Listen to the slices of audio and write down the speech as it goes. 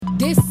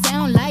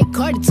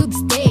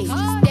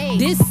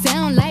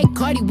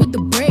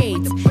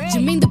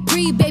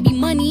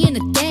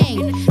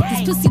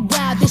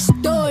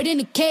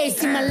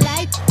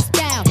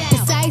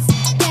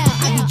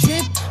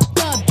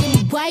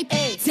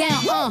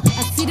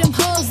I see them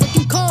hoes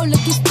looking cold,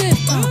 looking stiff.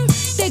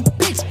 Thick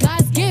bitch,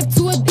 God's gift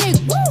to a dick.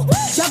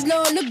 Drop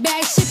low, look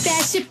back, shit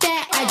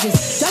that. I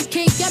just drop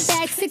kick, your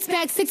back, six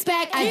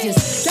pack. I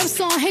just drop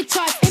song, hit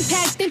charts,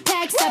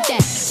 impact. Stop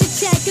that. Shit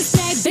check, a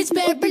snack, bitch,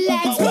 better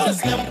relax. I want a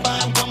slim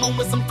fine woman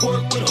with some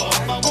pork with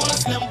off. I want a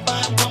slim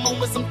fine woman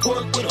with some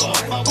pork with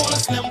off. I want a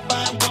slim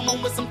fine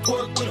woman with some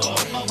pork with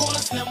off. I want a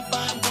slim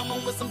fine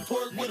woman with some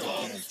pork with off.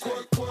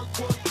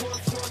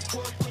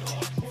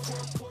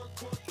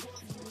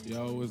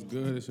 Yo, what's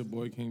good? It's your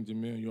boy King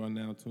Jamil. You are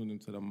now tuned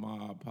into the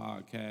Mob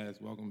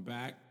Podcast. Welcome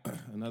back.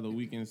 Another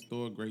week in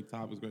store. Great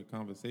topics, great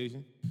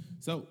conversation.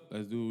 So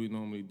let's do what we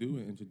normally do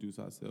and introduce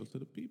ourselves to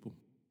the people.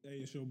 Hey,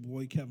 it's your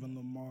boy Kevin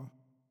Lamar.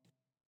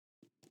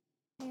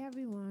 Hey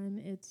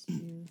everyone, it's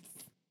Juice.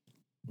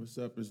 What's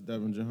up? It's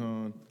Devin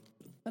Jahan.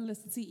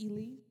 Alyssa T.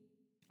 Lee.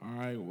 All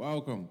right,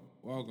 welcome.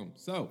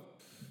 So,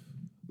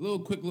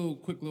 quick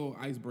little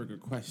icebreaker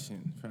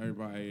question for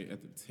everybody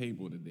at the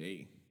table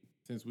today.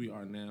 Since we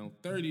are now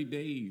 30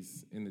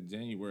 days into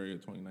January of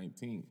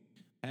 2019,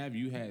 have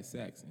you had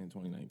sex in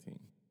 2019?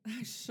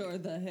 I sure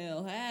the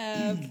hell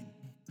have.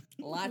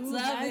 Lots of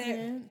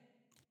it.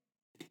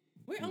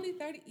 We're only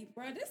 30,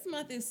 bro. This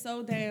month is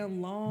so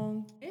damn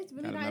long. It's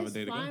really nice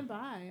flying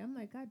by. I'm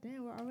like, God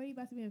damn, we're already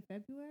about to be in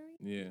February?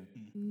 Yeah.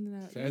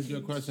 No, To answer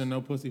your question,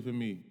 no pussy for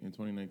me in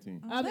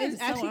 2019. It's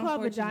so actually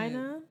called unfortunate.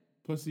 vagina.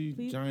 Pussy,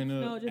 Please? vagina,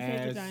 No, just say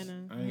ass.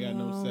 vagina. I ain't got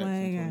no Oh sex my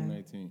in God.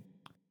 2019.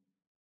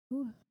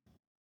 Ooh.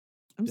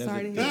 I'm Desert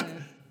sorry to dick.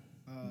 hear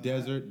that.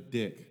 Desert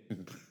dick.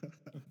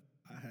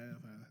 I have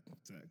had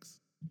sex.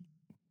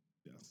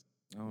 Yes.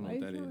 I don't know Why what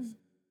you that is. feeling-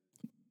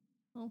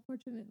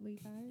 Unfortunately,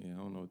 guys. Yeah, I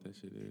don't know what that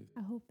shit is.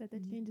 I hope that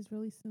changes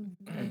really soon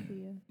for both of you.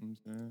 You know what I'm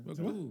saying? But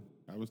cool.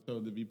 I was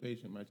told to be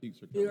patient. My cheeks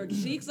are Your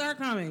coming. cheeks are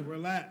coming.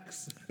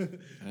 Relax. I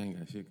ain't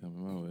got shit coming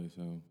my way,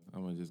 so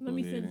I'm gonna just Let go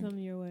me ahead send and...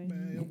 something your way.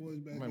 Man, your boy's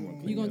back Might want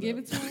home. to You gonna give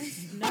it to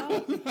him?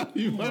 No,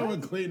 You might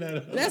want to clean that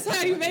up. That's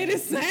how you made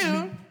it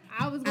sound.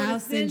 I was going to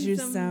send you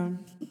some.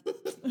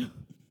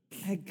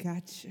 I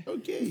got you.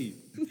 Okay.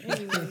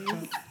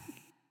 Anyways,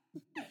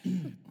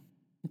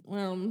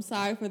 Well, I'm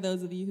sorry for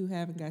those of you who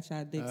haven't got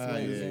y'all dicks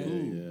wet. Yeah, yet. cool.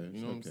 yeah, You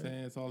know what I'm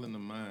saying? It's all in the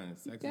mind.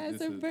 Sex You is guys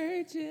just are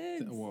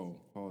virgins. Whoa,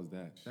 pause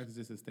that. Sex is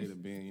just a state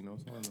of being, you know?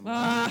 It's all in the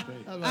Ah.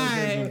 mind. I'm about to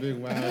say some big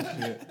wild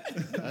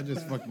shit. I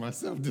just fucked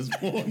myself this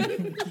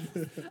morning.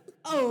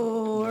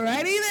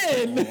 Alrighty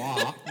then.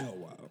 Wow. Oh,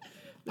 wow.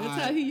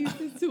 That's how he used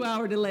his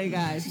 2-hour delay,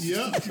 guys.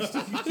 Yep.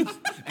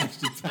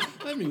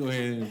 Let me go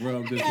ahead and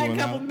rub this Got a one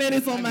couple out.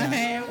 minutes on my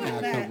hand. I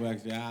got a couple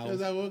extra Because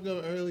hours. I woke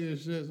up early and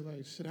shit. So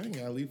like, shit, I ain't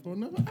got to leave for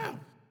another hour.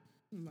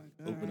 Oh my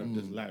Open up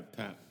this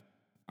laptop.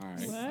 All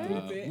right.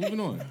 What? Moving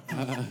on.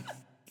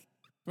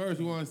 First,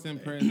 we want to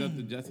send prayers up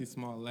to Jesse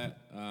Smollett,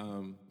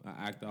 an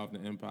actor off the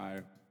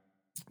Empire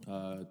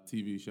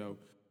TV show.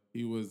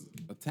 He was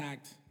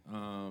attacked,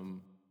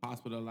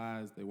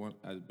 hospitalized.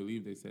 I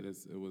believe they said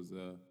it was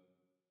a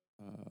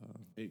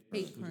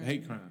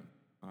hate crime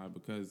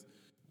because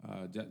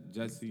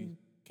Jesse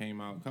came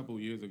out a couple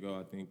of years ago,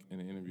 I think, in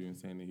an interview and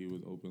saying that he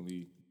was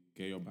openly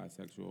gay or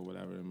bisexual or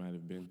whatever it might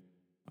have been.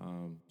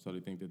 So they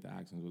think that the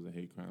actions was a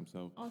hate crime.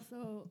 So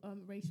also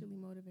racially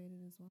motivated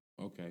as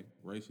well. okay,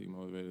 racially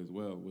motivated as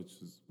well,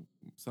 which is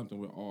something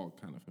we're all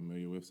kind of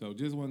familiar with. So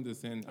just wanted to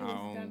send It our was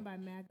own. done by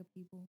MAGA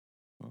people.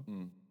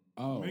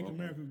 Oh, Make okay.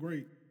 America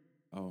great.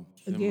 Oh,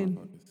 them Again.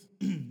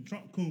 motherfuckers.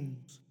 Trump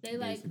coons. They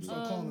like Basically.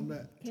 Stop calling him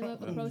that. came up,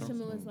 Trump approached him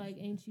and Trump was like,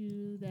 "Ain't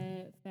you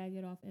that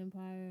faggot off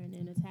Empire?" And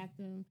then attacked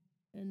him.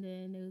 And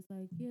then it was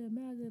like, "Yeah,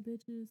 MAGA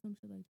bitches," some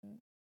shit like that.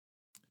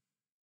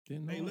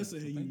 Didn't know Hey, that. listen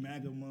So here, you thank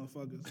MAGA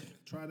motherfuckers.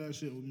 Try that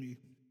shit with me.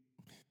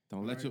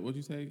 Don't let your, what'd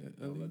you say,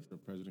 Don't Ellie? let your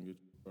president get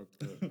you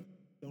fucked up.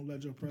 Don't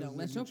let your president. Don't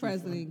let your fucked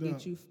president up.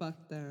 get you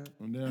fucked up.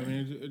 And then, I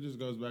mean, it just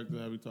goes back to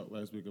how we talked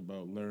last week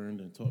about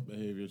learned and taught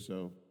behavior.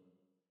 So,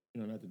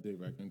 you know, not to dig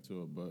back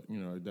into it, but, you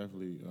know,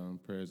 definitely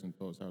prayers and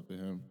thoughts out to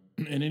him.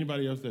 And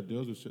anybody else that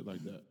deals with shit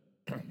like that.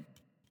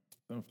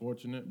 It's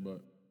unfortunate,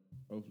 but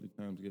hopefully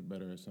times get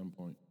better at some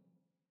point.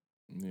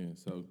 Yeah,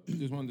 so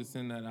just wanted to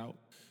send that out.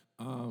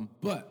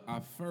 But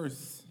our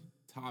first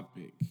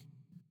topic,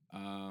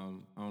 I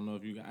don't know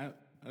if you guys,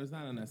 it's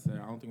not unnecessary.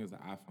 I don't think it's an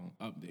iPhone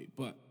update,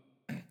 but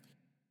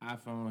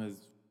iPhone has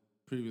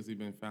previously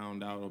been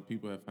found out, or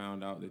people have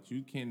found out, that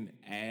you can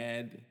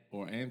add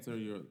or answer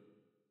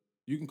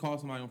you can call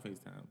somebody on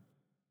FaceTime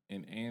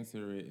and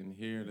answer it and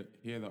hear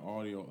the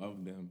audio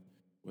of them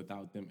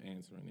without them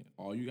answering it.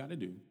 All you got to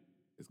do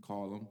is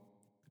call them,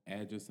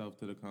 add yourself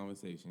to the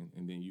conversation,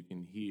 and then you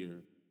can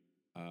hear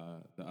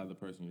the other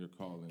person you're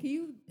calling. Can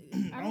you?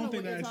 I don't know think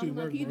what that you're actually talking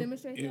about. work, Can you bro.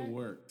 demonstrate It that?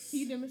 works. Can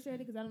you demonstrate it?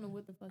 Because I don't know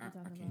what the fuck I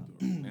you're talking can't about.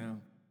 do it right now.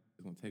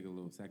 It's gonna take a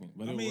little second,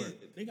 but I it mean, works.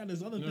 they got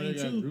this other You know, thing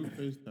they got too. group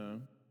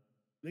FaceTime.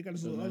 They got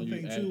this So now other you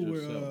thing add too,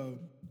 yourself. where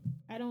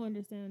I don't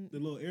understand. the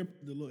little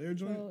air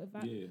joint. So if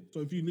I Yeah. So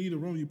if you leave the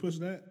room, you push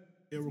that,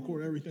 it'll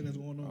record everything that's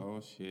going on.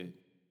 Oh shit.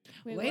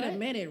 Wait a what?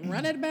 minute.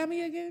 Run it by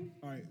me again?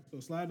 All right, so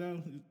slide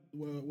down.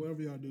 Well,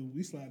 whatever y'all do,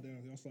 we slide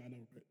down. Y'all slide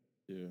over. Right?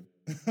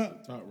 Yeah.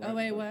 Top right. Oh,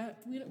 wait, what?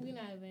 We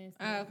not advanced.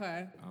 Oh,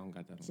 okay. I don't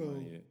got that on So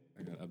mine yet.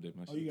 I gotta update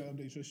my Oh, shit. you gotta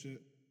update your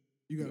shit.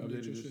 You gotta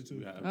update your shit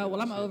too. Oh,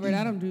 well, I'm over it.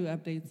 I don't do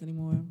updates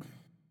anymore.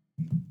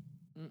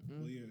 Well,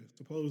 yeah,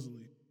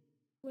 supposedly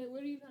Wait,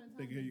 what are you trying to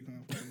they tell can hear me? your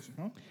conversation,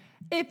 huh?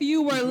 If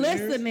you were You can hear it?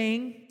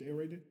 listening, There,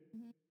 right there.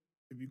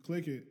 If you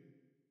click it,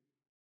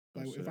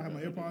 like shit, if I have my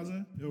I gotta AirPods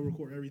in, it'll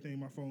record everything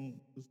my phone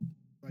is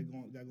like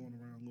going on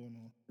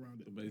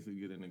around it. To basically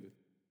get a nigga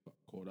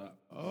caught up.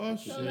 Oh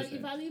So shit. like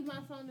if I leave my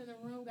phone in the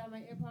room, got my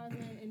AirPods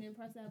in, and then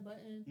press that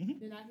button,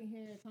 then I can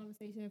hear a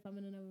conversation if I'm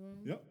in another room.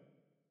 Yep.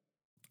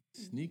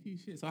 Sneaky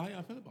shit. So how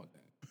y'all feel about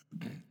that?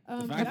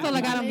 I feel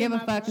like I don't give a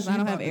fuck because I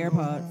don't have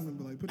AirPods. And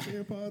be like, put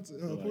your AirPods.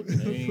 Like, Put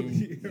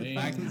name- your name-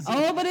 AirPods.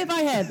 Oh, but if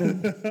I had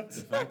them,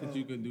 The fact that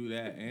you could do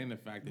that, and the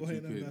fact Go that you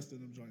ahead and could invest in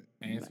them joint.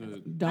 answer, I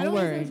don't don't understand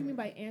worry. what you mean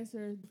by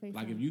answer FaceTime.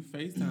 like if you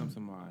FaceTime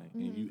somebody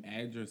and you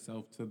add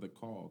yourself to the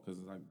call because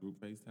it's like group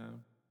FaceTime.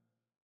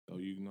 So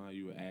you know how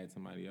you would add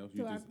somebody else.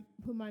 You so I just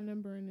put my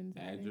number in and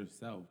add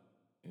yourself,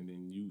 and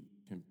then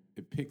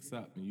it picks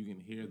up, and you can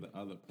hear the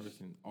other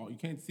person. You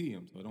can't see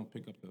them, so it don't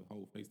pick up the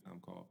whole FaceTime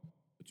call,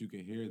 but you can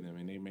hear them,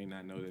 and they may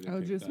not know that. Oh,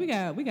 It just picked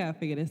up. we gotta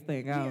figure this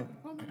thing out.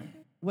 Yeah,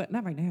 What?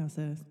 Not right now,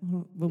 sis.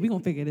 But we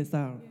gonna figure this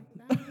out.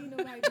 I don't need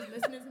nobody just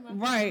listening to my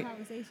Right.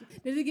 conversation.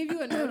 Does it give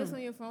you a notice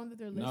on your phone that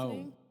they're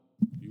listening?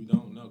 No, you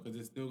don't know because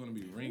it's still gonna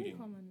be Let me ringing.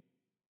 call my name.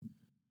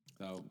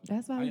 So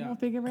That's why how we y'all- gonna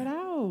figure it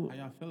out. How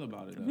y'all feel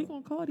about it? We Though?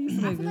 gonna call these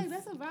I feel like niggas.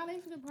 that's a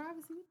violation of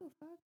privacy. What the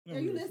fuck? No, Are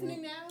you it's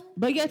listening now?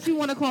 But yet you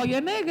wanna call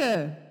your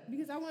nigga.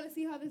 Because I want to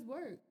see how this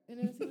works and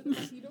then see what the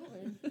fuck he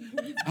doing.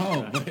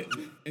 Oh, but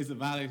it's a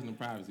violation of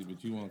privacy.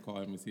 But you want to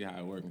call him and see how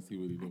it works and see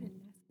what he I doing.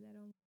 didn't ask that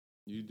on.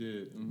 You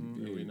did.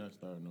 Mm-hmm. did. We're not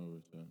starting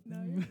over, so.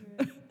 No, you're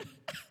good.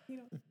 You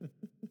know,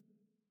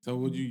 So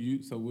would you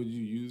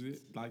use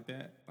it like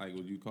that? Like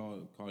would you call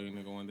your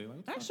nigga one day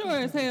like? I sure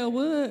as hell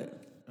would.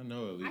 I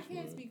know at least. I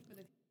can't one. speak for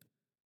the.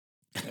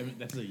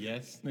 That's a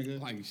yes, nigga.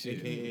 Like shit.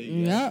 AKA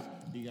Yep. yes.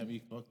 You got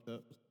me fucked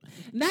up.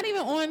 Not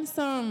even on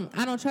some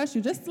I don't trust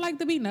you, just like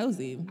to be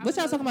nosy. What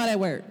y'all talking about at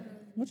work?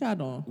 What y'all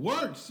doing?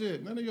 Work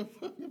shit. None of your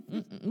fucking.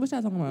 What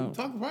y'all talking about?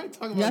 Talking about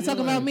Y'all your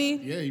talking about ass. me?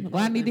 Yeah. You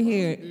Well, I need to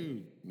hear it.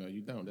 Dude. No,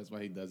 you don't. That's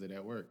why he does it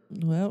at work.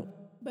 Well,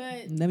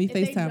 But Let me if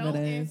they FaceTime don't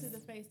that answer ass.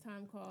 the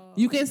FaceTime call,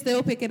 you can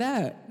still pick it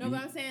up. No,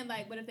 but I'm saying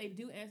like, but if they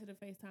do answer the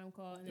FaceTime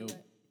call, and they're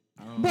like,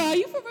 I don't Bro, know. are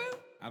you for real?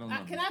 I don't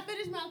know. can I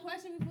finish my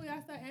question before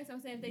y'all start answering?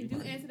 I'm saying if they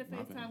do answer the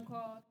My bad. FaceTime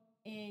call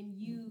and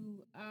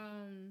you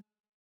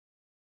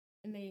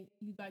and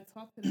you like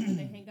talk to them and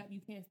they hang up, you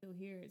can't still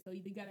hear it. So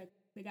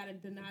they gotta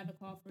deny the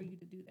call for you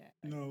to do that.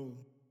 No.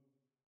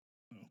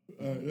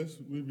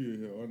 We'll be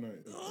here all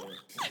night.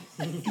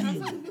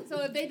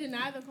 So if they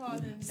deny the call,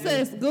 then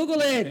Sis, Google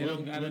They it.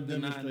 don't gotta We'll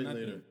deny demonstrate nothing.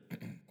 later.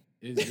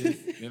 It's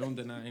just they don't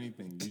deny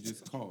anything. You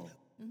just call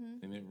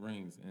Mm-hmm. and it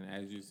rings, and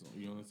as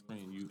you on the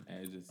screen, you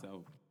add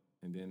yourself,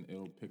 and then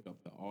it'll pick up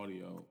the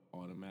audio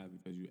automatically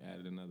because you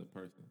added another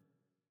person.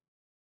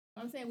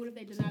 I'm saying, what if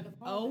they deny the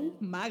call? Oh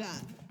my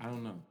God. I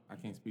don't know. I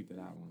can't speak to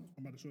that one.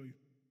 I'm about to show you.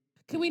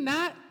 Can we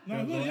not? No,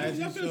 Yeah, look, well, as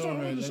y'all you finish saw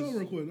talking her, about the show let's-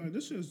 real quick. Like,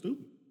 this shit is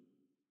stupid.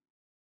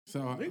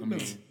 So I Big mean,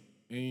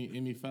 no.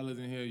 any fellas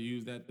in here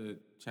use that to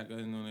check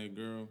in on their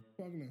girl?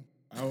 Fuck no.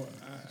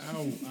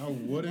 I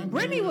wouldn't.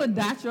 Brittany do it. would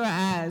dot your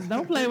eyes.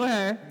 Don't play with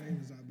her. My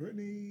name is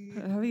Brittany.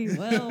 I mean,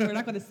 well, we're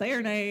not going to say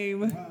her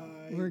name.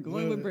 Hi. We're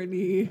going with Look,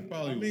 Brittany.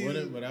 Probably I mean-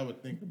 wouldn't, but I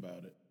would think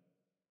about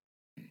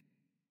it.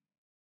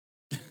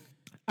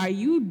 Are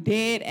you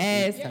dead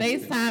ass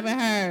FaceTiming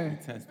her?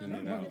 Testing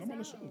it out. I'm on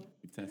the show.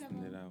 We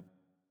testing it out.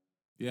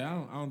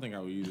 Yeah, I don't think I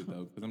would use it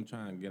though, because I'm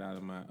trying to get out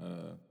of my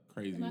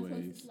crazy Am I supposed to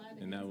ways, slide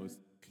it and that in? was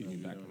keep me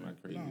back in my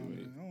crazy Nah,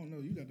 ways. man, I don't know.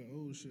 You got the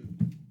old shit.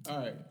 All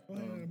right. Go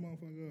ahead, that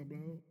motherfucker up, bro.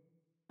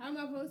 How am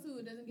I supposed to?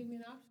 It doesn't give me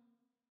an option.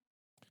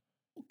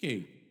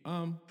 Okay.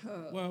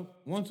 Well,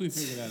 once we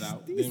figure that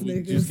out, These then we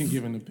niggas. just can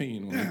give an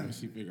opinion on it when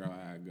she figure out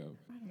how it go.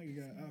 Nigga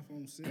got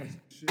iPhone 6 and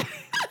shit.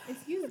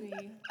 Excuse me.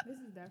 This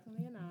is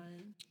definitely a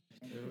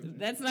 9.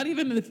 That's not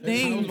even the I was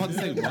thing. about to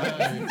say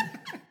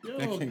what?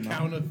 Yo, came out.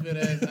 counterfeit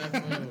ass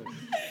iPhone.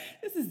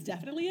 This is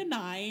definitely a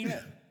 9.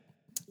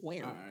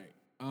 Where? All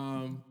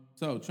right.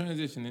 So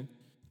transitioning,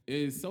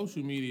 is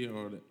social media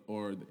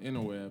or the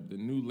interweb the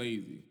new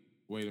lazy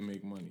way to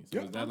make money? So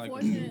Yep. is that like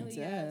a new? Unfortunately,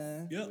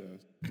 yes. Yep.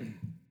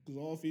 Because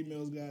all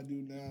females gotta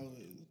do now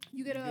is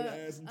You get Get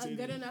ass and a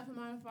good titties. enough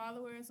amount of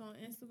followers on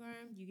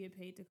Instagram, you get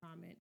paid to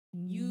comment.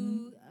 Mm-hmm.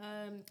 You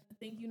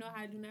think you know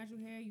how to do natural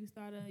hair, you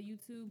start a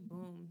YouTube,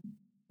 boom.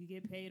 You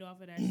get paid off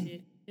of that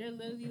shit. They're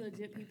literally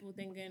legit people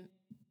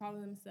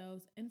calling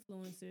themselves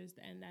influencers,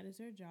 and that is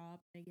their job.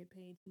 They get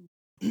paid to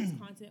post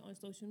content on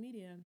social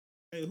media.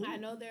 hey, who? I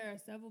know there are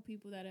several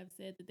people that have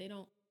said that they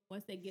don't,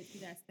 once they get to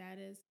that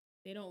status,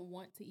 they don't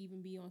want to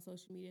even be on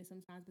social media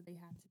sometimes, but they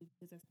have to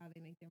because that's how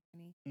they make their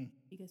money.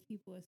 Because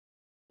people are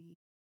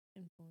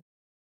influenced.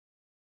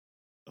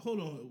 Hold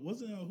on,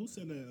 wasn't who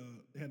said that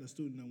they had a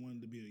student that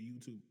wanted to be a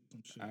YouTube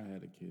some shit? I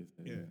had a kid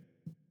say Yeah. that.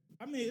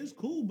 I mean, it's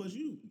cool, but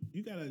you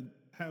gotta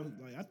have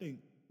like I think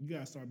you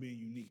gotta start being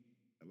unique.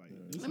 Like,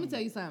 Let me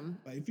tell you something.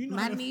 Like if you know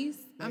My how to- niece,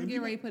 like, I'm if getting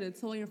you ready to put a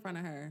toy in front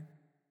of her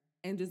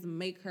and just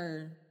make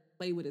her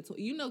play with a toy.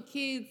 You know,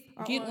 kids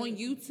Are get on- on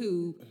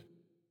YouTube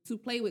to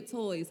play with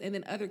toys, and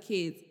then other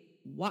kids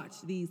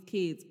watch these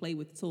kids play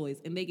with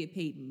toys, and they get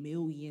paid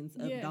millions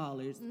of Yeah.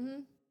 dollars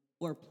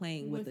for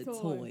playing with a With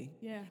toy. toy.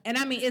 Yeah. And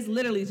I mean, it's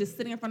literally just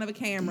sitting in front of a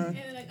camera, And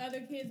then, like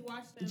other kids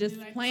watch them. just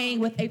and be like, playing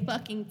oh. with a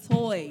fucking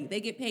toy.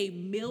 They get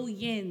paid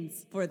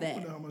millions for I that.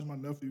 wonder how much my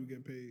nephew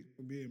get paid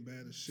for being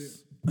bad as shit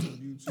on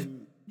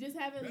YouTube. Just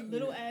having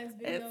little ass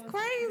videos. It's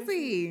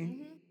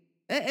crazy.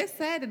 It's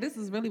sad that this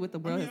is really what the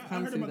I world mean, has I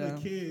come heard to, about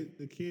though.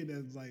 the kid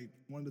that's like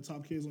one of the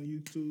top kids on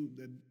YouTube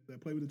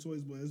that play with the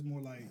toys, but it's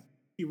more like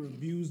he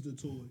reviews the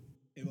toy.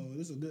 And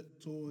this is a good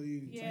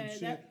toy. Yeah, type that,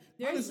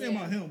 shit. I understand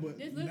about him, but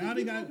there's now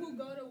literally they people got. who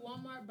go to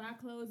Walmart, buy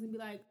clothes, and be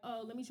like,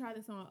 "Oh, let me try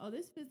this on. Oh,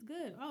 this fits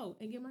good. Oh,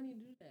 and get money to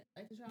do that,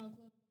 like to try on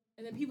clothes."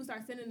 And then people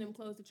start sending them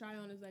clothes to try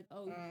on. It's like,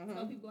 "Oh,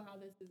 tell people how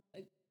this is."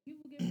 Like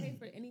people get paid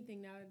for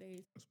anything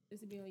nowadays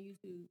just to be on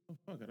YouTube. Oh,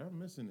 fuck it, I'm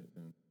missing it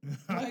then.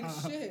 Like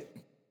shit.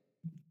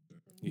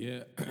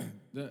 Yeah,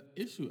 the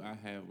issue I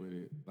have with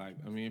it, like,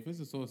 I mean, if it's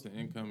a source of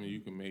income and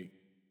you can make,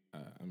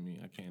 I mean,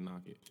 I can't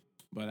knock it.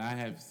 But I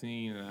have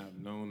seen and I've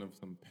known of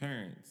some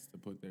parents to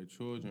put their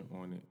children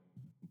on it,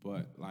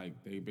 but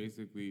like they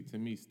basically, to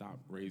me, stop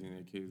raising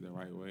their kids the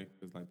right way.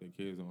 Because like their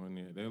kids are on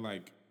there, they're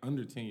like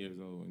under 10 years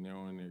old and they're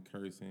on there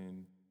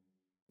cursing,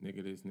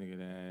 nigga this, nigga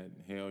that,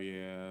 hell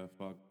yeah,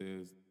 fuck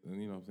this.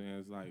 And you know what I'm saying?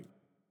 It's like,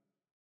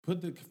 put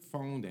the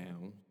phone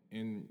down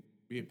and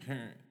be a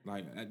parent.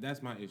 Like,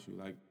 that's my issue.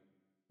 Like,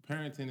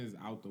 parenting is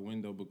out the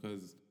window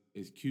because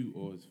it's cute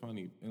or it's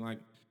funny. And like,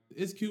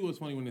 it's cute or it's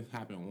funny when it's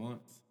happened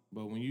once.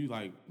 But when you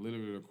like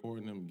literally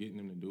recording them, getting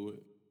them to do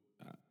it,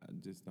 I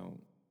just don't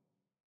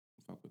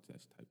fuck with that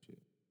type shit.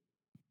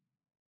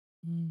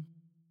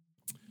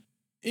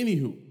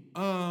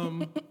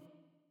 Anywho,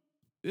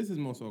 this is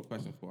more so a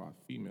question for our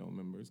female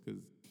members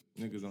because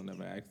niggas don't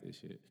never ask this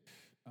shit.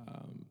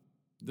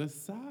 Does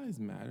size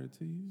matter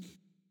to you?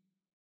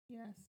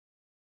 Yes.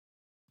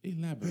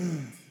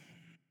 Elaborate.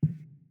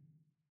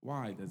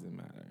 Why does it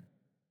matter?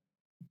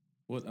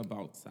 What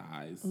about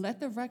size? Let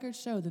the record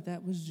show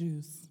that was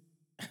juice.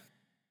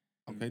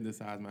 Okay, does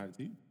size matter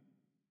to you?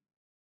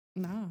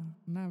 Nah,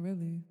 not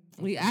really.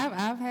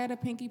 I've had a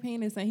pinky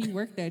penis and he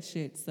worked that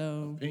shit.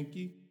 So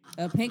Pinky?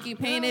 a pinky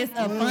penis,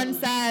 a fun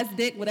size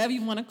dick, whatever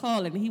you want to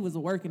call it, and he was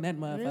working that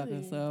motherfucker.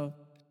 Really? So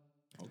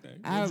Okay.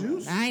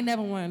 I ain't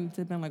never wanted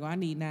to be like, oh, I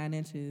need 9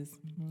 inches.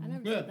 I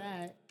never said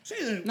that.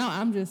 Shit. No,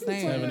 I'm just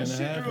saying.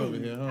 7.5 over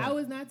here, huh? I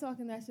was not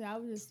talking that shit. I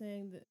was just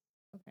saying that.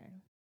 Okay.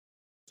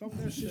 Talk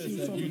that shit.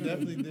 Yes, Talk you that-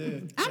 definitely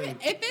did. I mean,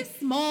 if it's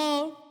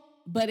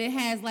small, but it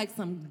has like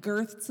some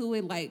girth to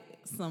it, like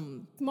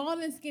some. Smaller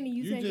than skinny,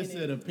 you You taking just it.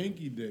 said a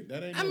pinky dick.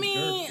 That ain't I no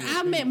mean, girth to I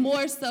it. meant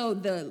more so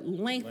the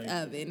length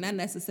of it, not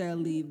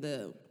necessarily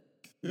the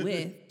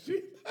width.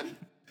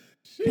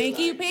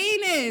 Pinky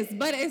penis,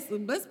 but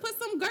let's put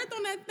some girth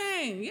on that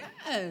thing.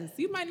 Yes,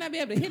 you might not be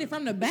able to hit it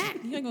from the back.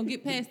 You ain't gonna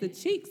get past the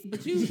cheeks,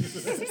 but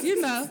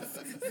you know,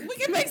 we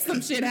can make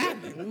some shit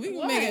happen. We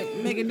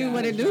can make it do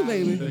what it do,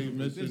 baby. Hey,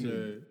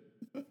 missionary.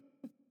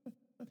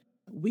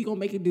 We gonna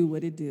make it do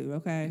what it do,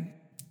 okay?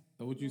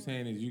 So what you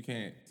saying is you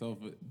can't. So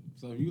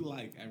if you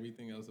like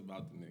everything else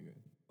about the nigga,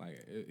 like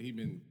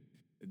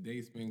the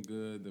date's been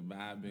good, the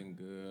vibe been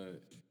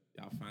good.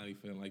 Y'all finally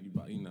feeling like he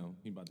about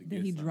to get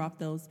Then he something. dropped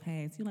those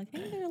pants. You like,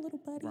 hey there, little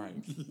buddy. Right.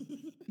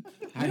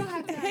 You don't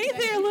have to have Hey sex.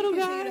 there, You little can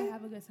continue guy. to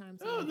have a good time.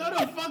 Oh, no,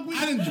 the fuck we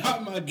I didn't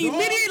drop my drawers.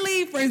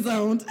 Immediately friend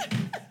zoned.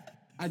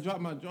 I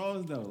dropped my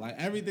drawers though. Like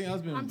everything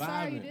else been I'm vibing.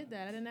 sorry you did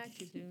that. I didn't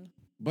ask you to.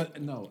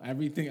 But no,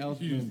 everything else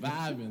been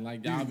vibing.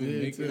 Like y'all been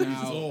did, making too.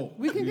 out.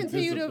 We can You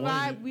continue to disappointed.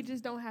 vibe. We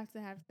just don't have to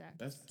have sex.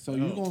 That's So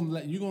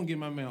you gonna get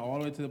my man all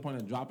the way to the point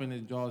of dropping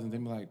his drawers and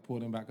then be like pull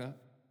them back up?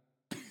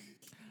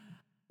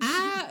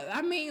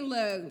 I mean,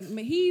 look,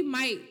 he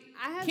might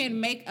have- can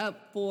make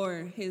up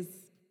for his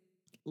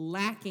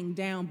lacking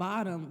down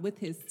bottom with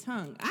his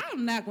tongue.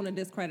 I'm not gonna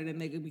discredit a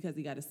nigga because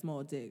he got a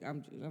small dick. I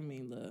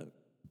mean, look.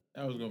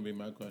 That was gonna be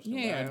my question.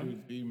 Yeah. Why do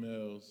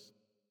females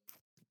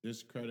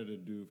discredit a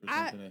dude for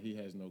I- something that he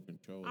has no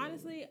control over?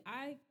 Honestly,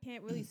 I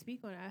can't really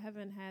speak on it. I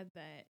haven't had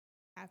that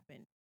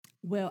happen.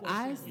 Well,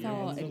 I Yeah,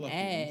 saw it's a an lucky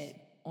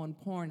ad on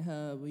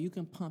Pornhub where you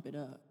can pump it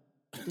up.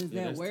 Does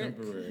Yeah, that that's work?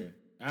 temporary.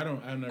 I've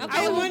never.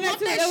 Okay, well, wanted pump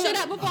to- that shit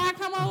up before I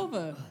come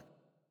over.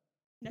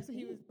 That's what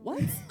he was What?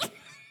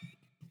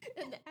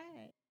 in the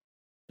ad.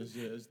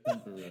 It's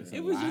temporary.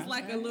 It was just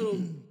like a little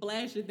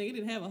flashy thing. It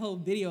didn't have a whole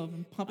video of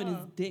him pumping his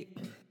Oh. dick.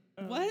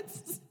 What?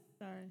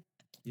 Sorry.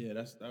 Yeah,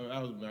 that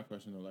was my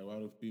question though. Like, why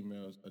do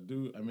females? A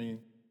dude, I mean,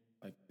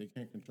 like they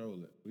can't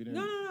control it. We didn't.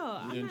 No, We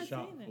I'm didn't not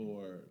shop saying that.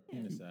 for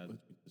penis size.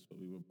 That's what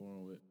we were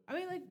born with. I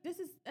mean, like that's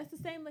the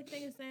same like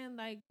thing as saying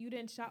like you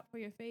didn't shop for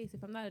your face.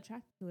 If I'm not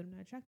attracted to it, I'm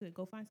not attracted to it.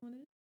 Go find someone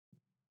that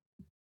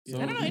is.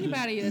 So I don't know you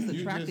anybody that's you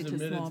just attracted to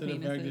admitted small to the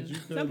fact that penises. you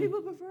Some couldn't-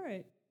 people prefer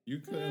it. You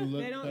couldn't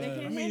look They don't- they past.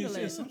 can't I mean, handle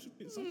shit, it. some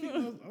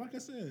females, like I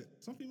said,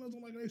 some females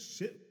don't like their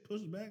shit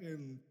pushed back,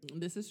 and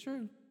This is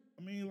true.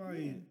 I mean, like,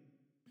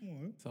 come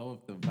on. So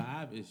if the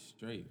vibe is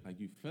straight,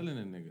 like you feeling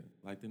a nigga,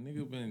 like the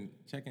nigga been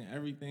checking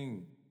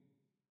everything,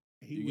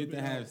 He you get whip to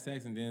it have out.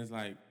 sex and then it's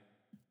like,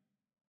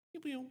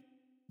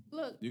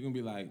 Look, You can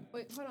be like,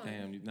 wait, hold on.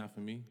 damn, not for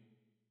me.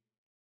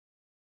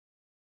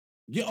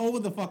 Get over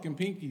the fucking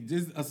pinky.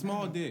 Just a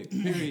small dick.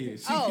 Period.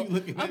 She Oh, keep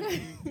looking at okay.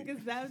 me.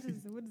 Because that was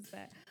just, what is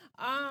that?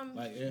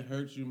 Like it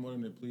hurts you more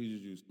than it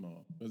pleases you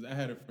small. Because I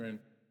had a friend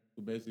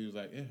who basically was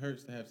like, it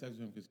hurts to have sex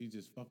with him because he's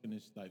just fucking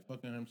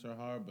him so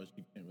hard, but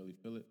she can't really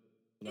feel it.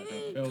 Like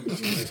her pelvic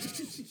was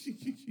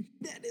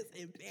That is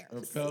embarrassing.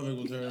 her pelvic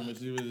was hurting, but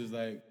she was just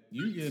like,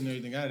 you getting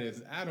everything out of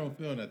this. I don't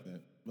feel nothing,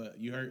 but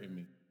you hurting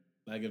me.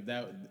 Like if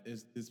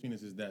his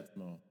penis is that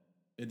small,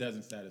 it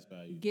doesn't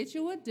satisfy you. Get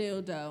you a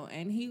dildo,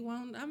 and he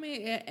won't. I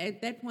mean,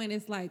 at that point,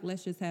 it's like,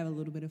 let's just have a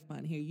little bit of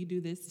fun here. You do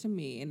this to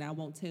me, and I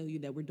won't tell you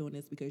that we're doing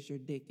this because your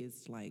dick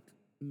is like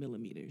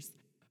millimeters.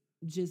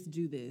 Just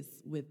do this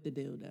with the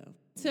dildo.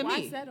 To Why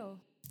me. settle?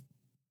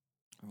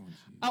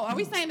 Oh, are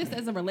we saying this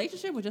as a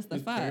relationship or just the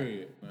fuck?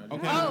 Period.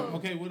 Okay, Oh.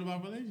 okay. What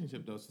about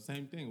relationship though? It's the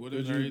same thing. What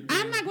if Would you-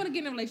 I'm not going to get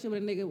in a relationship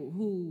with a nigga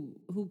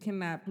who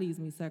cannot please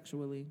me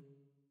sexually.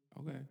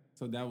 Okay,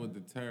 so that would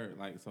deter.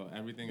 Like, so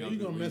everything else. You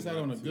gonna is miss out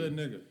leading on a up good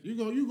to- nigga.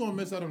 You gonna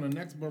miss out on the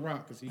next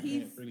Barack because he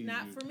He's can't please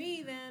not you. for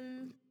me,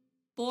 then.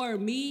 For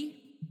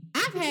me,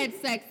 I've had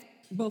sex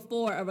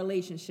before a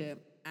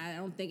relationship. I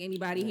don't think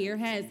anybody here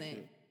hasn't.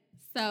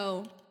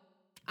 So,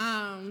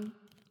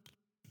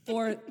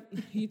 for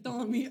you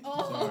throwing me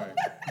off.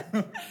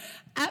 Sorry.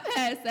 I've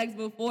had sex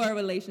before a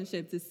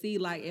relationship to see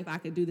like if I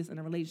could do this in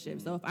a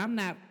relationship. So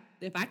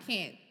if I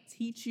can't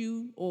teach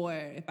you or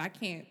if I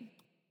can't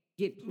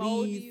get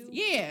Mold pleased, you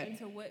yeah,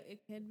 into what it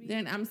could be.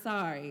 then I'm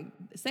sorry.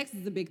 Sex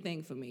is a big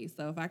thing for me.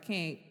 So if I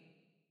can't,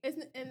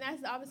 And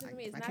that's the opposite for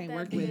me. It's I not can't that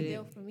work big a with it.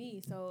 deal for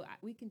me. So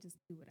we can just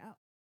do without.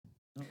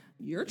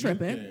 you're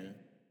tripping. Yeah.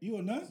 You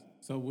a nut?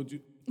 So would you?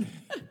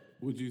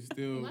 Would you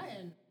still?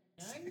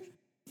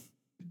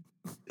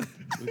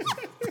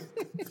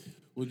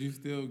 Would you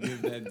still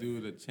give that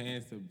dude a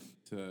chance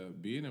to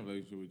be in a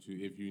relationship with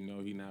you if you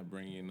know he not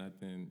bringing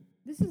nothing?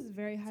 This is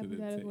very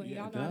hypothetical, and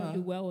yeah, y'all know how duh. to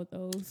do well with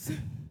those.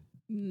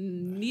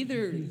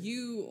 Neither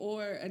you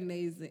or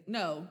Anazing.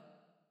 No,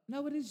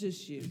 it is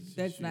just you.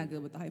 That's you. not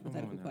good with the on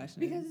hypothetical now. question.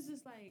 Because it's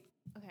just like,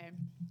 okay,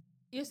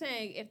 you're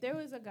saying if there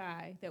was a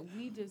guy that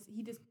he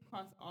just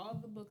crossed all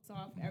the books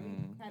off, every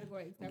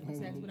category except for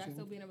sex, would I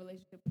still be in a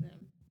relationship with him?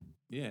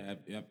 Yeah,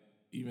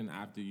 even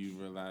after you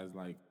realize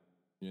like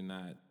you're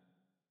not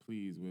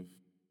pleased with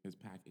his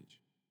package.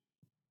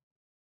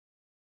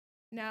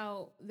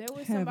 Now there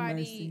was Have somebody.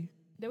 mercy.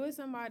 There was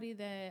somebody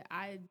that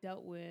I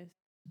dealt with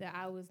that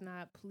I was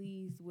not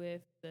pleased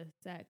with the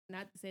sex.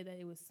 Not to say that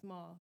it was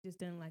small, just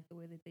didn't like the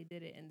way that they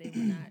did it, and they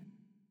were not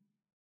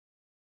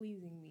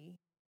pleasing me.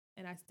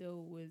 And I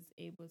still was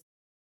able.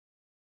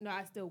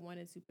 I still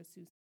wanted to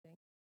pursue something.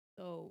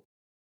 So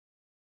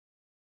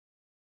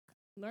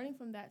learning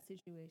from that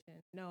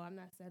situation, no, I'm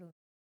not settling.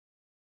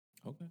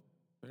 Okay,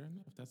 fair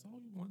enough. That's all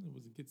you wanted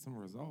was to get some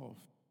resolve.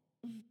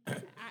 I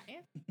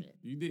answered it.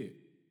 You did.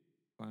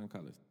 Flying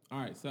colors. All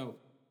right, so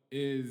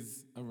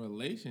is a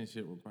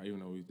relationship required, even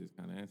though we just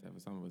kind of answered that for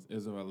some of us,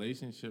 is a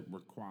relationship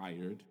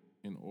required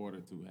in order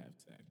to have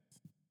sex?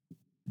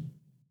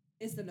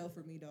 It's a no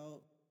for me,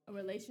 dog. A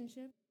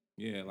relationship?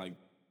 Yeah, like,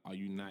 are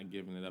you not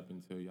giving it up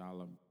until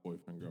y'all are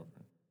boyfriend,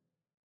 girlfriend?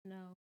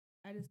 No.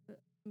 I just,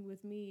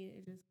 with me,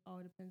 it just all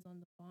depends on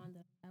the bond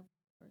that I have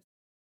with the person.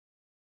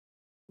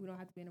 We don't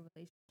have to be in a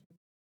relationship.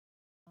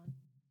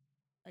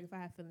 Like if I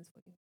have feelings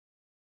for you.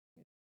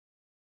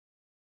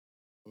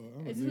 Well,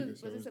 I'm a Was nigga,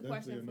 so this it's a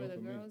question for definitely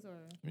the no me. girls or?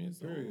 I mean, it's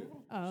Period.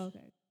 Oh, okay.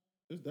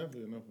 It's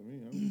definitely enough for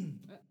me.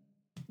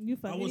 You I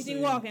fuck would anything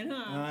say- walking,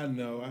 huh? I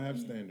know. I have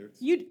standards.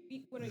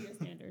 What are your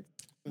standards?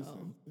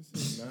 Listen, this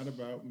is not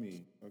about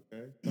me,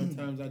 okay?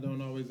 Sometimes I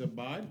don't always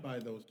abide by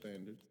those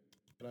standards,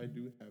 but I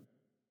do have.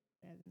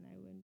 Better than I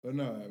would. But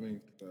no, I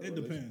mean, It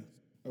depends.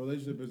 A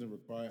relationship isn't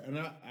required, and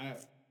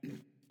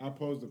I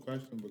pose the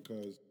question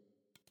because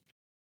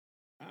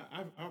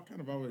I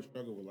kind of always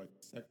struggle with like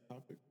sex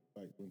topics,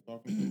 like when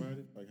talking to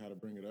somebody, like how to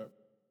bring it up.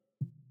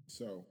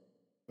 So,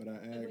 but I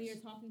asked, When you're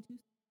talking to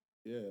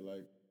yeah,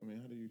 like I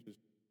mean, how do you just?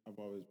 I've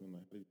always been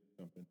like, how do you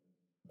jump in?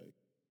 Like,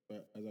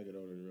 but as I get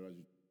older, you realize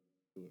you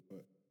do it.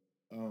 But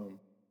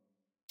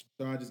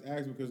so I just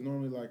asked because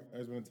normally, like,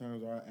 as many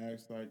times where I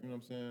asked, like, you know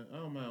what I'm saying, I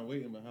don't mind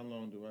waiting, but how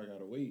long do I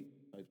gotta wait?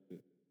 Type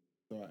shit.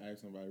 So I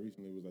asked somebody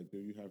recently, was like, do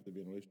you have to be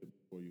in a relationship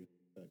before you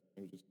have sex?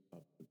 It was just a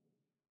topic.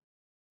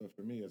 But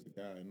for me as a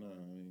guy, nah,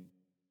 I mean,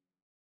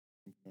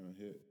 I'm kind of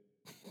hit.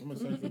 I'm a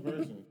sexual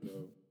person,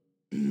 so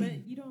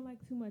But you don't like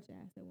too much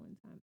ass at one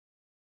time.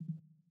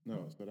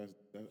 no. So that's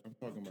I'm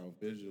talking about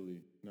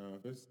visually. Now,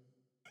 if it's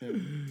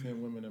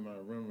 10 women in my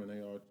room and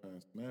they all try to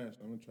smash,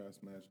 I'm gonna try to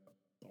smash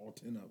all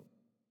 10 of them.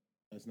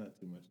 That's not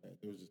too much.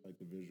 It was just like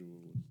the visual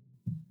was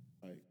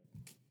like,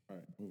 all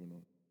right, moving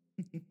on.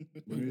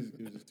 The music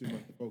is just too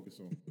much to focus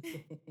on.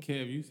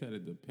 Kev, you said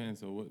it depends.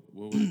 So what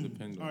would it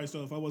depend on? All right,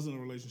 so if I wasn't in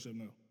a relationship,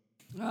 no.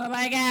 Oh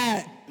my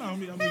God. No, I'm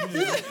being dead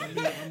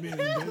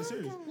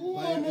serious.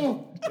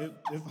 Like,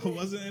 if I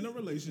wasn't in a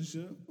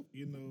relationship,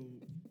 you know,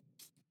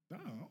 nah,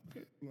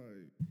 okay.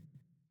 Like,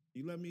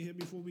 you let me hit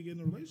before we get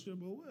in a relationship,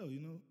 oh well, you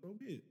know, so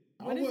be it.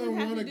 What does it wouldn't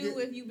have wanna to do get-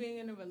 with you being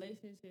in a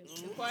relationship?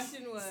 The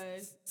question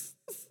was,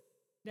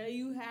 do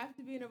you have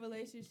to be in a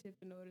relationship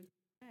in order to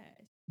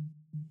smash?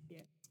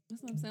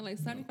 That's what I'm saying. Like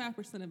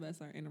 75% of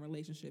us are in a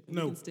relationship and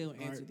No. we can still All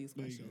answer right, these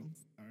there you go. questions.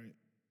 All right.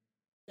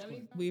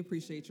 We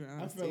appreciate your I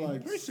honesty. feel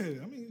like Appreciate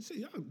it. I mean, shit,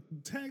 y'all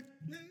tag,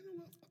 man, you know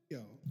what? Fuck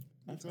y'all.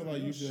 I feel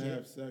like you should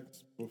have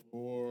sex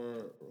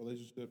before a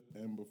relationship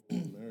and before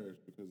marriage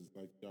because it's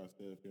like y'all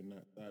said, if you're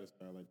not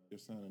satisfied, like you're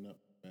signing up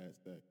for bad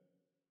sex.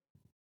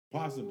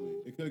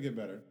 Possibly. It could get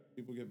better.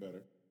 People get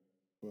better.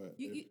 But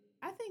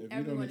I think if you don't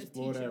everyone is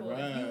explore that teachable. If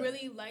ride- you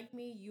really like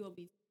me, you will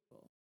be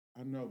teachable.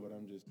 I know, but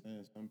I'm just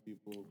saying some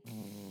people I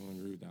don't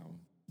agree with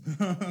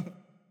that one.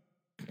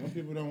 some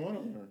people don't want to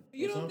learn.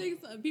 You But don't some-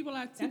 think people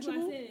are That's what I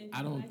teachable? said. If I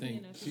you don't like me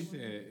think enough, she you will.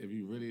 said if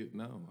you really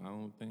no. I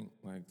don't think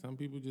like some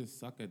people just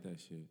suck at that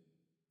shit.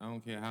 I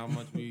don't care how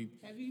much we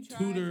Have you tried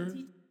tutor, to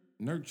teach?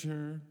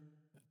 nurture.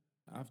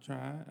 I've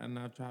tried and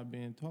I've tried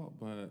being taught,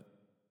 but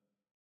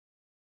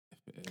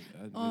if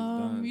I just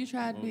done, You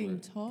tried I'm being over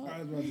it. taught.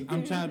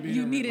 I'm trying being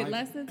You needed like,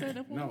 lessons at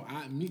the point. No,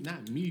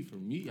 not me. For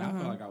me, I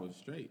felt like I was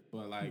straight,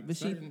 but like, But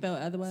she felt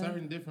otherwise?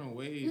 Certain different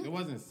ways. It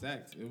wasn't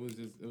sex. It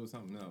was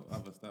something else,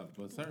 other stuff.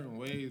 But certain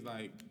ways,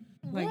 like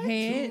Like too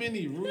head.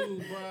 many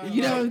rules, bro.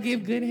 You don't Like,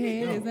 give good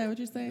head. no. Is that what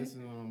you're saying? This is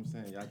what I'm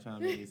saying. Y'all trying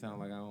to make it sound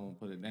like I don't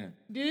put it down.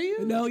 Do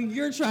you? No,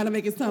 you're trying to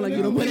make it sound like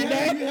you don't put it You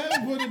down.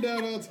 haven't put it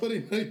down on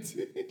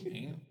 2019.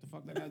 Damn, the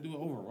fuck I gotta do it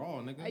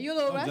overall, nigga? Are you a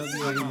little Don't judge me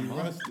rusty? like I'm wrong.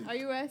 Rusty. Are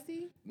you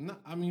rusty? No,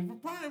 I mean,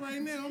 probably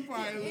right now, I'm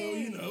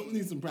probably a little,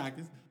 need some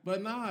practice.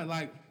 But nah,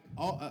 like,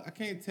 I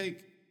can't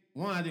take,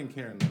 one, I didn't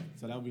care enough.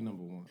 So that would be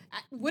number one.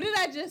 What did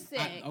I just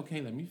say?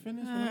 Okay, let me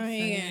finish what I'm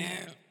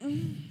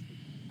saying.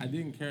 I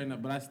didn't care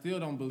enough, but I still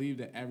don't believe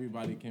that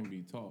everybody can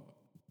be taught.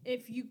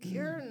 If you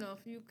care enough,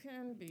 you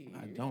can be.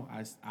 I don't.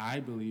 I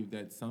believe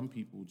that some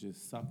people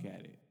just suck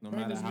at it. No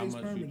Practice matter how makes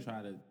much you permanent.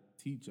 try to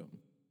teach them,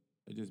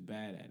 they're just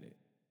bad at it.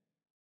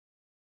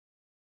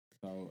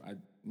 So I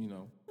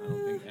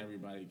don't think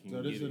everybody can.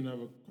 So this get is it.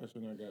 another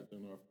question I got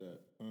done off that.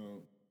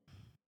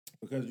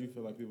 Because you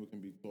feel like people can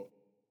be taught.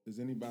 Does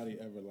anybody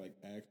ever like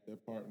ask their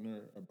partner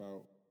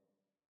about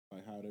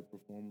like how their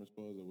performance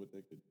was or what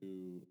they could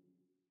do?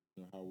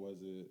 You know, how was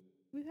it?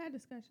 We've had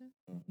discussion.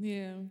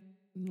 Yeah,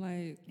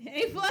 like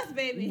A+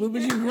 baby. what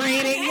would you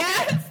rate it?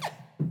 Yes.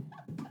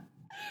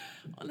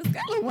 On a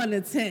scale of 1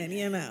 to 10,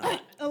 you know,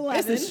 11.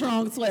 it's a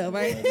strong 12,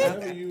 right?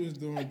 Whatever you was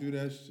doing, do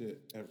that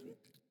shit every.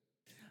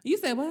 You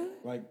said what?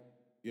 Like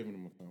giving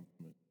him a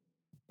compliment.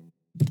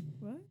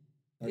 What?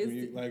 Like, when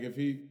you, like if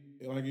you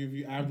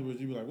afterwards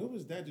you be like, what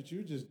was that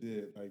you just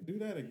did? Like do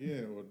that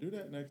again or do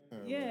that next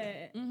time.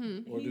 Yeah.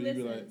 Or He do you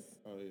be like, listens.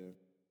 oh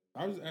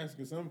yeah? I was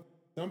asking some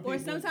people. Or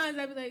sometimes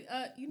I'd be like,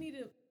 you need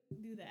to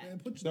do that. Man,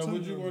 put your So tongue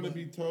would you in want to her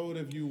be told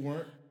if you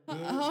weren't good?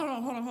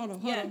 Hold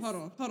Yes.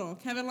 on.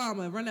 Kevin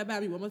Lama, run that by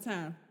me one more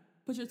time.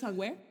 Put your tongue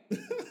where?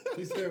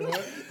 He said what?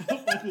 butt.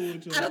 I'm cool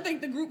with you. I don't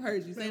think the group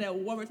heard you. Say that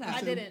one more time.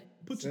 I didn't.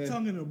 Put your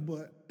tongue in her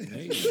butt. Some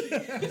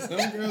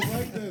girls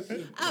like that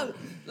shit. Oh,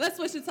 let's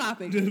switch the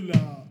topic.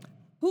 Nah,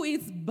 Who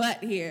eats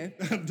butt here?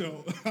 I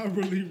don't. I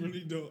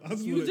really don't. I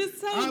You swear.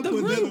 just told I the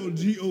put that group. on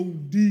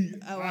G-O-D.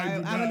 Oh,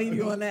 I believe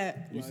you on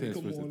that. You said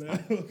Come switch on the now.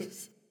 topic.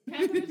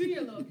 Capital G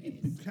or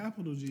lowercase?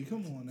 Capital G.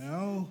 Come on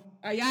now.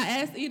 Are y'all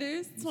ass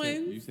eaters, You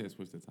twins? said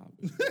switch the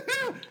topic.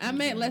 I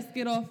meant let's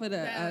get off of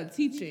the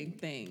teaching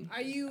thing.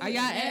 Are you? Are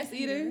y'all an ass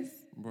eaters?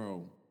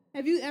 Bro.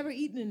 Have you ever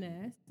eaten an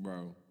ass?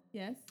 Bro.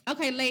 Yes.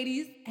 Okay,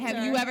 ladies,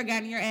 have you Sure. ever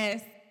gotten your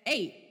ass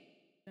ate?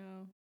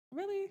 No.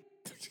 Really?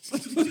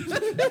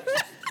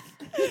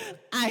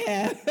 I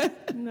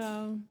have.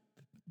 No.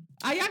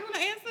 Are y'all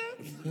gonna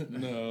answer?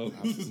 No.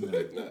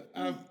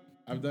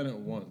 I've done it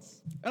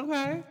once.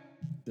 Okay.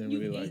 Didn't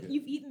really like it.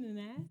 You've eaten an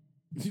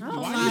ass?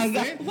 Oh Why my you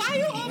god! say- Why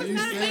you always you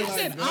gotta say make it like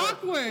shit that?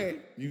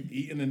 awkward? You've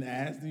eaten an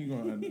ass, then you're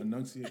gonna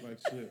enunciate like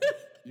shit.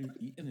 You've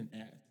eaten an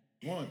ass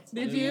once. I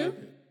Did didn't you? like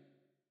it.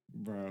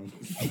 Bro.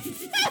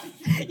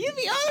 You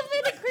be all up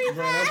in the creep.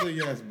 Bro, that's a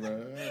yes, bro.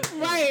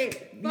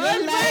 Right. Your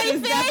Fudge laugh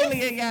is brownie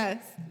definitely a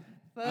yes.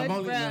 I've only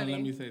done, brownie.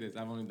 let me say this.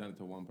 I've only done it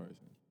to one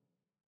person.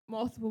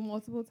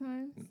 Multiple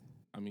times.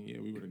 I mean, yeah,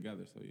 we were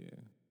together, so yeah.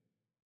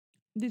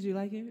 Did you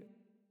like it?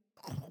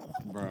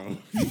 Bro.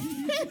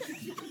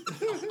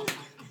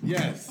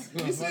 Yes.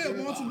 You said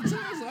multiple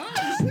times, so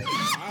obviously.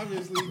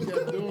 Obviously,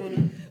 kept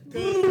doing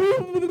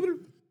it.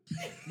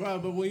 Bro,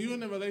 but when you're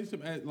in a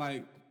relationship,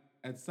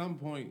 at some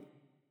point,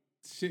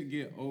 shit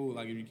get old.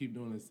 Like if you keep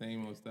doing the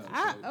same old stuff.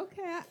 So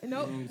No,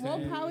 what I'm more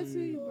saying? power to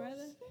you,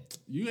 brother.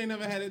 you ain't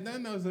never had it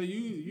done though, so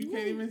you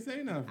can't even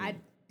say nothing.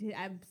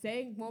 I'm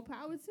saying more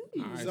power to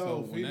you. All right, So,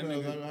 when that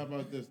females, nigga- how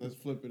about this? Let's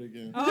flip it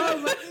again.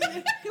 Oh, but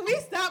can we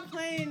stop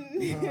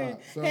playing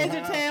so heads or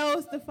how-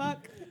 tails? The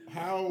fuck?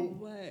 How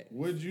What?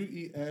 would you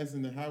eat ass,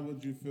 and how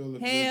would you feel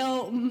if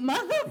Hell,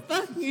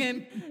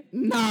 motherfucking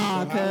nah, how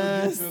would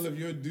you cuz feel if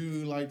your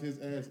dude liked his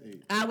ass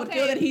ate? I would Okay.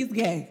 feel that he's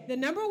gay. The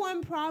number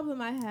one problem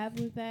I have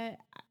with that,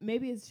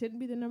 maybe it shouldn't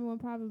be the number one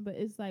problem, but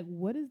it's like,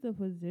 what is the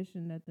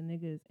position that the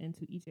nigga is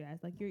into eat your ass?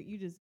 Like you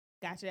just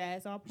Got your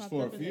ass all propped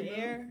For a up in the female?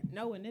 air.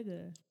 No, a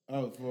nigga.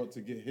 Oh,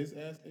 to get his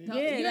ass ate? No,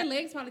 Yeah, your that-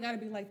 legs probably got to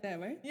be like that,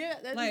 right? Yeah,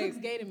 that Like- looks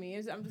gay to me.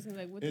 I'm just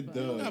like, what the It fuck?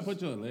 You does. gotta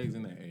put your legs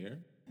in the air.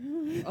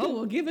 Oh,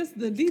 well, give us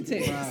the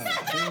details.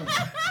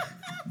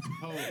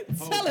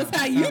 Tell us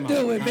how you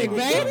do it, big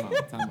baby.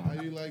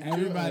 How you like your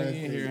Everybody ass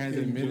in here ate, has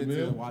King admitted to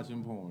Jamil?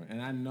 watching porn,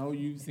 and I know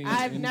you've seen.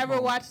 I've it in never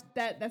porn. watched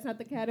that. That's not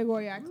the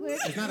category I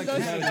clicked. It's not a Go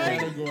category.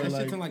 category, That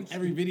like- shit's in like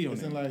every video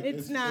It's now. in like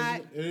It's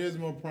not. It is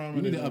more You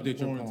prominent. need to in update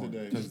your porn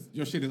today. because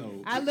your shit is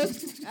old. I look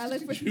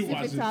for You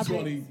watching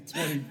specific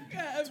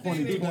topics.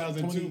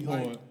 2002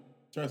 porn. like,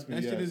 Trust me,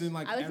 that yes. shit is in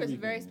like I look for everything.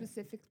 very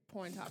specific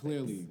porn topics.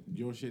 Clearly,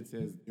 your shit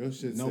says Your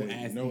shit no say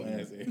ass. no eating.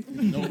 ass ate.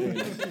 No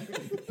ass.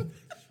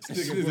 That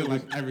shit is in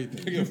like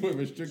everything. You can put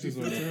restrictions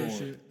on your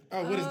porn.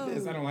 Oh, what is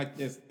this? I don't like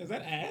this. Is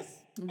that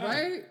ass?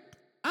 Right?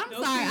 I'm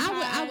No sorry. free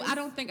I pies,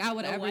 don't think I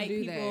would no ever white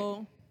do that.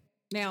 people.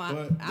 Now,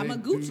 But I'm a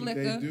they gooch do-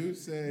 licker. They do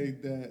say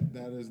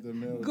that is the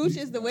male. Gooch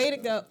is the way to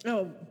go.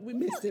 Oh, we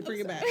missed it.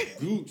 Bring it back.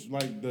 Gooch,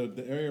 like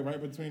the area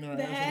right between our ass.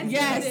 and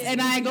Yes, and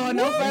I ain't going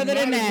no further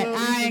than might as that. well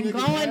I leave ain't the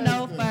nigga going no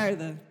ass then.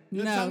 further.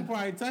 Your tongue No.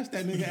 probably touched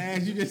that nigga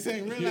ass. You just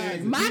ain't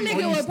realize. My Or you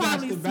nigga would snatched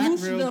probably the back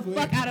swoosh real the quick.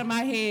 fuck out of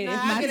my head Nah, if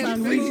I my get a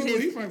tongue food.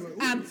 reaches.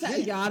 I'm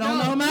telling y'all, don't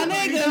know my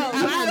nigga.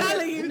 I'm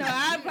telling you. No,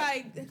 I'd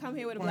probably come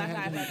here with a black eye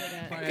after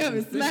that. Probably Come and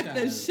had some smack fish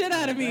the eyes. shit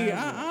out of me.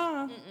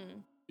 Damn.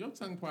 Your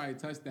tongue probably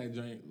touched that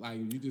joint. Like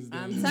you just.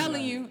 didn't I'm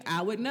telling realize. you,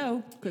 I would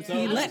know because So-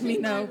 he let me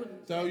know.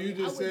 So you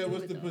just I said would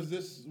what's do the it, though.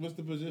 position? What's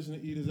the position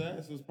to eat his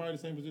ass? It's probably the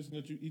same position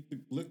that you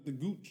lick the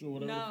gooch or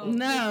whatever. No, the fuck.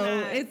 No,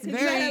 not. it's 'Cause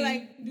very- You gotta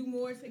like do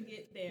more to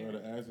get there, Bro,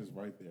 the ass is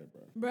right there,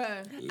 bro.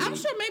 bruh. I'm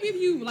sure maybe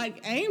if you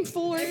like aim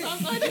for it,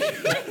 like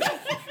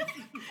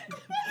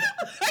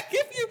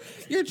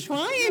if you're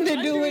trying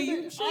to do it,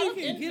 you sure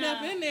you can get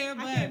up in there. I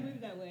can't But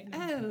move that way.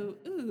 oh,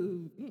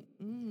 ooh,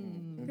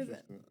 Because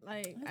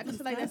like I just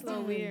feel like that's a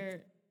little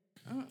weird.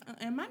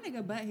 and my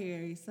nigga butt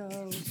hairy, so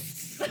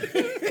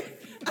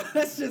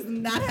that's just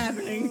not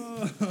happening.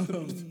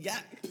 Yeah.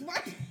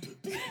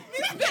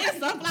 It's been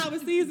sunflower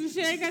seeds and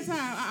shit. Ain't got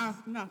time.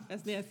 No,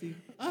 that's nasty.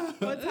 What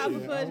type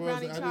of fudge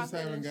brownie I just chocolate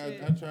haven't and got.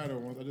 shit? I tried it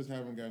once. I just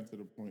haven't gotten to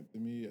the point. To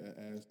me, an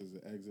ass is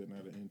an exit,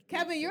 not an entry.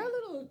 Kevin, you're a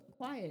little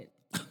quiet.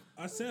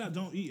 I said I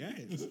don't eat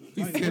ass.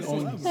 He Like, said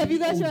on- whatsoever. Have you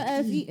got your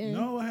ass eaten?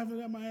 No, I haven't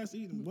got my ass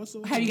eaten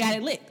whatsoever. Have you got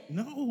it licked?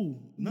 No,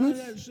 none of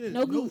that shit.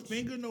 No gooch.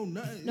 finger, no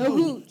nothing. No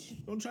gooch.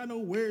 Don't try no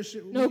weird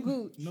shit. With No me.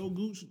 gooch. No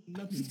gooch.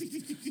 Nothing.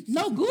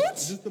 No gooch?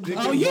 Just the Dick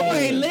Oh, and you balls.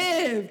 ain't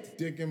lived.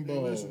 Dick and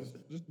balls. Listen,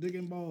 just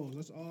digging balls.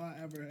 That's all I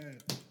ever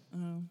had.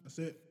 That's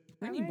it.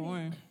 Brittany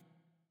born.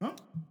 Huh?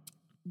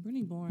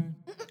 Brittany born.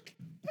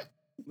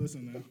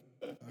 Listen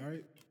now. All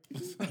right.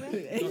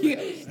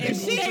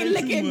 If she ain't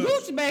licking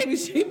gooch, baby,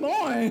 she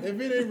born. If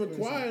it ain't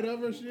required of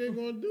her, she ain't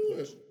gonna do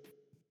it.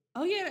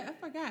 Oh yeah, I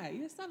forgot.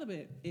 You're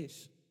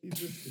celibate-ish.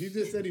 He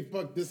just said he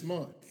fucked this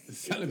month.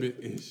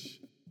 Celibate-ish.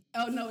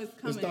 Oh no, it's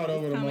coming. Let's start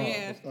over It's coming, tomorrow.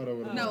 yeah. Let's start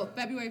over No, tomorrow.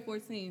 February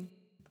 14th.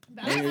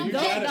 Yeah, That's you dope,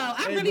 gotta- though.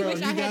 I hey, really bro, wish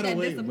you I had gotta that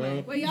wait,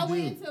 discipline. bro. Wait, y'all You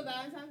wait do. until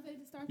Valentine's Day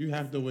to start? You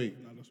have to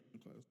wait. Nah, that's the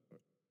class.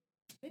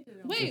 They did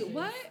it on Wait, purpose.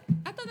 what?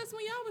 I thought that's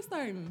when y'all was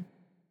starting.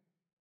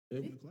 They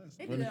When did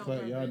the it on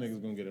class, y'all purpose.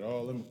 niggas gonna get it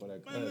all in for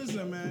that class. Man,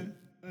 listen, man.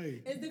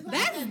 Hey. Is the class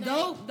That's at night?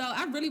 dope, though.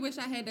 I really wish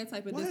I had that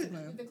type of What? Is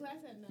discipline. the class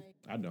at night?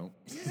 I don't.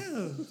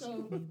 Yeah.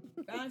 So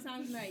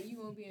Valentine's night,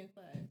 you won't be in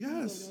class.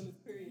 Yes.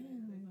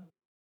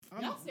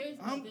 Y'all serious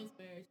about this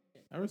marriage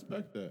shit? I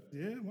respect that.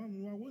 Yeah, why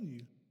wouldn't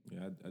you?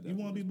 Yeah, You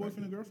want to be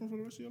boyfriend and girlfriend for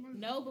the rest of your life?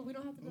 No, but we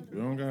don't have to go to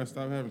We don't gotta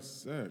stop having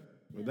sex.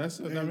 But that's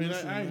it. I mean,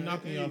 listen, I ain't man.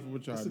 knocking y'all for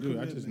what y'all It's a do.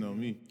 I just commitment. know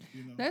me.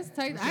 You know? That's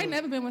tight. I ain't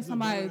never been with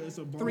somebody it's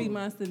a bond. 3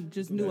 months and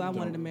just knew I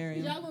wanted to marry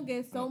him. Y'all gonna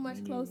get so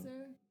much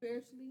closer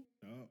spiritually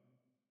Yeah.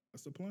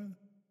 That's the plan.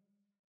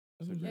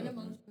 and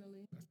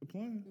emotionally, That's the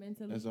plan.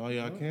 mentally. That's all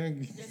y'all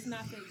can get. Just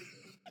not physically.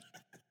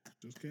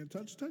 Just can't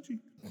touch you.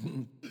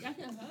 Y'all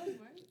can hug,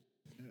 right?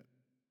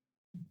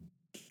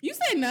 You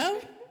say no?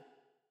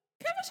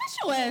 Kevin,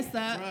 shut your ass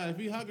up. Right, if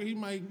he hug her, he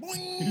might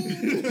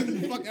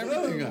boing, fuck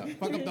everything up.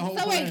 Fuck up the whole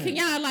So wait, plan. can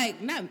y'all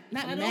like not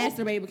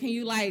masturbate, but can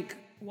you like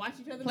Watch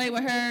each other. play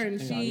with her and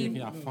Can she?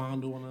 y'all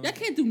fondle one Y'all another?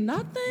 can't do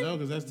nothing. No,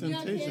 because that's got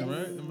temptation,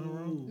 kids? right? Am I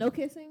wrong? No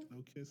kissing. No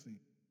kissing.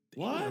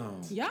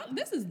 What? Y'all,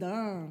 this is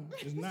dumb.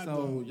 It's not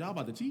So y'all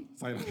about to cheat?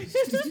 It's like,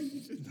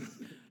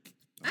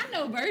 I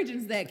know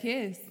virgins that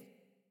kiss.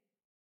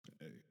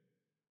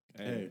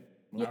 Hey.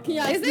 Can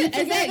y'all Is sleep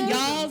that together?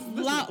 y'all's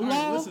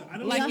law? Listen, I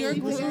don't Like know, your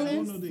listen, I group?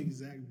 don't know the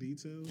exact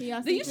details. Can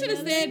y'all Then you sleep should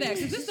have together? said that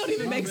because this don't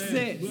even make Man,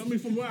 sense. but I mean,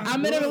 from what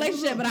I'm in a look,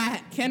 relationship, look, but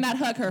I cannot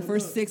hug her for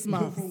look, 6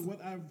 months. From what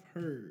I've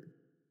heard,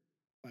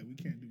 like we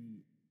can't do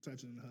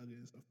touching and hugging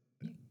and stuff.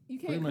 You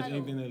pretty can't much cuddle.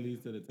 anything that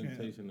leads to the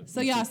temptation of.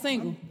 So y'all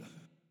single?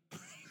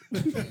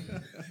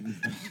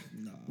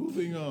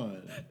 Moving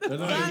on.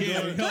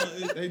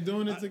 They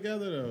doing it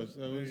together though.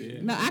 So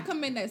it's, No, I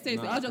commend that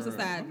seriously. Nah, All jokes for real.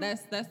 aside,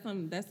 that's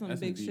some That's some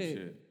big deep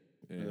shit.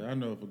 Yeah. I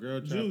know if a girl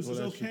tries to Juice, pull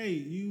it's that shit. okay.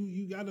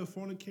 You gotta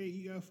fornicate.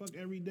 You gotta fuck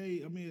every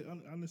day. I mean,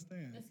 I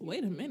understand.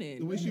 Wait a minute.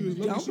 The way she was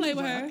looking, Don't she play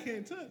was with like, her. I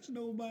can't touch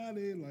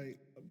nobody. Like,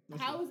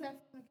 How is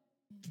that?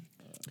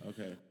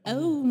 Okay.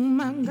 Oh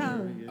my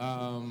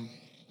God.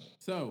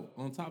 So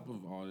on top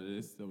of all of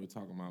this that we're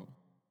talking about,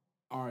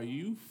 are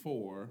you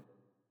for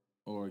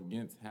or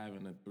against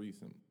having a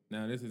threesome?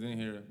 Now this is in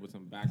here with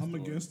some backstory. I'm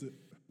against it.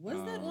 Was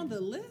that on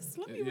the list?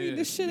 Let me Yeah, read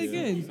this shit yeah,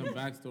 again. Some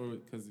backstory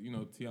because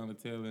Tiana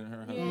Taylor and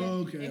her Yeah.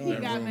 husband, Okay, And all he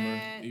right. got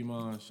mad.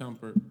 Iman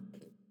Shumpert.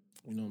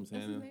 You know what I'm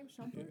saying? What's his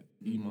name? Shumpert?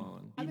 Yeah,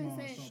 Iman I've been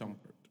saying,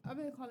 Shumpert. I've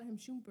been calling him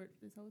Schumpert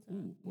this whole time.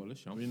 Ooh, well,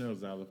 it's We Shumpert. know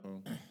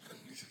xylophone.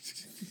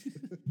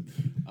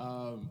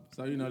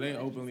 So they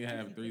openly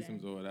have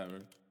threesomes or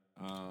whatever.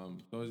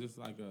 So it's just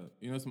like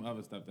some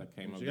other stuff that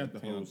came up. She got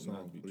that the whole turned out not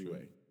song to be true.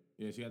 Three-Way.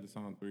 Yeah, she got the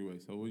song Three-Way.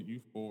 So were you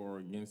for or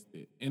against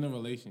it in a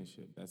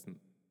relationship? That's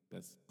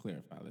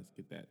clarified. Let's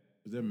get that.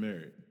 Is they're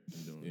married?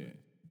 and doing Yeah. it.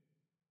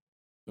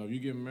 So if you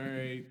get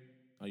married,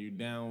 are you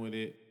down with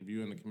it? If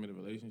you're in a committed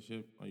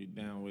relationship, are you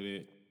down with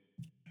it?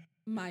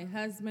 My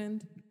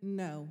husband,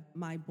 no.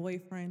 My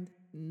boyfriend,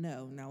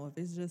 no. Now, if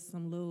it's just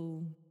some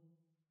little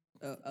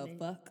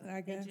fuck,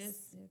 I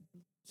guess,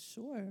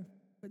 sure.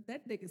 But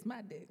that dick is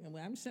my dick, and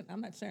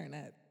I'm not sharing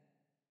that.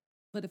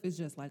 But if it's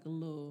just like a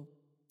little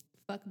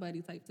fuck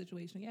buddy type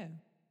situation, yeah.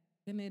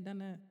 Been there, done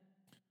that.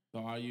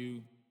 So would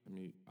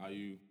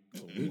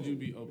you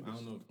be open? I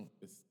don't know if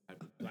this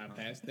type of Fly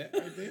past that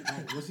right there.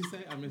 What'd she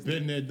say? I missed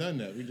Been it. there, done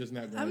that. We just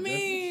not going. I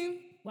mean,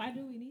 Why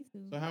do we need to?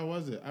 So how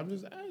was it? I'm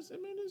just asking.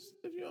 I mean,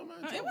 if you don't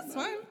mind. it talking was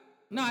about fun.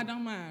 No, I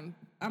don't mind.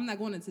 I'm not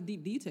going into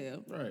deep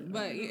detail. Right.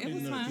 But You it need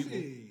was to know fun.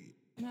 people.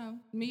 No,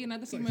 me,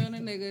 another female and a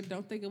nigga.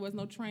 Don't think it was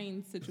no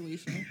train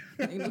situation.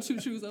 Ain't no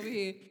choo-choos over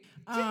here.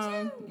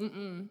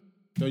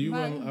 So you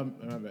Right.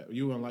 wouldn't, my bad.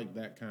 You wouldn't like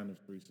that kind of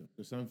threesome.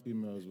 Because some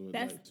females would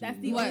That's like that's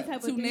two the What, only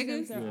type two of threesomes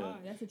niggas? there Yeah. are.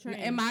 That's a train.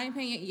 In my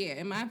opinion, yeah.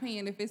 In my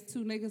opinion, if it's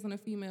two niggas and a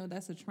female,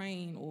 that's a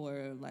train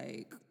or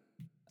like,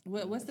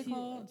 what's it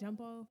called? Jump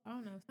off. I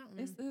don't know something.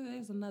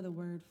 There's another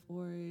word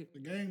for it. The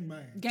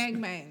gangbang.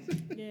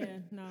 Gangbang. Yeah,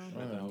 no.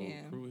 Like the whole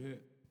Yeah. crew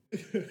hit.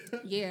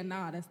 Yeah,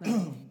 nah, that's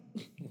not.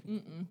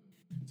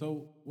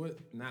 So what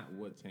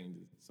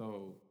changes?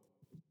 So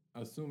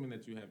assuming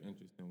that you have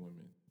interest in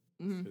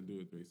women to do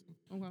a threesome.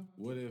 Okay.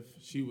 What if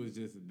she was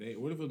just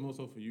what if it was more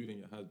so for you than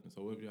your husband?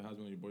 So what if your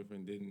husband or your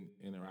boyfriend didn't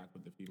interact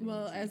with the female?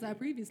 Well, that you as I did?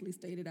 previously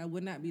stated, I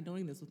would not be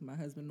doing this with my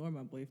husband nor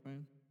my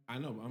boyfriend. I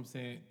know, but I'm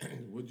saying,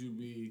 would you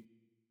be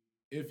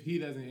if he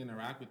doesn't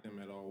interact with them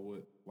at all?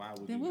 Why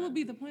would Then you what not? would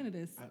be the point of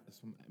this?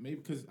 Maybe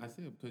because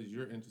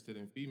you're interested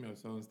in females.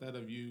 So instead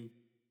of you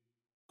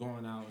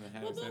going out and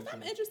having Well, but sex, if I'm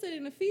with- interested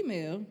in a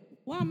female,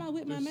 why am I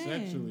with my Just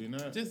man? sexually,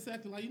 not. just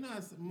sex, like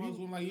most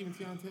women, like even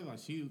Tiana Taylor, like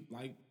she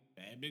like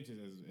bad bitches,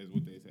 as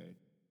what they say.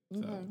 So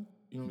you know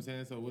what I'm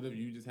saying. So what if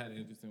you just had an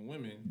interest in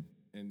women,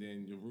 and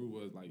then your rule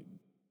was like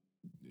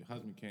your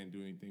husband can't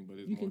do anything, but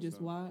it's You more can just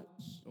so, watch.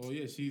 oh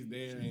yeah, she's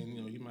there,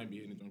 and he might be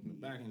hitting the joint from the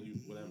back, and you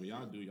whatever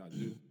y'all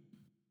do.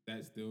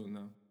 That's still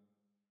no.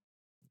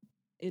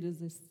 It is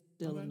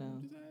still a Okay, no.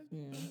 just ask-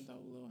 Yeah. just throw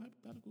little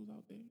hypotheticals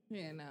out there.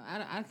 Yeah, no,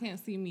 I can't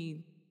see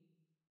me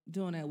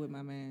doing that with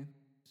my man.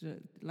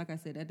 Like I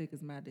said, that dick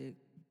is my dick,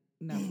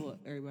 not for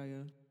everybody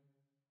else.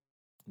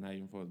 Not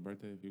even for his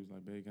birthday. If he was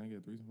like, "Babe, can I get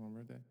a threesome for my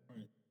birthday?"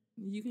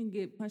 You can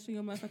get punched in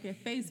your motherfucking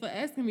face for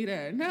asking me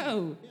that.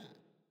 No.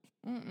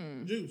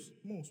 Juice,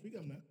 come on, speak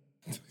up now.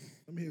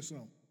 Let me hear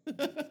something.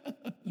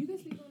 You can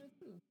speak on it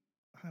too.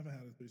 I haven't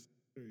had a threesome.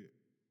 Period.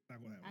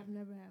 Not gonna happen. I've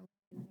never had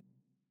one.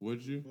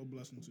 Would you? No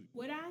blessing to you.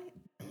 Would I?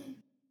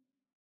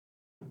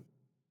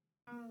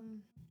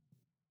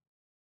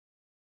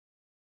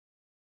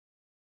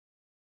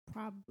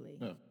 Probably.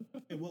 No.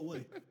 In what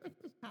way?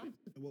 Huh?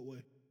 In what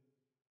way?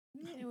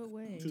 In what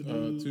way?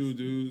 Two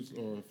dudes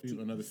or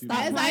another female.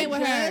 Stop As I playing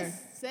with her.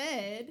 just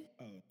said,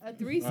 Oh. a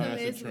threesome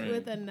that's a is trend.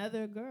 with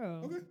another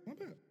girl. Okay, my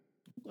bad.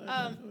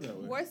 That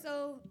way. More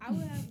so, I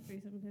would have a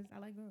threesome because I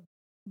like girls,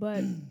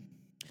 but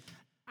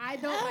I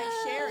don't like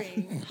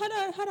sharing. Hold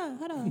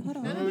on.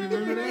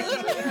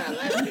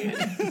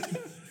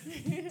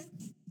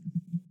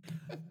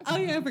 Oh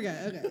yeah, I forgot.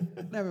 Okay,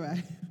 never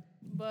mind.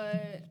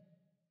 But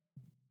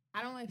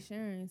I don't like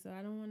sharing, so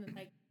I don't want to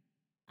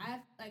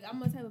I'm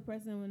the type of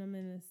person when I'm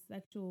in a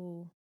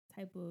sexual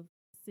type of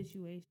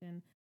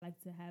situation, like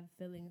to have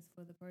feelings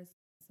for the person.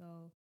 So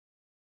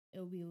it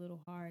would be a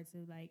little hard to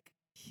like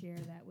share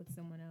that with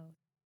someone else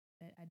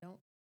that I don't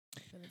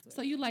feel it with.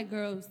 So you like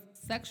girls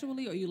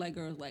sexually, or you like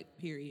girls like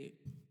period?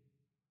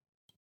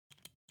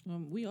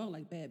 We all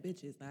like bad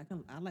bitches. I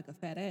like a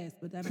fat ass,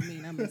 but that don't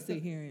mean I'm gonna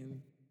sit here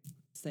and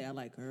say I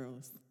like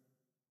girls.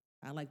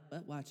 I like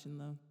butt watching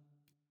though.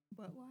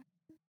 But why?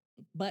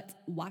 Butt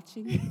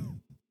watching.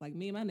 Like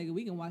me and my nigga,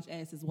 we can watch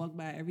asses walk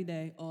by every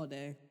day, all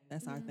day.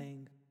 That's our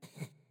thing.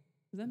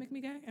 Does that make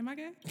me gay? Am I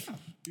gay?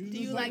 Do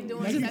you like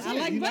doing I sexual?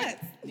 like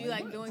butts. Do you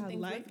like doing I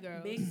things like with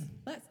girls? big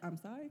butts. I'm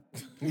sorry.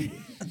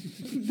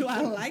 Do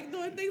I like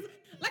doing things?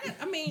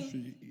 I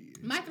mean,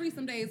 my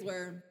threesome days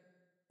were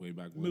Way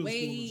back Middle when.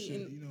 school and Way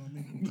shit, in- you know what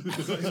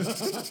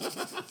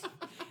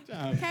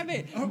I mean?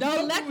 Kevin.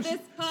 Don't let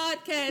this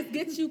podcast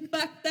get you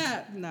fucked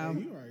up. No. Hey,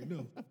 you already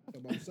know. Talk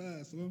about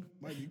size, so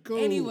might be cool.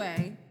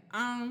 Anyway,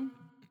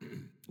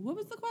 What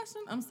was the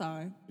question? I'm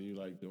sorry. Do you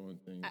like doing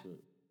things with?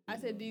 I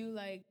said, do you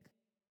like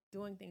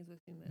doing things with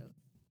females?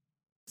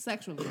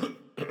 Sexually.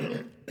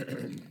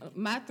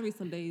 My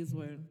threesome days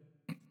were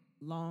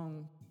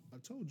long. I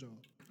told y'all.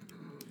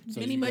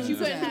 Many But you months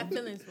couldn't ago. have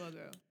feelings for a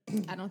girl.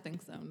 I don't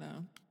think so,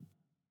 no.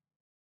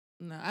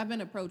 No, I've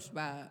been approached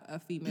by a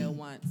female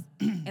once,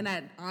 and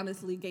I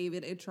honestly gave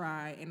it a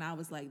try, and I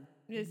was like,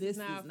 this is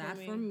not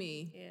for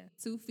me. Yeah.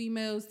 2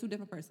 females, 2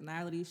 different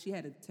personalities. She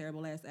had a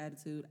terrible ass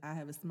attitude. I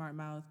have a smart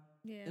mouth.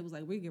 Yeah. It was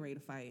like, we're getting ready to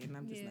fight, and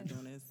I'm just not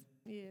doing this.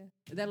 Yeah.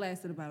 That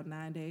lasted about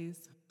 9 days.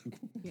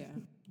 Yeah,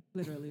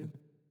 literally.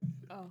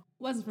 Oh.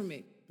 Wasn't for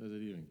me. Does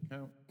it even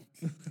count?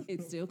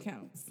 It still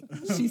counts.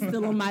 She's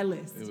still on my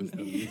list. It was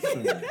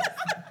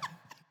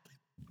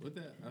what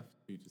that?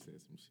 Future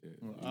said some shit.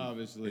 Well,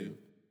 obviously,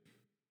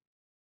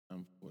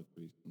 I'm for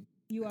threesome.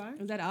 You are?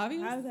 Is that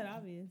obvious? How is that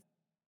obvious?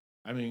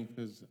 I mean,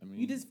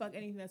 You just fuck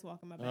anything that's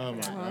walking my back. Oh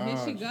my Oh,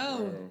 here she gosh,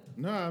 go. bro.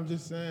 No, I'm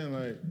just saying,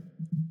 like,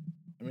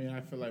 I mean, I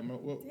feel like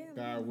what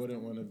guy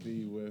wouldn't want to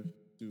be with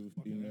 2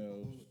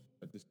 females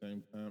at the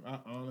same time? I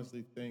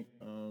honestly think,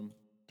 and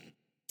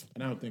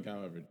I don't think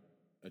I'll ever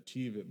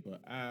achieve it,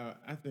 but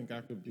I think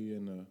I could be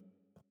in a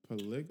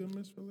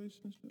polygamous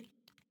relationship.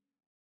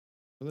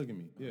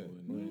 Polygamy, yeah.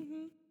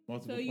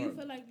 Multiple So you partners.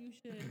 feel like you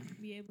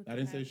should be able to I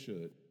didn't say have-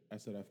 should. I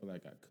said I feel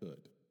like I could.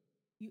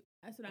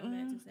 That's what I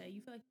meant to say.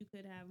 You feel like you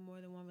could have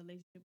more than one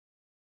relationship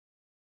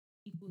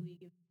equally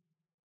give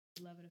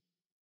love and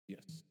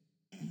Yes.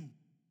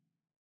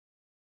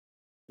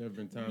 There have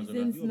been times when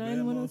Since You a bad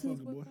 910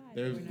 motherfucker, boy.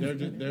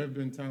 there have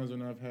been times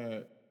when I've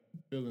had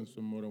feelings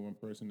for more than one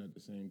person at the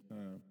same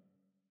time.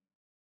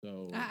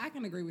 So I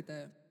can agree with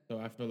that. so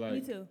I feel like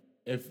Me too.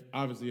 if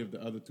the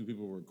other 2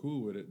 people were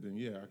cool with it, then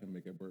yeah, I can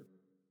make it work.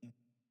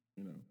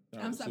 You know. Shout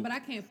I'm out to sorry, but I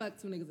can't fuck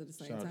 2 niggas at the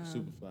same Shout out to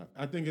time. Superfly.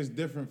 I think it's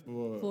different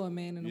for For a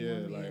man and a yeah,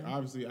 woman, like yeah.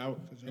 obviously and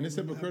it's wouldn't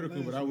have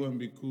hypocritical, but I last wouldn't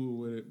be cool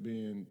with it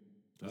being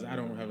because I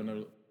don't have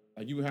another.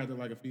 Like you would have to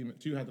like a female.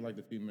 You had to like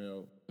the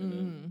female. And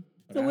then,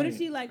 but So I what if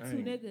ain't- she like I 2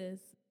 ain't- niggas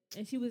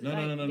and she was No, no,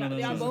 like, no, no, y'all, no,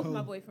 y'all no, both no.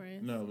 my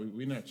boyfriends? No,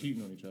 we're not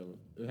cheating on each other.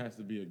 It has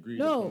to be agreed.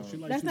 No, upon. She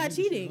like that's 2 not niggas,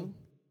 she cheating. know?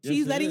 Yes,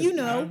 She's it letting is. you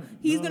know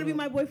he's no, gonna be no.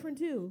 my boyfriend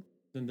too.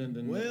 Then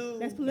Well, That's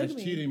that's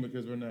polygamy. cheating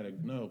because we're not.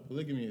 No,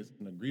 polygamy is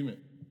an agreement.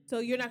 So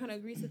you're not gonna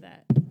agree to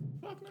that.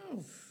 Fuck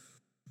no.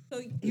 So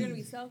you're gonna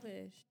be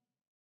selfish.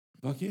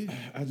 Fuck yeah.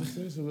 I just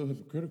said it's a little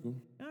hypocritical,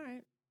 All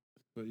right.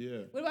 but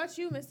yeah. What about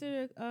you,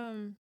 Mr.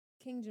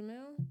 King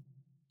Jamil?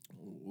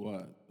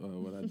 What?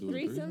 What I do? with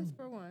Threesomes threesome?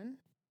 for one.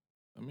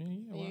 I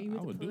mean, yeah, Yeah, well, you I with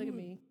the would do it.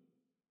 polygamy.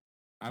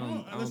 I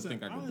don't Oh, listen,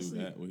 think I could honestly-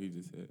 do that. What he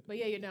just said. But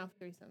yeah, you're down for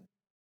threesome.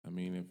 I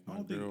mean, if I my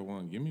don't think- girl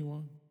want, give me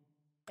one.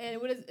 And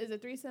what is a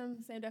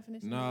threesome? Same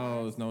definition? as No,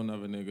 ours? it's no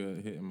another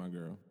nigga hitting my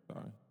girl.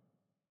 Sorry.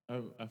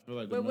 I feel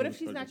like. But what if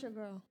she's not your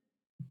girl?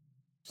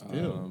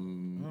 Still?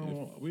 Um, I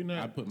don't- if we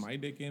not- I put my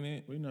dick in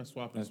it. We're not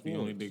swapping. That's the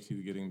only sports. dick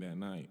she's getting that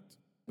night.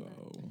 So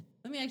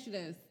Let me ask you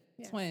this.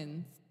 Yeah.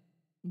 Twins.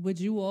 Would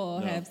you all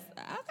No. have...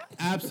 Okay.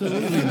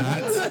 absolutely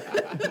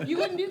not. You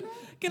wouldn't do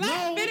that? Can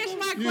I finish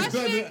my You question?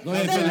 said Go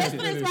ahead, The finish it.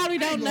 listeners probably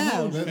don't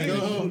know. Let's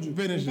go. Finish If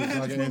I it. So I had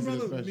can twin answer this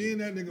brother, me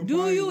question. and that nigga. Do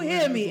probably you would hear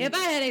have me? some- If I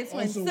had a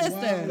twin on some sister...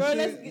 wild Girl, shit,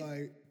 let's get-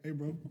 like, hey,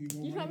 bro, you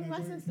gonna You ride talking that my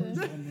quick? sister?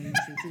 First, I'm doing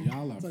shit too.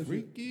 Y'all are Type shit.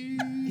 freaky.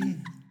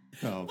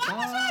 Why would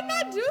y'all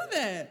not do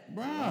that?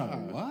 Bro,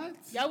 what?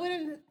 Y'all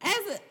wouldn't.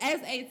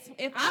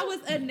 If I was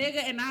a nigga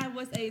and I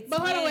was a twin... But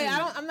hold on, wait.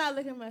 I'm not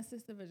licking my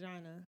sister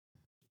vagina.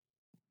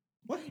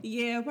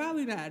 Yeah,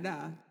 probably not,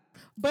 nah.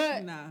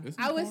 But Nah. There's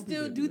I some would porn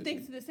still people do that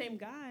things to the same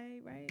guy,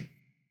 right?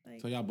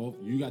 Like, So y'all both,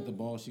 you got the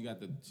ball, she got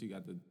the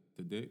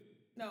dick.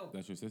 no,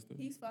 That's your sister.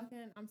 he's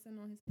fucking. I'm sitting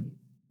on his face.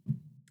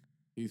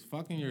 He's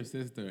fucking your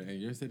sister,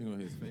 and you're sitting on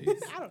his face.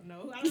 I don't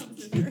know. I don't have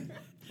a sister.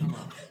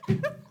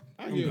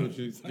 I get what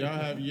you.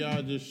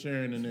 Y'all just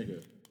sharing a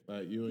nigga,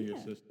 like you and your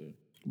sister.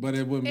 But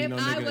it wouldn't be If no I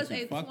nigga was that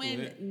you a fuck twin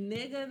with.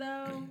 nigga,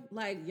 though,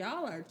 like,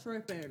 y'all are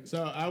tripping.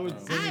 So I would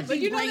say, I'd But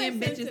be you know bringing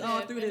they're bitches all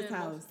sensitive through and this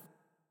house.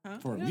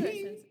 For You know they're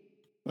me, sensitive.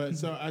 but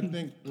so I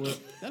think that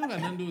don't got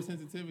nothing to do with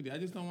sensitivity. I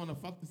just don't want to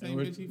fuck the same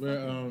bitch he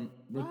fucking.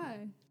 Why?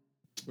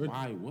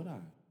 Why would I?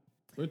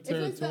 We're If it's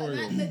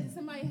territorial. not that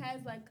somebody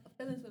has like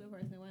feelings for the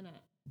person, why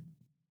not?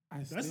 I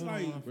That's still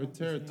like- don't wanna We're fuck the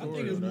same- I think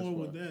territorial. it's That's more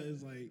why. with that.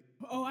 It's like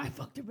Oh, I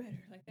fucked her better.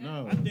 Like that.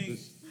 No, I think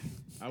just-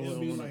 I it'll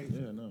wouldn't be want like- to.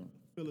 Yeah, no.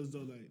 feel as though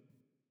like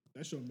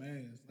that's your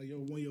man's. Like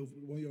one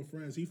of your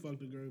friends, he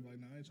fucked a girl. Like,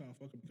 nah, I ain't trying to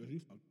fuck him because he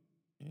fucked.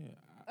 Yeah,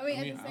 I mean,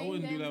 at the I same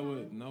wouldn't do damn that time?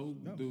 with no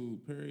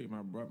dude. Period. My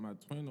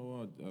twin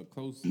or a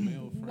close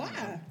male friend.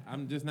 Why?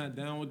 I'm just not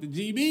down with the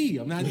GB.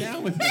 I'm not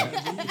down with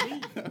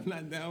that. I'm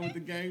not down with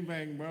the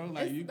gangbang, bro.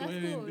 Like It's- you go that's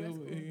ahead cool, and that's do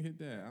cool. and hit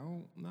that. I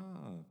don't. Nah,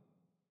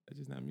 that's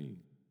just not me.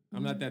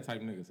 I'm not that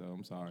type nigga, so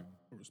I'm sorry.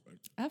 I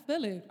respect. I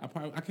feel it.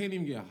 I can't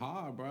even get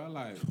hard, bro.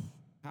 Like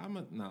how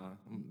much? Nah,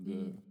 I'm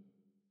good.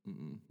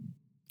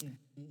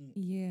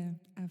 Yeah,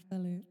 I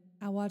feel it.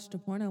 I watched a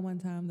porno one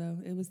time though.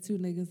 It was 2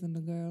 niggas and a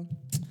girl,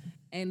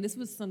 and this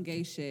was some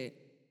gay shit.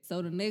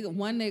 So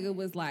one nigga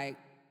was like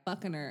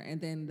fucking her, and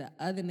then the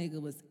other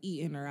nigga was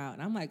eating her out.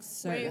 And I'm like,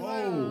 sir. Wait,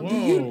 hold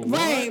Whoa, on.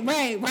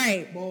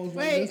 Right. Balls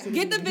Wait, this and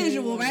get the head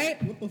visual, like,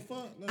 right? What the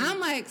fuck? Like, I'm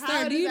like, How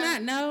sir, do does you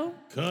that- not know?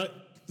 Cut.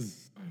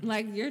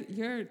 Like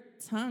your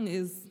tongue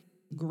is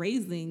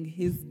grazing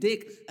his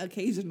dick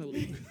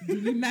occasionally. Do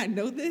you not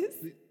know this?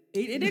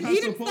 He didn't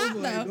stop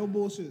supposedly, like, though. no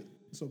bullshit.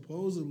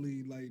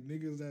 Supposedly, like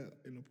niggas that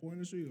in the porn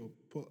industry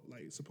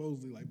are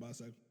supposedly like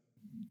bisexual.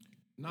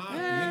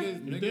 Nah, You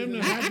niggas, damn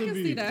near niggas, have I to can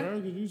be, see that.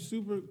 bro, because you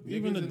super,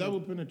 even the in the-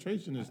 double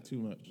penetration is too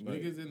much.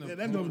 Like, niggas in the Yeah,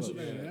 that porn- don't-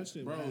 yeah, that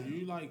shit bro. bad.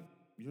 You like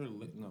you're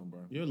no, bro.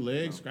 your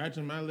leg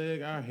scratching my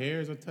leg, our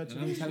hairs are touching.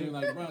 And I'm and telling you, shit.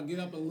 like, bro, get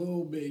up a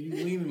little bit. You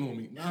leaning on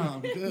me. Nah,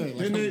 I'm good.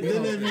 Like, Then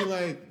they be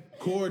like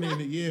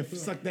coordinating, yeah,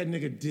 suck that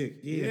nigga dick.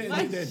 Yeah,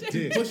 fuck that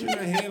dick. pushing your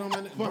hand on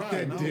my neck. Fuck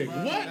that dick. Bro,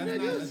 What, That's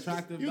nigga? not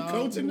attractive. You dog.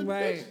 coaching the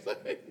Right.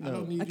 I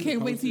don't need I you to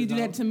can't wait coach till you do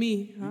this, that dog. to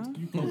me, huh?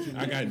 You coaching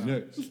I got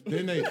nuts.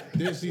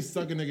 Then she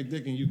sucking nigga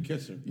dick and you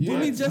kiss her. Yeah,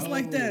 me just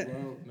like no, that.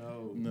 Bro,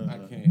 no, Nah. I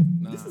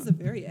can't. Nah. This is a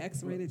very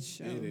X-rated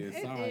show. It is.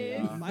 It Sorry,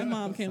 is. y'all. My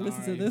mom can't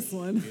listen to Sorry. this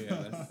one.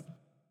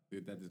 Yeah,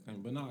 that just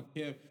came. But no,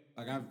 Kev,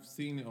 like I've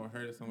seen it or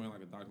heard it somewhere,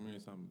 like a documentary or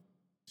something.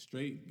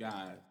 Straight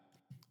guys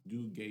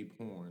do gay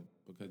porn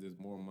because there's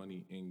more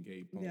money in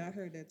gay porn. Yeah, I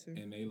heard that too.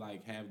 And they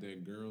like have their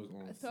girls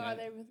on So set. are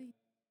they really?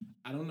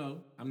 I don't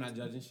know. I'm not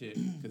judging shit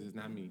because it's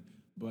not me.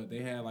 But they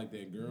had like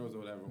their girls or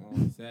whatever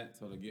on set,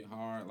 so to get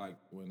hard, like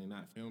when they're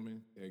not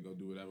filming, they go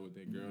do whatever with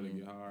their girl to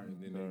get hard,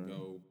 and then they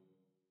go.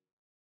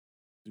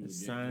 Do The gay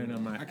sign porn.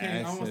 on my I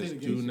can't- I won't say ass the says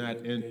gay do shit, not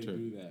but they enter.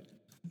 do that.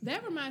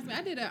 That reminds me,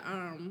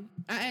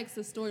 I asked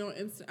a story on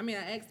I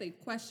asked a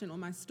question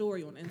on my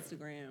story on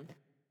Instagram.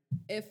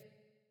 If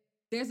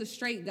there's a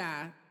straight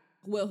guy,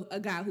 well, a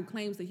guy who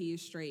claims that he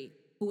is straight,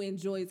 who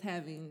enjoys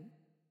having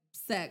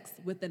sex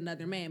with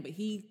another man, but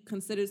he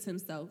considers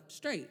himself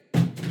straight.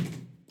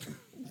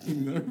 You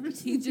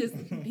nervous? He just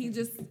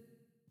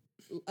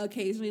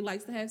occasionally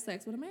likes to have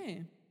sex with a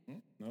man.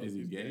 Is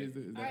he gay? Is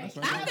that Alright.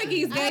 I think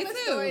he's I gay have a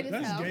story too. to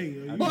That's tell. gay.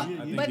 Yo. But, I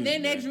think but he's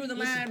then they gay. drew the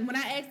line. When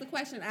I asked the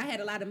question, I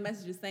had a lot of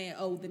messages saying,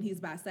 "Oh, then he's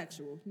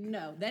bisexual."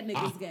 No, that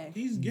nigga's gay.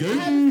 He's gay. I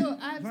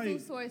have two Like-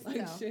 stories to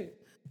Like tell.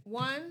 shit.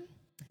 One,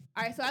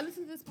 all right. So I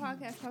listened to this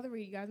podcast called The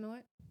Read. You guys know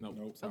it?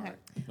 Nope. Sorry. Okay.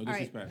 No All right.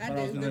 disrespect. I Shout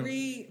out did to the him.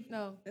 read.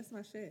 No. That's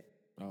my shit.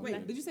 Oh, Wait,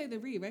 okay. did you say the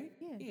read? Right?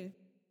 Yeah. Shout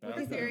With out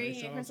to Theory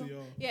Shout and out to Crystal.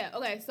 y'all. Yeah.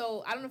 Okay.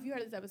 So I don't know if you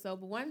heard this episode,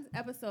 but one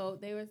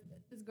episode there was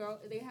this girl.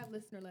 They have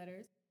listener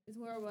letters. This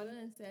where Rhoda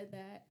and said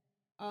that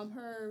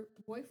her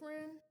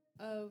boyfriend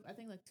of I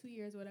think like 2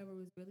 years or whatever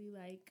was really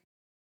like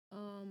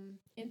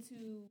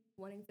into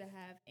wanting to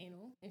have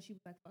anal, and she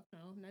was like, "Fuck no,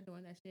 I'm not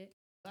doing that shit."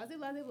 Blah blah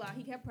blah blah.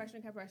 He kept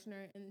pressuring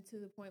her, and to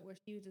the point where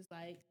she was just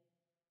like,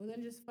 "Well,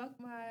 then just fuck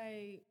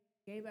my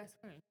gay best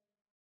friend."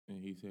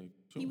 And he said,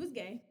 sure. He was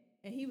gay,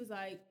 and he was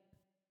like,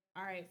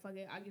 "All right, fuck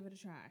it, I'll give it a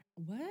try."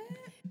 What?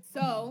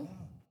 So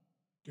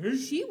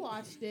she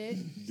watched it.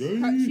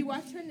 She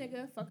watched her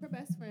nigga fuck her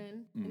best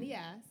friend in the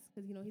ass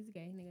because you know he's a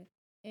gay nigga.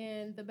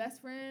 And the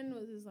best friend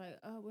was just like,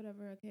 "Oh,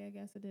 whatever. Okay, I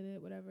guess I did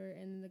it. Whatever."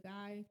 And the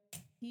guy,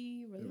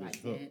 he really was liked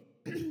hooked. it.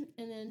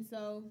 And then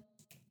so,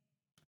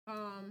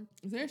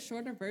 Is there a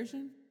shorter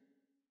version?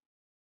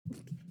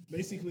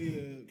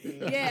 Basically,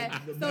 yeah.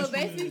 the So best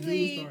friend and the dude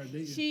basically, started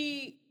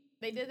dating.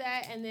 they did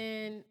that, and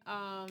then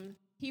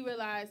he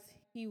realized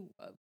he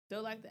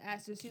still liked the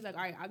ass. So she's like,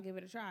 "All right, I'll give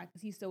it a try,"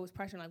 because he still was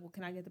pressuring, like, "Well,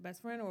 can I get the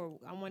best friend, or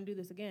I want to do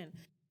this again?"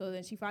 So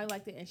then she finally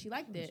liked it, and she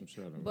liked it. some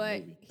shit out of a But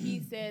movie. he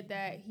said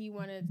that he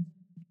wanted,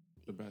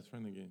 the best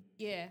friend again.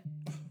 yeah.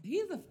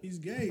 He's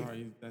gay.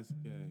 Sorry, that's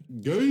gay.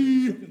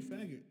 Gay. Fucking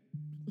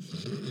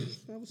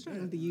faggot. I was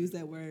trying to use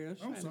that word. I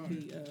was I'm trying sorry.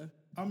 to be.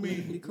 I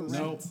mean, correct.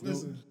 Nope.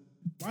 listen.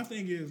 My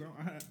thing is,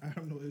 I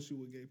have no issue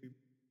with gay people.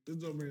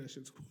 Just don't bring that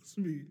shit towards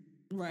me.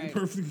 Right. You're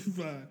perfectly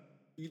fine.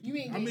 You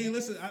mean I gay mean, niggas?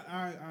 listen.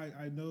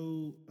 I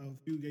know a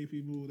few gay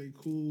people. They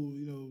cool,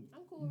 you know.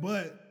 I'm cool with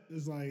But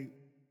it's like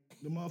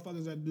the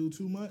motherfuckers that do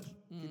too much.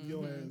 Keep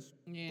your ass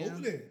Yeah. over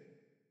there.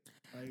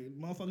 Like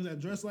motherfuckers that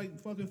dress like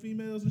fucking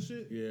females and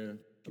shit. Yeah.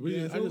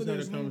 Yeah, I it's just over had there,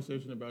 a son.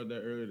 conversation about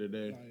that earlier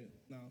today. Like,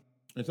 no.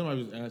 And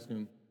somebody was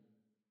asking,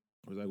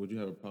 I was like, would you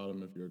have a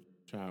problem if your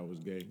child was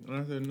gay? And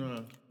I said,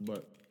 nah.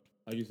 But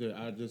like you said,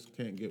 I just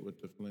can't get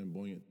with the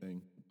flamboyant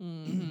thing.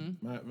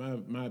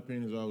 My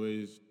opinion is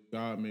always,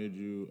 God made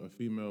you a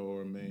female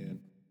or a man.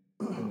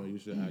 You know, you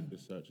should act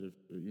as such. If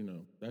you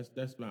know,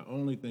 that's my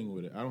only thing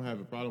with it. I don't have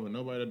a problem with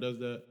nobody that does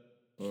that,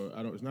 or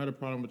I don't. It's not a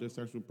problem with their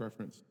sexual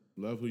preference.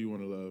 Love who you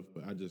want to love,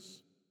 but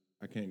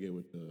I can't get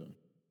with the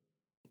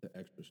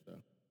extra stuff.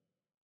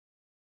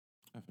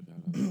 I forgot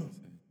what I was gonna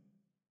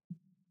say.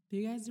 Do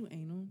you guys do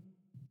anal?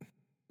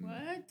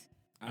 What?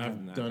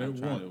 I've done it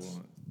tried once.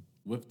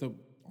 With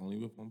only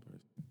with one person.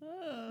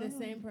 The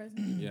same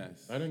person?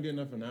 Yes. I didn't get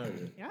nothing out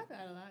of it. Y'all got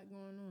a lot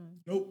going on.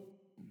 Nope.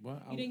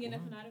 What? You didn't get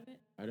nothing out of it?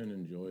 I didn't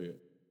enjoy it.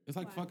 It's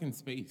like fucking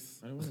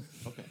space. I don't want to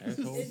fuck an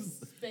asshole. It's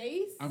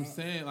space? I'm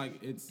saying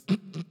like it's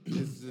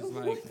just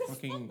like What the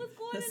fucking. fuck was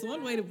going That's on?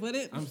 one way to put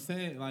it. I'm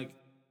saying like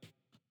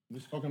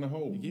Just fucking a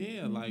hole.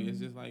 yeah, like it's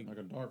just like Like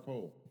a dark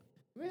hole.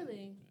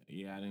 Really?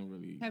 yeah, I didn't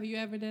really. Have you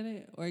ever done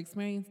it or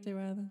experienced it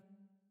rather?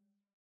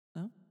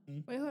 No,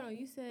 Wait, hold on.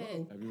 You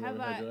said Have you have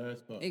ever had I? your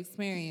ass fucked?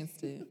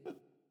 experienced it.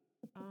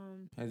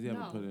 Has he ever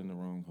No. put it in the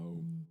wrong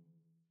hole?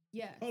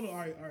 Yes. Hold on, all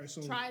right.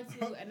 So Tried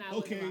to, and I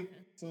wasn't okay. rocking.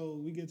 So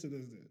we get to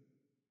this then.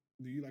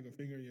 Do you like a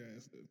finger in your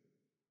ass? Then?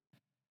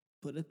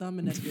 Put a thumb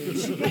in that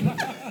bitch.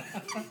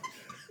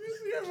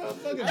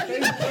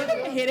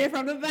 Motherfucking Hit it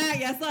from the back,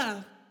 yes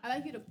sir. I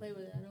like you to play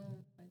with it. I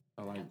don't like.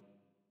 I like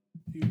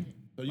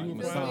So you like would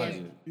massage probably,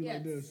 it. You Yes.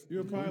 like this? you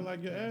would probably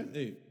like your ass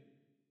ate.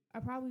 I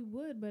probably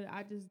would, but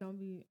I just don't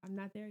be. I'm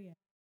not there yet.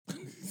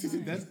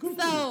 That's cool.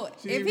 So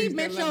She if ain't he reached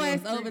met that your level ass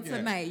of over freak yet.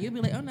 tonight, you'll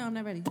be like, oh no, I'm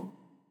not ready.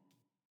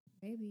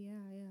 Maybe, yeah.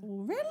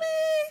 Really?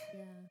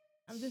 Yeah.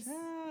 I'm just.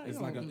 It's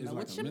You like a, don't it's know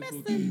like what a you're mental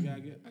missing. thing you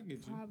gotta get. I get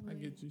you. I Probably.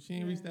 get you. She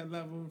ain't reached that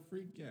level of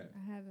freak yet.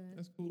 I haven't.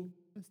 That's cool.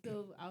 I'm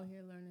still out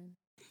here learning.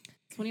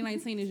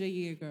 2019 is your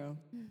year, girl.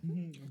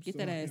 Get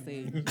that ass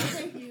ate.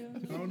 Thank you.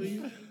 How old are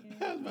you?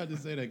 I was about to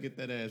say that. Get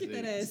that ass Get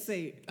that ate. ass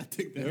ate. I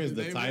think that's There's his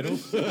the name. title.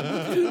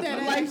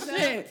 That Like ass up.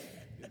 shit.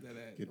 Get that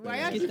ass. Get Why that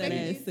y'all ass keep Get that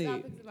making ass these ate.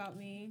 topics about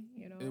me?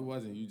 You know. It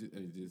wasn't. You just.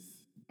 It just.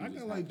 I just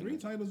got like 3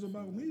 happened. titles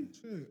about me.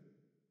 Shit.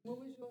 What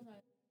was your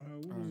title?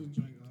 What was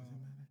the drink?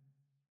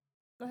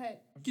 Go ahead.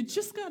 You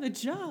just got a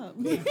job.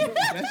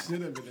 That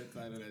should have been the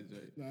title of that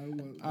joint.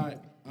 Nah, it was, All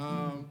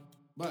right.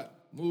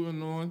 But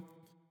moving on.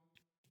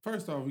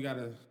 First off, we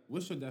gotta.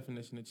 What's your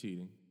definition of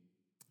cheating?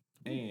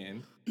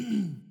 And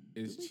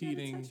is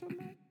cheating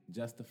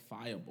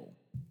justifiable?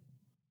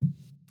 At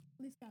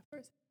least got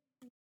first.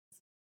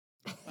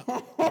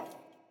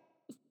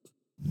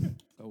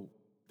 So,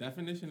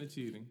 definition of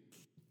cheating,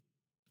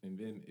 and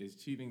then is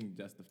cheating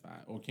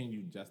justified, or can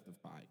you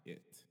justify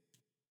it?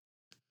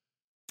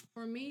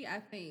 For me, I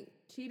think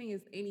cheating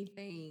is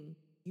anything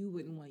you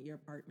wouldn't want your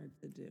partner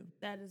to do.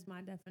 That is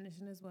my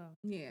definition as well.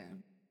 Yeah.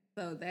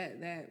 So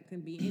that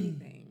can be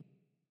anything.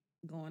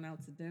 Going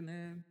out to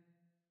dinner,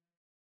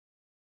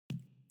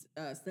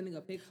 sending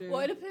a picture. Well,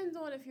 it depends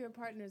on if your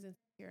partner's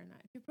insecure or not.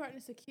 If your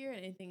partner's secure,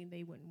 anything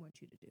they wouldn't want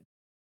you to do.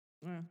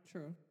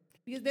 True.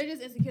 Because they're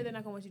just insecure, they're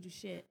not gonna want you to do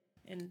shit.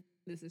 And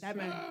This is that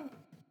true. matters.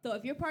 So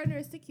if your partner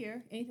is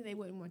secure, anything they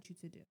wouldn't want you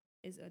to do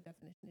is a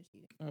definition of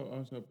cheating. Oh,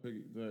 also pick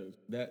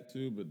that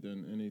too, but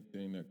then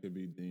anything that could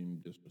be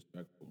deemed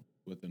disrespectful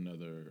with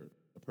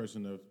a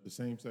person of the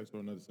same sex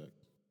or another sex.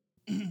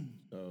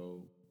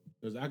 So,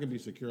 because I could be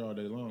secure all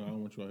day long, I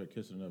don't want you out here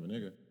kissing another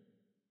nigga.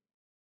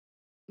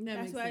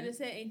 That's why I just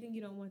said anything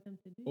you don't want them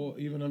to do. Or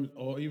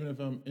even if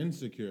I'm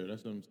insecure,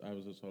 that's all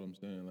I'm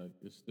saying. Like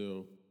it's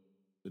still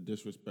the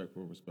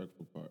disrespectful,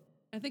 respectful part.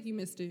 I think you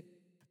missed it.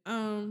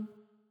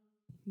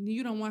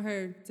 You don't want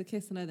her to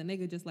kiss another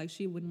nigga just like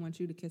she wouldn't want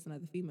you to kiss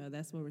another female.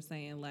 That's what we're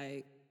saying.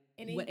 Like,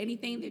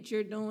 anything that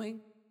you're doing,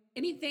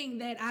 anything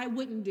that I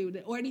wouldn't do,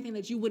 or anything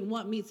that you wouldn't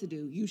want me to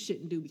do, you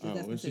shouldn't do because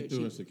that's When she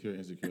considered threw cheating.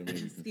 insecure, maybe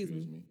Excuse confused me.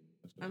 me.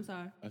 That's I'm all.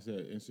 sorry. I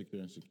said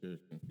insecure,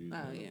 confused.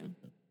 Oh, me. yeah.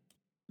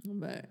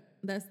 But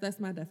that's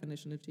my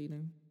definition of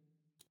cheating.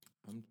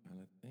 I'm trying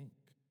to think.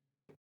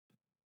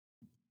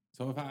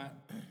 So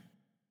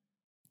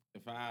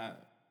if I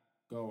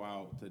go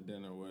out to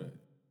dinner with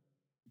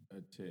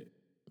a chick,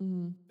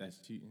 that's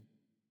cheating.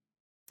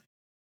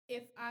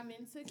 If I'm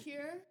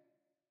insecure,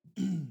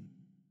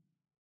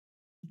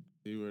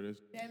 See where this?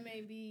 that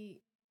may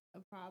be a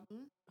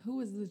problem.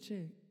 Who is the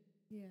chick?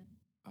 Yeah.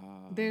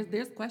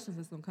 There's questions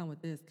that's gonna come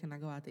with this. Can I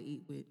go out to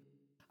eat with?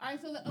 All right,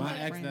 so My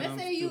ex that I'm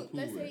still cool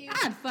let's say with. you.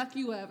 I'd fuck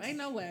you up. Ain't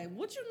no way.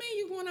 What you mean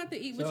you going out to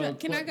eat with So, your?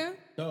 Can I go?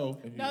 So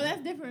No,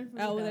 that's different. For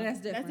me, Oh, well, though. that's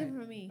That's different.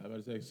 different for me. I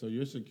about to say, so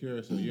you're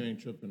secure, so you ain't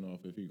tripping off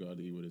if he go out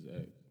to eat with his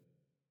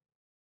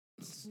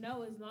ex.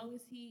 No, as long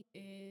as he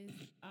is,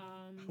 I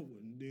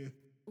wouldn't dare.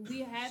 we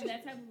have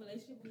that type of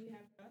relationship. We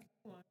have trust.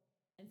 One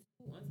and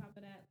two. On top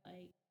of that,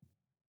 like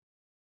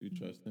Do you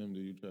trust him? Do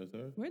you trust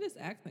her? Where does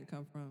accent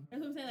come from?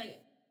 that's what I'm saying. Like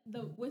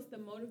what's the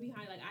motive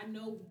behind? Like I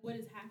know what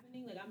is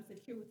happening. Like I'm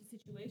secure with the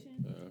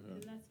situation,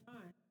 and that's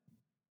fine.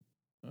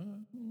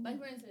 Like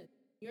for instance,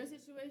 your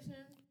situation.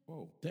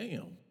 Whoa.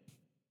 Damn.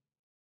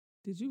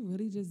 Did you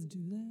really just do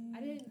that?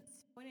 I didn't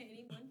point at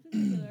anyone in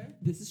particular.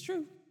 This is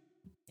true.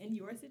 In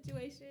your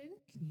situation,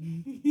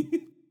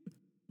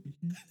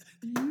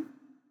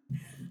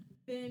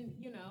 then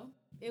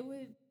it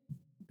would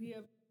be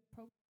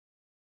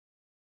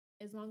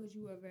as long as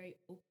you were very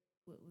open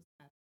to what was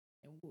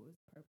happening and what was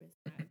the purpose.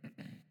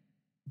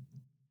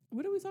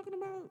 What are we talking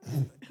about?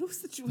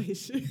 Whose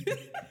situation?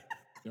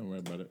 Don't worry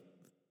about it.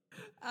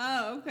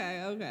 Oh,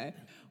 okay.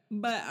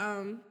 But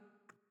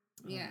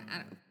yeah, I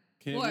don't.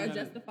 Kim, Or you a got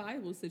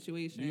justifiable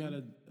situation. You got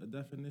a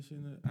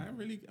definition? I'm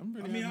really. I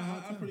mean, having a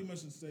hard I time. pretty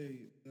much would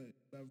say that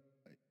like,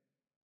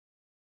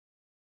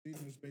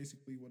 cheating is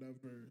basically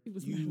whatever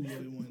was you mad.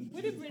 would want.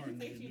 What your did Brittany partner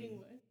say to do. cheating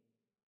was?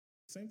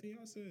 Same thing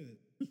y'all said.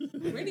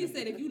 Brittany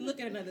said if you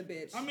look at another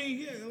bitch. I mean,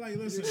 yeah, like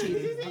listen,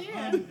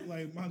 I'm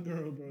like my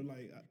girl, bro.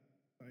 Like,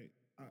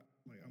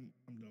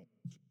 I'm done.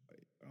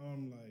 Like,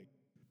 I'm like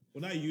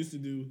what I used to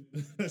do.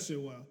 That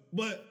shit wild,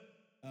 but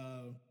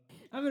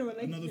I'm in a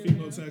relationship. Another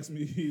female now. text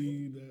me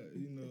that,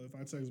 you know, if I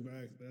text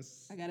back,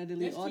 that's I gotta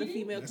delete That's all the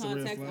cheating? female That's a red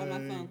contacts on my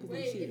flag. phone because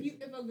Wait, I'm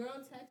cheating. if a girl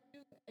texts you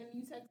and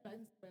you text back,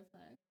 it's a red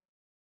flag.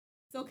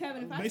 So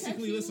Kevin, if I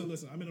basically, text you,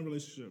 listen, I'm in a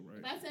relationship,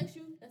 if right? I text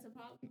you, that's a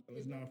problem.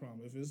 It's not a problem.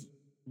 If it's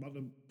about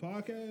the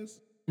podcast,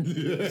 So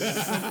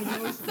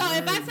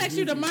if I text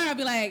you tomorrow, I'll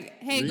be like,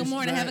 "Hey, good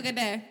morning, have a good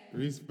day."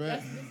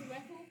 Respect. That's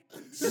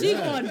disrespectful. She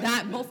gonna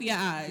dot both of your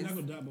she's eyes. not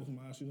gonna dot both of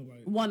my eyes. She's gonna be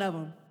like, One of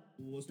them.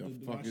 what's The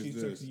the fuck why is she's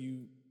this? texting you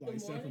like Good morning?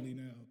 separately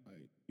now?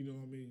 Like, you know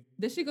what I mean?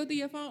 Did she go through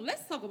your phone?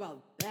 Let's talk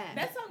about that.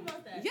 Let's talk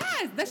about that.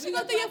 Yes. Does Did she we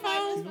go through your through our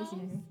phone? private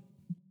phones?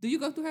 Do you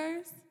go through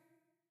hers?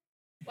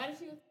 Why did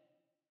she?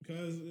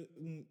 Because You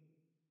when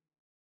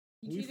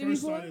we cheated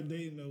first before? started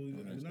dating, though, I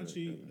did not Understood.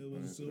 cheat. It was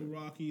Understood. still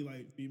rocky.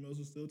 Like, females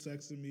were still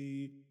texting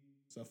me,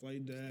 stuff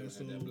like that.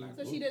 Still So, had that black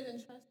So she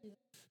doesn't trust you.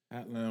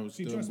 Hotline was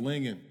She still trusts me.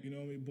 blinging. you know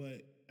what I mean?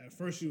 But at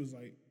first, she was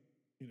like,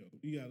 you know,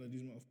 you gotta let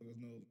these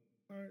motherfuckers know.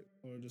 All right.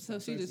 Or just So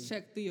stop she just texting.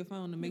 checked through your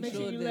phone to make Make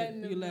sure sure you that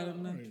letting you them let know.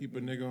 them know. Right. Keep a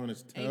nigga on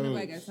his toes. Ain't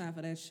nobody got time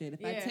for that shit.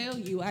 If I Yeah. tell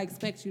you, I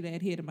expect you to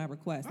adhere to my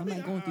request. I'm I mean,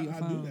 not going through your I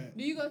phone. do that.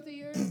 Do you go through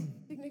your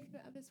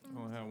significant other's I phone?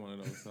 don't have one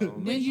of those. So I don't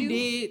know. Then you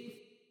did.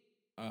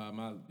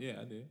 Yeah,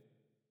 I did.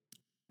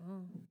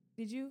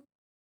 Did you?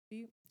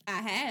 I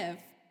have,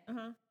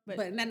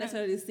 but not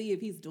necessarily to see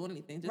if he's doing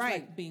anything. Just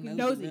like being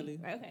nosy, really.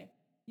 Right, okay.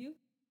 You?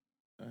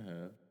 I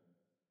have.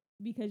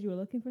 Because you were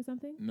looking for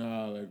something?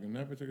 Nah, like in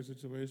that particular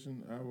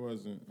situation, I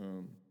wasn't.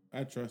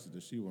 I trusted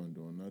that she wasn't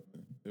doing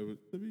nothing. It was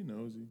to be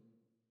nosy.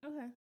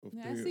 Okay. We'll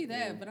Yeah, I figure- see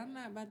that, we'll- but I'm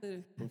not about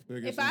to. we'll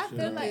figure If some I shit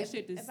feel out. like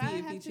Shit to if see I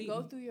if have he to go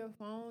cheating. through your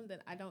phone, then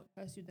I don't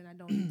trust you. Then I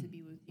don't need to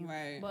be with you.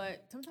 Right.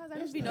 But sometimes I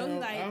That's just be not nosy.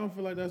 al- I Like don't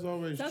feel like that's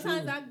always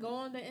sometimes true. I go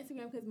on the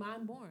Instagram because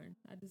mine born.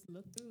 I just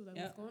look through like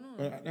Yep. what's going on.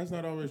 But that's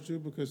not always true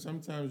because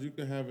sometimes you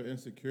could have an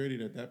insecurity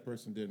that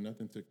person did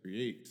nothing to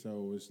create.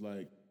 So it's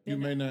like you Then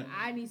may not.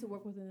 I need to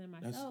work within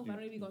myself. I don't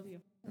need to be going through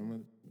your.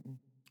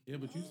 Yeah,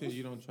 but you said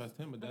you don't trust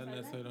him, but that sorry,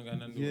 necessarily don't got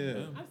nothing to do Yeah.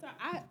 with him. I'm sorry.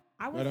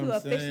 I But want to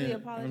officially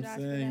apologize I'm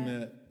saying for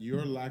that.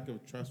 your lack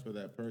of trust for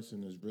that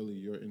person is really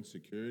your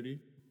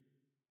insecurity.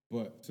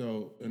 But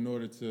so in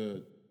order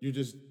to you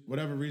just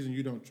whatever reason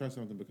you don't trust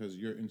something because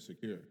you're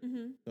insecure.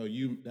 So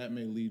that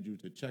may lead you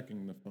to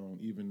checking the phone,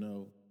 even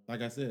though,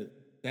 like I said,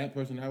 that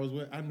person I was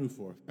with, I knew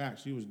for a fact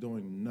she was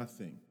doing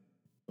nothing.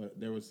 But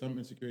there was some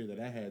insecurity that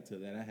I had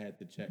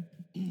to check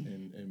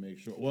and make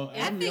sure. Well, I I'm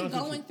gonna be think honest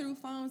with going you. through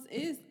phones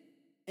is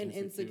an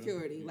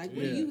insecurity. Like,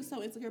 what Yeah. are you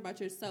so insecure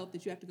about yourself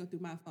that you have to go through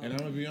my phone? And I'm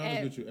gonna be honest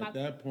And with you. my- At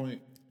that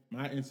point,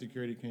 my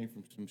insecurity came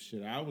from some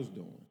shit I was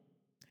doing.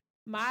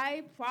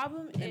 My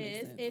problem makes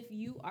is sense. if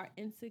you are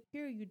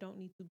insecure, you don't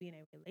need to be in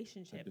a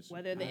relationship. disagree.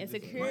 Whether the I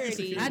disagree. My insecurity,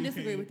 insecurity I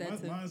disagree with that,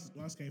 mine- too.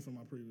 Mine's came from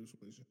my previous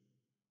relationship.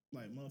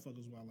 Like,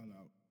 motherfuckers wilding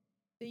out.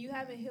 then you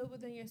haven't healed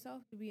within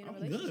yourself to be in a I'm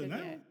relationship good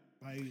now. yet.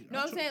 Like, No,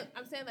 I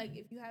I'm tr- saying like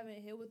if you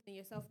haven't healed within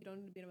yourself, you don't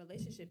need to be in a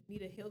relationship. You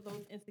need to heal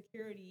those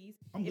insecurities.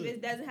 I'm If good.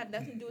 it doesn't have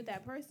nothing to do with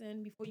that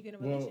person before you get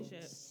in a Well,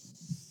 relationship.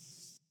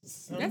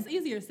 That's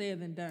easier said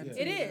than done. Yeah. too,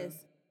 It though.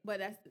 is, but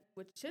that's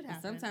what should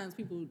happen. Sometimes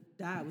people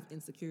die with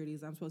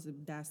insecurities. I'm supposed to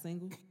die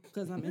single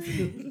because I'm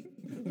insecure.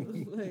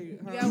 Like, you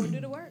gotta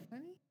do the work,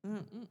 honey.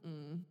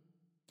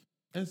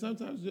 And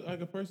sometimes, like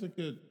a person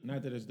could,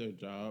 not that it's their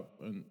job,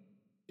 and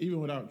even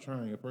without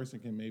trying, a person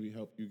can maybe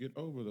help you get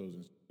over those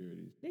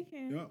insecurities. They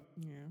can. Yup.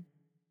 Yeah.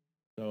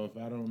 So if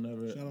I don't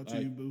never, Shout out to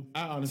like, you, boo.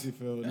 I honestly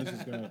feel, and this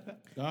is God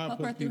Help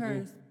her puts through people.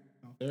 hers.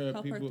 There are Help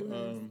her people. through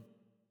hers.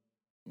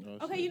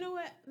 Oh, Okay, shit. you know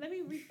what? Let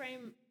me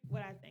reframe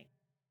what I think.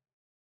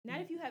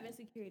 Not if you have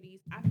insecurities.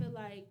 I feel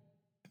like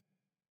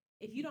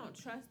if you don't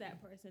trust that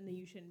person, then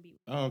you shouldn't be.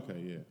 Oh, okay,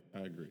 yeah,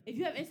 I agree. If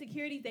you have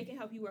insecurities, they can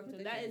help you work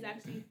through. That is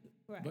actually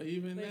correct. But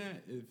even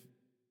that,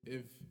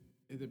 if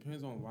it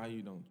depends on why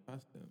you don't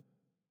trust them.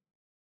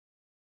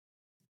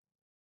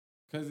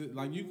 Cause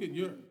like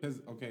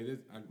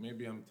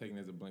maybe I'm taking it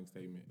as a blank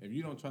statement. If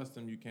you don't trust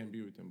them, you can't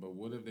be with them. But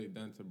what have they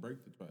done to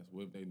break the trust?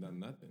 What if they done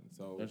nothing?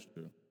 So That's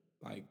true.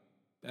 like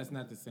that's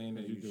not to saying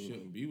that you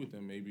shouldn't be with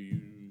them. Maybe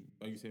you,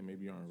 like you said,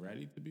 maybe you aren't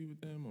ready to be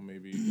with them, or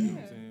maybe you know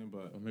what I'm saying.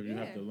 But Or maybe you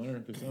have to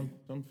learn because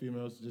some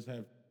females just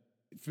have,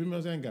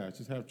 females and guys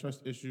just have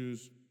trust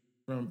issues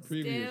from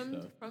previous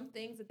Stemmed stuff. from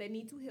things that they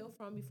need to heal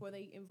from before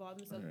they involve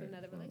themselves in Alright,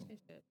 another well.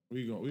 relationship.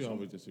 We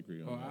always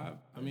disagree on oh,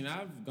 that.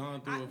 I've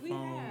gone through a We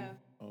phone have.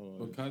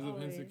 Oh, because of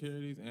Always.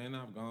 insecurities, and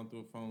I've gone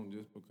through a phone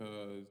just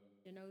because.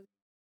 You know,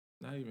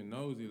 Not even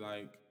nosy,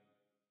 like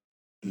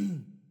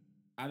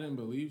I didn't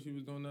believe she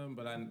was doing nothing,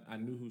 but I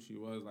knew who she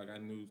was. Like I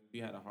knew she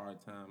had a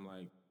hard time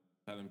like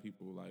telling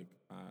people like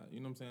you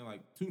know what I'm saying,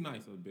 like too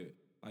nice a bit.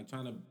 Like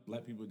trying to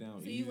let people down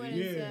So easy. you went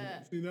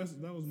Yeah. See,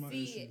 that was my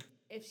see issue.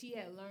 if she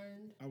had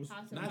learned I was-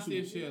 how to Not see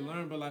if she had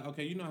learned, but like,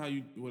 okay, you know how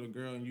you with a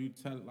girl and you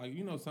tell like,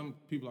 you know, some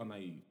people are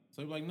naive.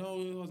 So you're like, no,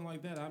 it wasn't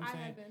like that. I'm I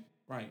saying have been.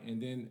 right.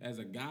 And then as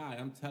a guy,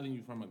 I'm telling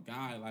you from a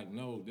guy, like,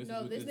 no, this is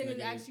No, what this this nigga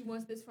nigga actually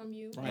wants this from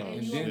you. right. Oh,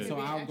 And you then want me to so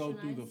be I'll extra go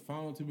through nice. the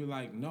phone to be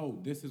like, no,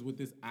 this is what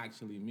this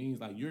actually means.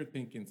 Like you're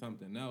thinking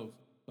something else.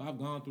 So I've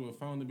gone through a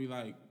phone to be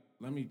like,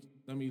 let me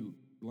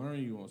learn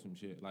you on some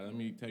shit. Like, let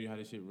me tell you how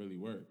this shit really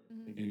work.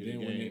 And you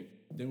the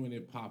then when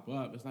it pop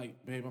up, it's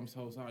like, babe, I'm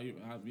so sorry.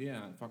 I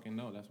fucking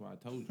know. That's why I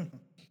told you.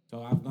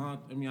 So I've done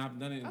it in Okay,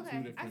 two I see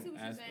different what you're saying.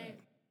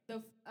 aspects.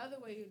 The other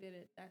way you did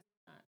it, that's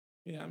not.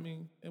 Yeah, I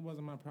mean, it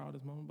wasn't my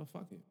proudest moment, but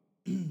fuck it.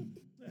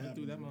 Went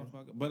through that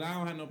motherfucker. But I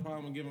don't have no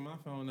problem with giving my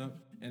phone up.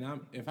 And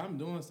if I'm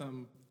doing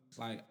something,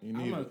 like, You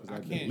need it, 'cause I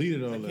can't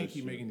deleted all I that can't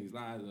keep shit. making these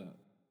lies up.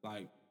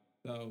 Like,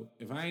 so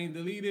if I ain't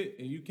delete it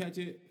and you catch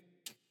it,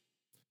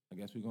 I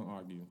guess we're gonna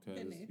argue because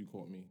you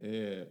caught me.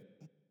 Yeah.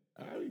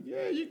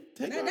 Yeah, you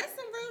take out. That's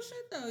some real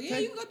shit though. Yeah,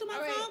 you can go through my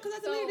Alright, phone because I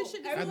so deleted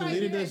shit. I everybody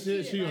deleted here that has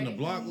shit. cheated, She on the right?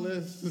 block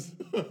list.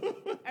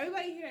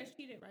 Everybody here has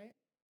cheated, right?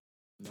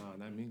 No,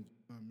 not me.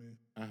 Not me.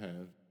 I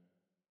have.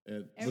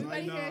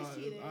 Everybody Nah, here has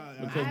cheated. I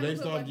Because have a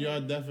based quick off your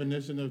question.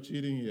 definition of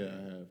cheating, yeah,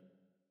 I have.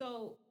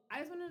 So I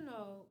just want to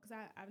know, because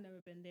I've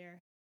never been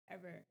there,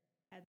 ever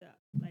had the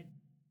like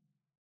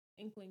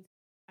inkling.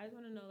 I just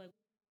want to know, like,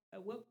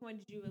 at what point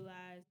did you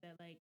realize that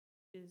like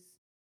just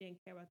didn't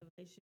care about the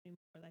relationship anymore?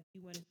 Like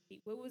you wanted to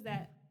cheat. What was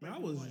that? Man, I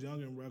breaking was point?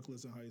 young and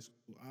reckless in high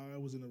school. I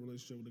was in a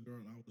relationship with a girl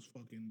and I was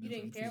fucking. You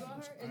didn't care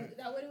about her? Is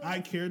that what it was? I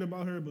cared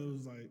about her, but it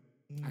was like.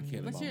 I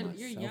cared But about you're myself.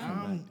 young. and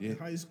my I'm in dick.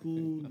 high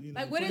school. You know,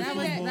 Like, what is playing it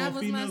that- football, that was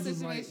my females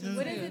is like, situation.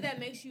 What is Yeah. it that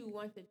makes you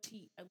want to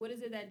cheat? Like, what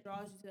is it that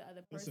draws you to the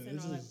other Listen, person,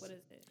 this or like, is- what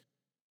is it?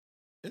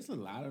 It's a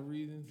lot of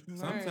reasons. Right.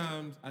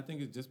 Sometimes I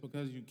think it's just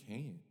because you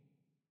can.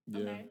 Yeah.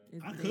 Okay.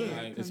 I could.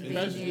 Like, Especially,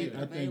 Convenient, I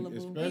think, available. You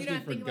especially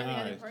don't for think about the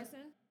other guys. person?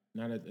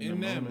 Not at In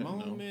the that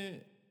moment,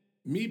 moment,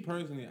 me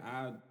personally,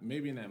 I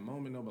maybe in that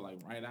moment, no, but like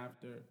right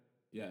after,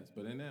 yes.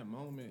 But in that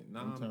moment,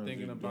 now Sometimes I'm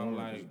thinking you're about doing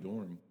like what's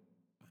doing.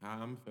 how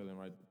I'm feeling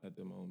right at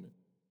the moment.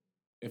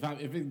 If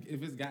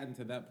it's gotten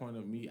to that point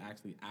of me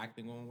actually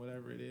acting on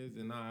whatever it is,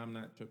 then nah, I'm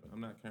not tripping.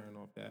 I'm not carrying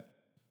off that.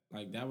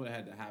 Like that would have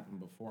had to happen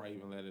before I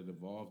even let it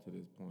evolve to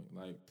this point.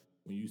 Like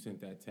when you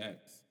sent that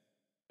text,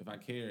 if I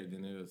cared,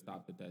 then it'll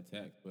stop at that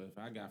text. But if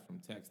I got from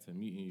text to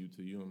meeting you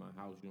to you in my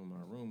house, you in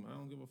my room, I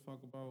don't give a fuck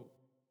about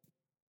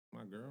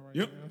my girl right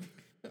Yep.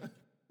 now.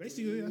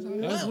 Basically, that's how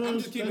it That's is. I'm real-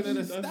 just keeping it a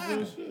that's style.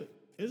 real shit.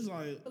 It's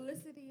like,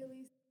 Felicity, at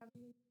least. I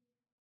mean,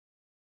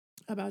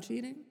 About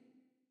cheating?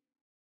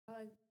 I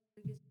like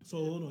to get so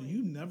hold on,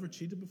 you never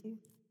cheated before?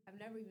 I've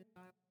never even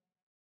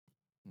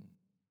thought.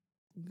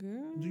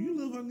 Girl. Do you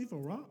live underneath a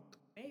rock?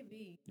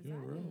 Maybe. 'cause You're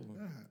I real. didn't-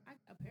 God.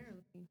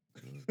 apparently.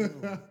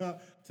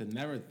 To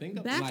never think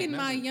of Back like, in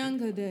my never-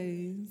 younger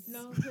days.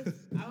 No, because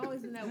I've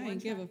always been that I one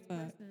ain't give a type of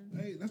fuck. person.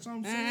 Hey, that's what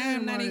I'm saying.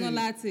 I'm not even gonna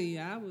lie like- to you.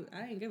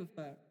 I ain't give a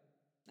fuck.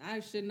 I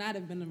should not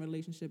have been in a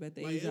relationship at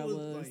the Like, age I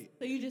was. like,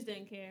 So you just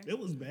didn't care. it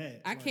was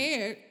bad. I Like,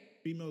 cared.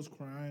 Females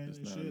crying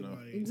and not shit. enough.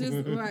 Like,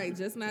 Just right,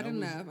 just not That was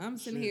enough. I'm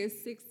sitting shit.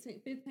 here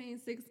 15,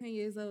 16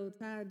 years old,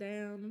 tied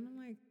down, and I'm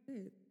like,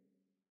 shit.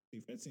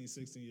 15,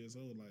 16 years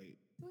old. Like,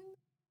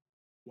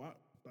 what?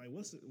 Like,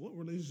 what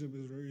relationship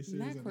is very serious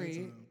Not at that Craig.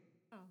 time?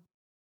 Oh.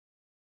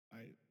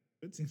 Like,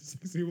 15,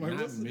 16. Like,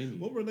 Not many.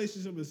 what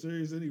relationship is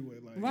serious anyway?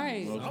 Like,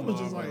 Right. Most I was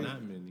small, just but like,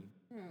 not many.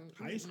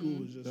 high school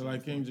was just. So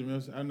like King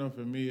Jamil said, I know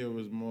for me it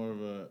was more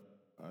of a,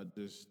 I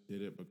just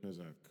did it because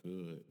I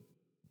could.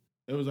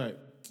 It was like,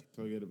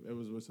 so yeah, it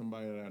was with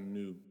somebody that I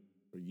knew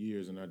for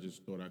years and I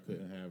just thought I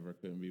couldn't have her,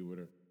 couldn't be with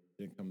her.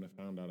 Then come to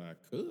find out I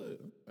could.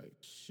 I'm like,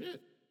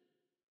 shit.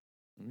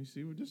 Let me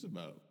see what this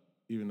about.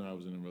 Even though I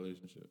was in a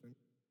relationship.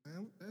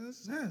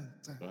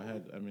 So I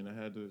had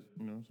to,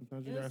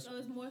 sometimes you So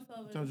it's more so.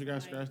 sometimes you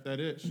gotta scratch that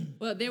itch.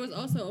 Well, there was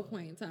also a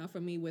point in time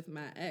for me with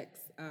my ex.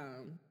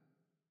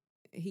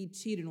 He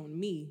cheated on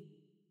me,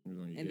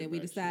 and then we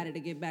decided to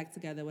get back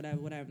together,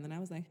 whatever. And then I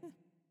was like,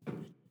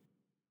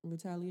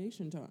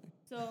 retaliation time.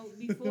 So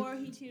before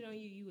he cheated on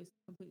you, you was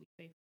completely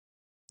faithful.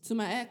 To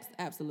my ex,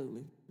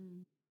 absolutely.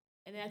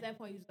 And then at that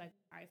point, you was like,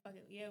 all right, fuck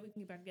it. Yeah, we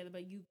can get back together,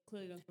 but you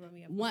clearly don't throw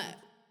me up.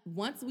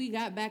 Once we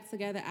got back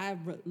together, I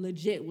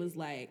legit was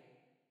like,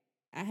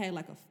 I had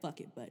like a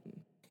fuck it button.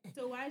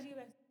 So why did you get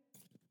back?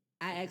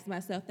 I asked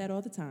myself that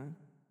all the time.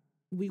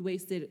 We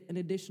wasted an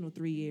additional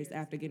 3 years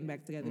after getting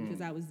back together because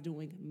I was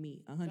doing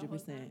me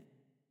 100%.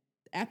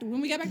 After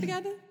when we got back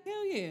together,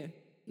 hell yeah.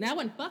 Now I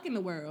wasn't fucking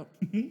the world,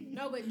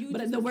 No, but you. but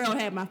just the world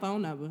had my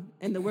phone number,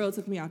 and the world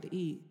took me out to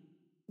eat,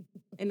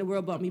 and the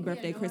world bought me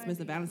birthday, no Christmas,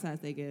 and idea. Valentine's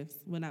Day gifts.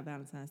 Well, not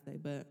Valentine's Day,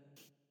 but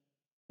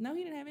no,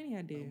 he didn't have any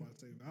idea. about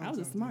to say I was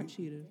a Valentine's smart Day.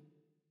 cheater,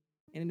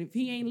 and if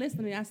he ain't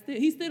listening,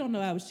 he still don't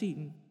know I was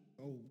cheating.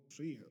 Oh,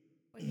 shit.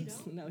 But you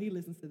don't. No, he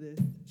listens to this.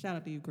 Shout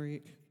out to you,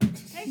 Greg.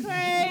 Hey,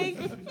 Craig,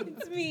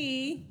 it's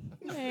me.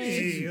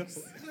 Hey.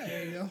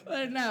 Yeah.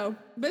 But no,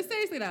 but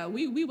seriously though,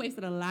 we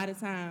wasted a lot of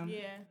time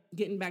Yeah.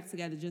 getting back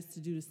together just to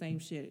do the same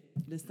shit,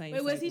 the same.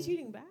 Wait, was he cycle.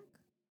 cheating back?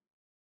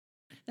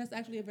 That's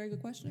actually a very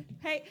good question.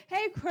 Hey,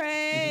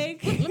 Craig.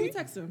 Let me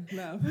text him.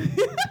 No,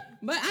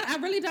 but I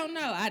really don't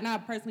know. I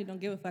personally don't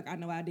give a fuck. I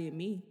know I did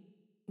me.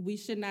 We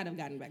should not have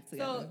gotten back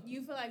together So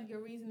you feel like your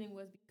reasoning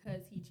was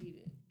because he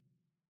cheated?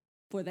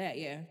 for that.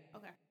 Yeah,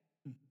 Okay.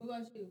 What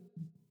about you?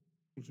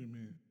 What you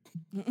mean?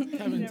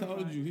 Kevin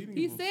told you. He didn't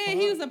He give a said fuck.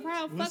 he was a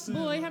proud fuck Listen,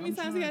 boy. How I'm many times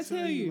trying he to gotta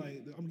tell you?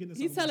 Like, I'm getting this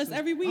He out tell my us system.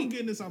 every I'm week.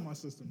 getting this out my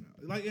system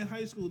now. Like in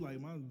high school, like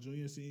my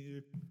junior,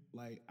 senior,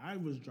 like I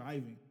was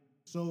driving,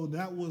 so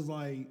that was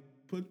like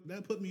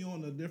put me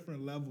on a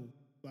different level.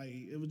 Like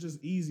it was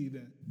just easy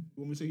then.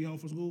 You want me to take you home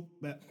from school?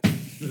 Bet.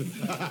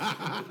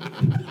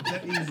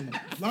 That easy.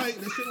 Like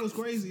the shit was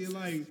crazy. And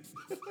like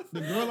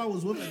the girl I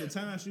was with at the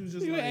time, she was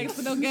just You like, ain't ask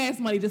for no gas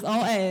money, just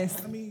all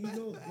ass. I mean, you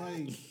know,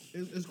 like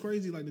it's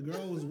crazy. Like the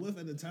girl I was with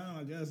at the time,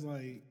 I guess,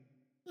 like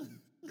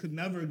could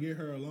never get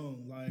her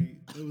alone. Like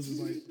it was just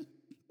like,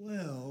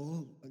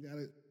 well, I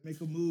gotta make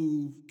a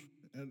move,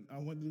 and I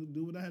went to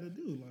do what I had to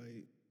do.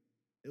 Like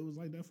it was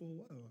like that for a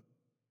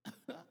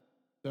while.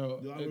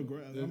 So Do I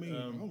regret? I mean,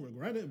 I don't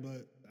regret it,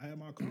 but I had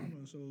my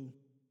karma. So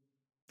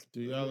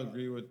do y'all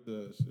agree with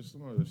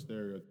some of the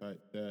stereotype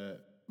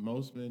that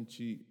most men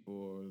cheat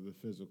for the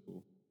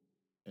physical,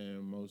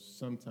 and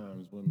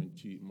sometimes women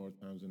cheat more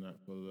times than not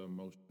for the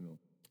emotional?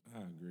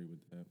 I agree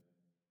with that.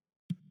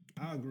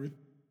 I agree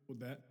with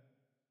that.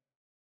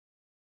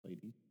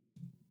 Ladies,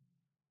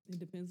 It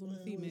depends on the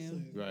Well, female.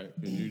 listen. right?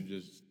 Because you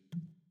just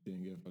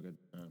didn't give a fuck at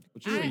the time,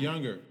 but you were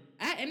younger.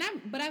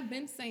 But I've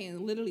been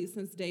saying literally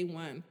since day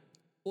one.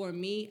 For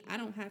me, I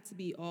don't have to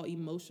be all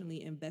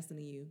emotionally invested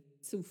in you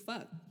to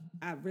fuck.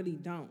 I really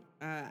don't.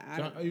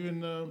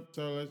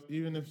 So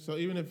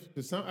even if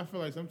cause I feel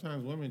like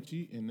sometimes women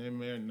cheat and there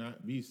may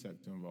not be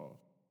sex involved,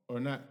 or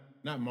not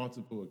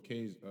multiple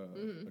occasions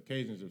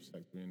of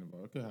sex being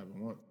involved. It could happen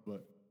once,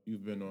 but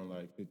you've been on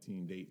like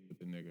 15 dates with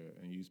the nigga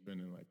and you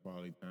spending like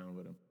quality time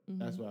with him.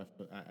 That's why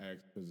I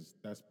asked, because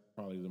that's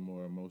probably the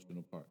more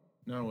emotional part.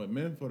 Now with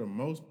men, for the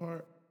most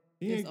part,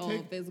 It's all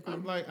physical.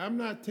 I'm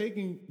not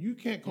taking. You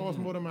can't cost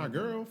more than my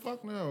girl.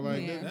 Fuck no.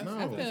 Like Yeah, that, no.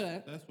 I feel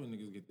that. That's when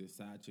niggas get this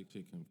side chick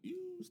shit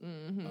confused.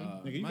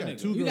 Nigga, you My got nigga,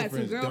 two You got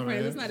two girlfriends.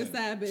 girlfriends. It's dumbass. not a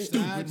side bitch.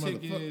 Side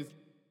Stupid chick motherfucker. is,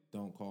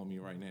 don't call me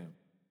right now.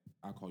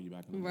 I'll call you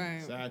back in the Right.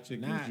 morning. Side chick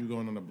Nah, is you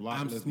going on the block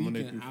I'm list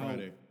Monday sneaking through out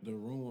Friday. the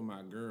room with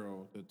my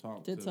girl to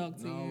talk To talk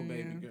to no, you,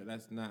 baby yeah. girl,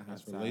 that's not how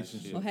That's side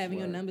relationship. shit Or having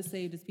your work. number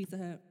saved as Pizza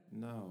Hut.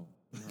 No,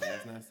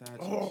 that's not side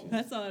chick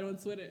I saw it on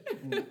Twitter.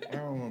 I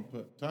don't want to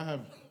put. So I have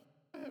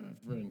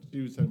a friend.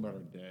 She was talking about her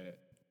dad,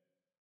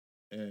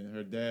 and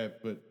her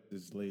dad put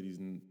this lady's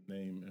name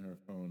in her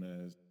phone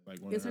as like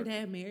one Is of her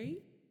dad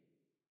married?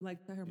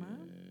 Like to her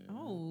mom?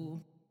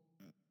 Oh,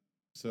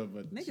 So,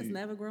 but niggas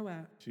never grow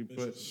out. He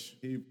puts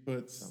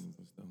Some of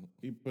us don't.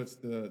 he puts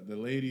the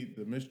lady,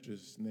 the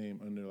mistress name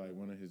under like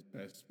one of his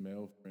best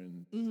male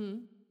friends.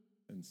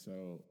 And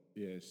so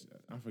yeah,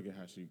 I forget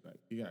how she like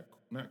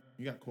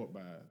he got caught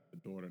by the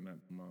daughter, not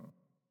the mom.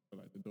 So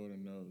like the daughter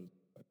knows.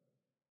 Like,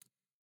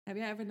 Have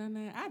y'all ever done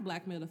that? I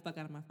blackmailed the fuck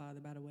out of my father,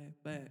 by the way.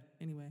 But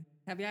anyway,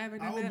 have y'all ever I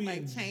done would that? be Like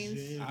in change?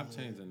 jail. I've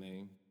changed the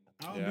name.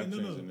 I Yeah, would I've be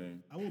changed the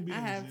name. I would be. I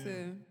in have jail.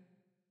 to.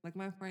 Like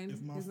my friend,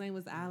 If my his name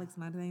was Alex,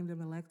 and I named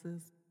him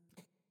Alexis.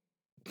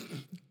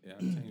 Yeah, I've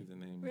changed the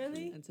name.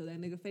 Really? Until that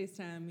nigga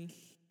FaceTimed me,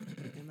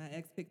 and my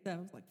ex picked up.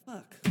 I was like,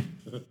 "Fuck,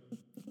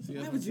 See,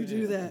 why that's would you what do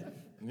I'm saying.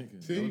 that?"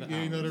 Nigga, see, know you the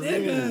ain't know the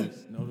Nigga.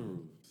 rules. Know the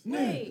rules.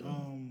 Wait.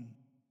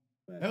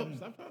 Help!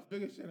 Stop trying to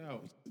figure shit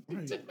out.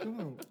 Right, come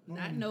on.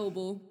 Not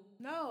noble.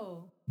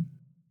 No.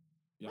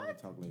 Y'all can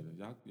talk later.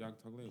 Y'all can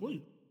talk later.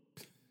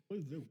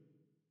 Please do.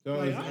 So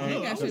Like, it's, I I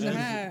ain't got so shit to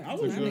it's- hide. I I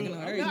was was good. thinking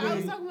No, already. I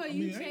was talking about I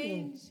you mean, I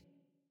ain't change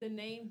the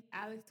name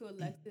Alex to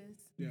Alexis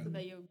Yeah. so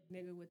that your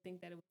nigga would think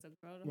that it was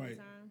a girl the Right.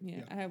 whole time.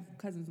 Yeah, I have two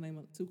cousins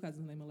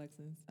named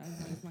Alexis. I was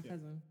like, it's my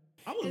cousin.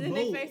 I was And then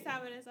they bold.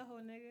 FaceTime and it's a whole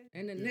nigga.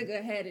 And the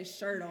nigga had his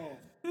shirt off.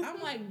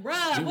 I'm like,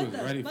 bruh, He what was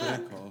the ready for fuck?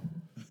 that call.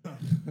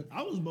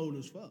 I was bold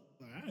as fuck.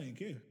 Like I didn't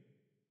care.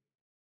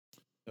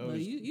 Well,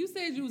 you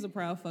said you was a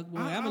proud fuck boy.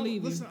 I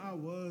believe listen, you. I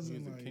was, He was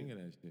and the like, king of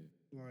that shit.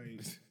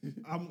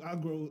 I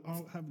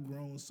have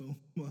grown so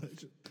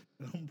much,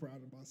 and I'm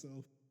proud of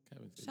myself.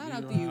 Kevin said, Shout "You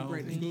out know to you, how I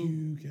Brittany. was cool."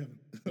 You, Kevin.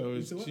 So You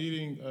is said what?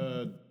 cheating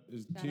out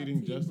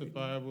cheating to you,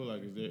 justifiable?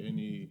 Like, is there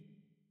any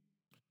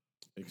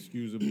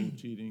excusable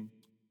cheating?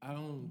 I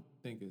don't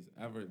think it's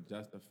ever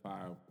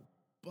justifiable,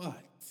 but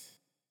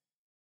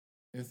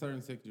in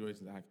certain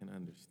situations, I can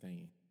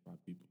understand why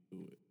people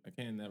do it.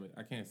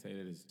 I can't say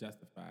that it's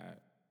justified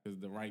because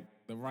the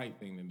right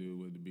thing to do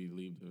would be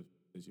leave the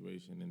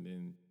situation and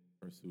then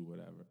pursue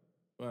whatever.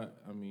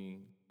 But I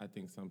mean, I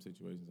think some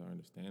situations are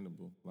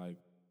understandable. Like,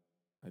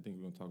 I think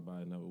we're gonna talk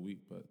about it another week,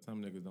 but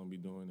some niggas don't be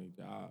doing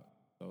their job.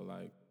 So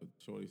like, if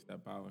Shorty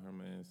step out and her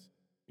man's,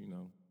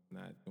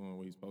 not doing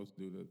what he's supposed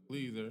to do to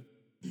please her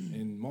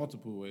in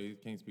multiple ways.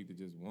 Can't speak to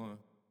just one.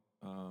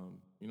 You know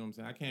what I'm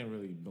saying? I can't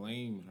really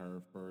blame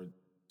her for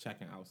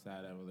checking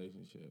outside that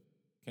relationship.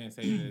 Can't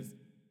say that it's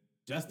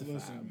justified,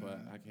 Listen, but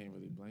man. I can't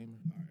really blame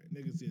her. All right,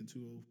 niggas getting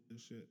too old for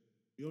this shit.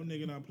 Your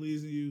nigga not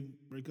pleasing you,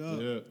 break up.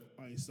 Yeah.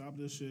 Like, stop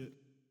this shit.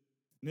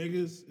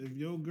 Niggas, if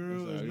your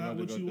girl sorry, is we not about to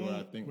what go you through it,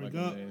 want, I think, break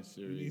like a up. man You need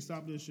series. to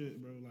stop this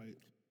shit, bro. Like,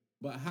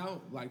 But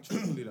how, like,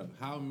 truthfully though,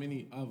 how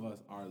many of us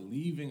are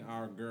leaving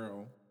our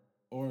girl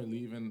or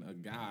leaving a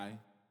guy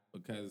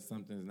because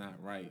something's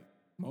not right?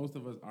 Most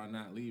of us are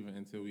not leaving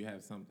until we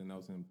have something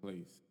else in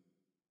place.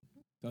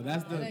 So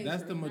that's the ain't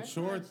that's the true. That's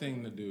mature not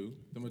thing to do.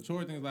 The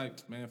mature thing is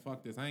like, man,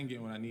 fuck this. I ain't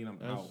getting what I need. I'm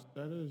That's, out.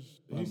 that is.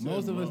 But he said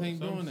most of us mo- ain't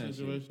some doing that shit.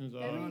 situations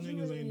That are. means you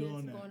niggas really ain't need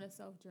doing to go that. on a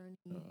self journey.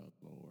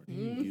 Lord,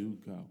 here you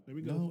go. There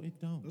we go. No,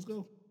 it don't. Let's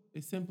go.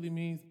 It simply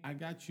means I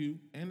got you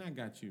and I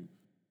got you.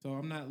 So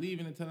I'm not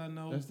leaving until I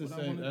know That's the what I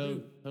same. want to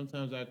do.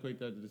 Sometimes I equate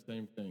that to the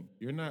same thing.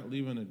 You're not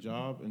leaving a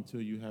job until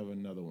you have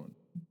another one.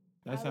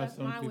 That's I how left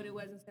some mine people. when it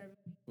wasn't serving.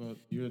 Well,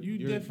 You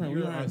different. We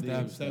You already are the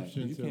established that.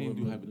 exception You to can't what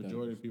do the hypotheticals.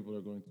 majority of people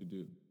are going to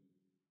do.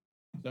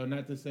 So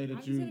not to say that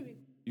I'm just gonna be-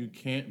 you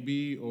can't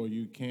be or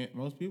you can't.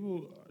 Most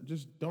people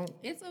just don't.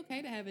 It's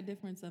okay to have a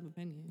difference of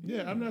opinion.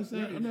 Yeah, I'm not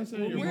saying. I'm not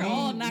saying We you're We're wrong.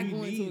 all not we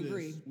going to need this.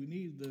 agree. We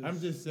need this. I'm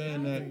just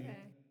saying that Okay.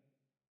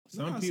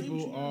 some No, I see what people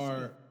you're gonna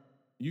are.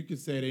 You could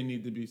say they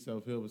need to be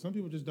self-healed, but some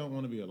people just don't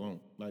want to be alone.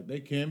 Like they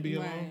can be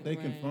alone, Right, they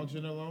can right.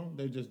 function alone.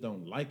 They just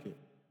don't like it,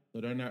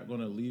 so they're not going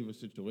to leave a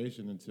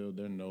situation until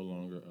they're no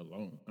longer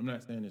alone. I'm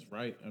not saying it's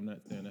right. I'm not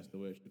saying that's the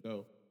way it should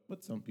go.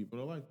 But some people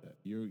are like that.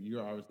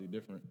 You're obviously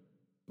different,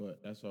 but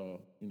that's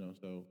all.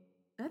 So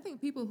I think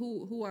people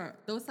who are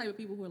those type of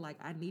people who are like,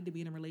 I need to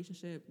be in a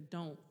relationship,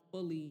 don't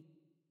fully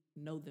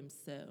know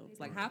themselves.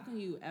 Like, how can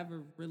you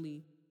ever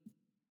really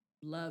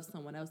love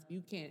someone else if you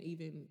can't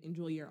even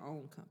enjoy your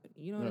own company?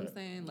 You know what I'm Right.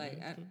 saying? Like,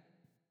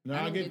 no,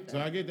 I I don't get. get So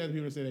that. I get that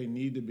people say they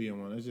need to be in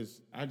one.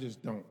 I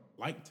just don't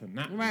like to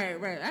not. be. right.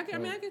 I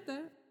mean, I get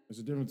that. There's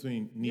a difference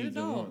between You're needs a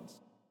and dog. wants.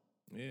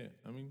 Yeah,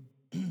 I mean,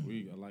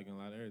 we are like in a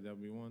lot of areas. That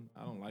would be one.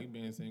 I don't like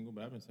being single,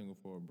 but I've been single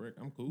for a brick.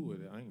 I'm cool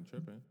with it. I ain't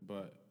tripping.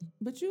 But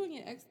But you and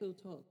your ex still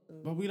talk.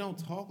 So. we don't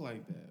talk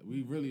like that.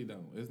 We really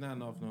don't. It's not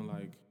enough no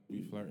like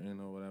we flirting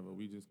or whatever.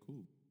 We just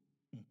cool.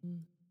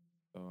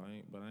 So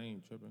I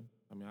ain't tripping.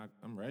 I mean,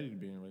 I'm ready to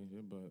be in a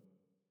relationship, but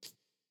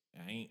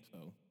I ain't. So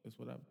it's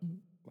whatever.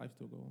 Life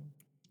still go on.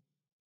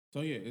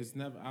 So yeah, it's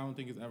never. I don't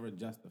think it's ever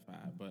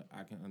justified, but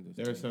I can understand.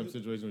 There are some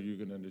situations where you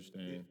can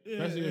understand, Yeah,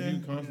 especially if you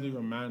yeah, constantly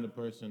remind the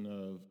person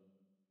of,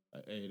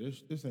 like, "Hey,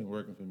 this ain't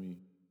working for me,"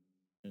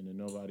 and then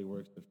nobody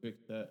works to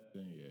fix that.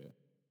 Then yeah.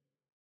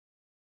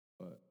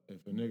 But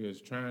if a nigga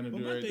is trying to But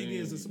do my everything, thing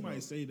is, if you somebody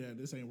know, say that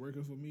this ain't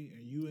working for me,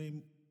 and you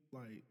ain't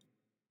like,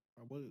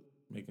 what?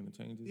 Making the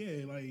changes.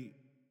 Yeah, like,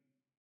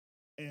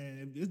 and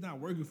if it's not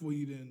working for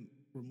you, then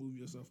remove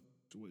yourself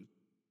from the situation.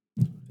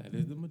 That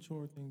is the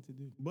mature thing to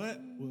do. But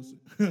we'll see.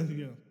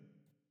 yeah,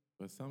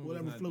 But some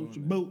Whatever of us not floats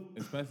doing your that. boat.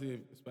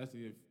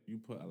 Especially if you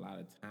put a lot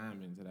of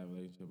time into that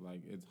relationship.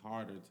 Like it's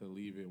harder to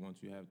leave it once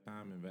you have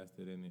time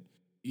invested in it.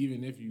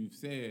 Even if you've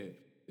said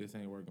this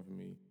ain't working for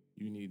me,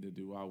 you need to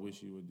do. I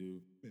wish you would do.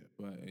 Yeah.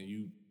 But and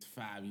you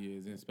 5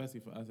 years, and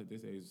especially for us at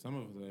this age, some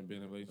of us have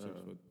been in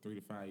relationships for 3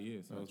 to 5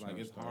 years. So I'm it's like trying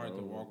to it's start hard to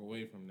over. walk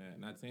away from that.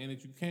 Not saying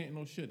that you can't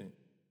nor shouldn't,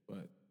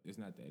 but it's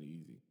not that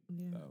easy.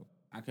 Yeah. So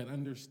I can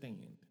understand.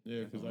 yeah,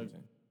 That's because all I'm like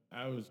saying.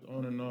 I was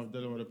on and off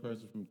dealing with a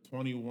person from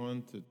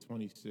 21 to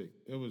 26.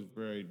 It was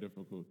very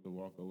difficult to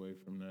walk away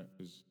from that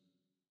because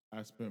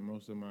I spent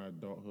most of my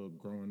adulthood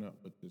growing up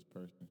with this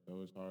person, so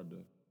it's hard to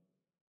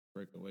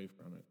break away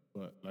from it.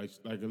 But like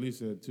Elise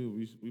said too,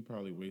 we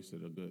probably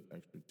wasted a good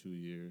extra 2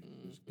 years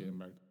just getting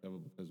back together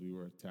because we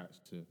were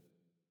attached to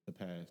the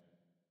past.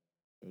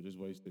 So just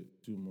wasted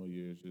 2 more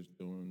years just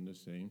doing the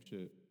same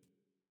shit,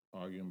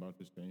 arguing about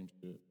the same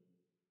shit.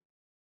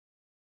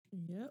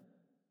 Yep.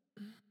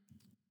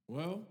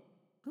 Well,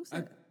 Who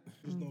said?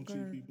 just don't go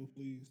cheat, ahead. people,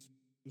 please.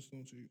 Just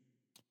don't cheat.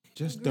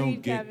 Just Agreed,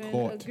 don't get Kevin.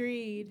 caught.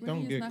 Agreed.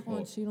 Don't get not gonna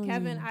caught. cheat on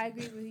Kevin, you I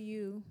agree with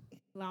you,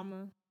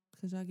 Llama.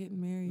 because y'all getting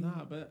married.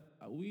 nah, but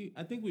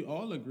I think we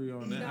all agree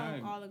on We that.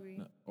 don't all agree.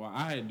 No, well,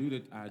 I do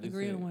that. I just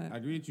Agree said, on what? I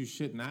agree that you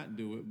should not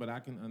do it, but I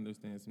can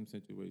understand some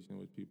situations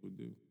which people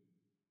do.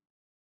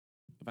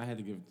 If I had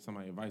to give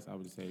somebody advice, I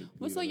would say.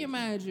 What's leave on the your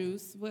relationship. mind,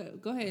 Juice?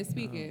 What? Go ahead,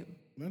 speak it.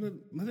 Let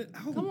it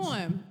out. Come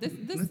on. This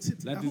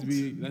Let this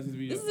be. Let this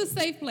be. this your is a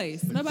safe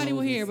place. Nobody will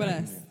closing hear but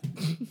us.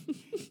 segment.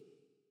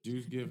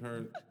 Juice, give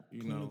her.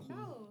 You know.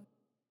 No.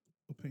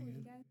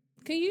 opinion.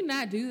 Can you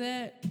not do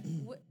that?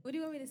 What do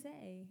you want me to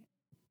say?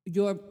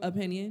 Your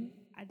opinion.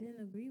 I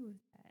didn't agree with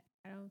that.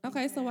 I don't.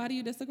 Okay, think so that why do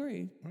you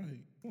disagree?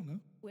 Right. Come on now.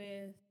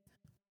 with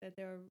that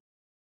there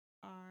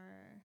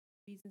are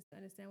reasons to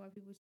understand why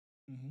people.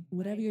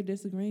 Whatever Like- you're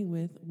disagreeing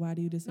with, why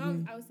do you disagree?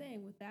 No, I was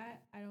saying with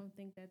that, I don't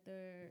think that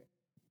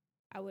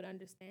I would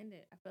understand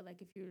it. I feel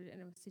like if you're in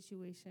a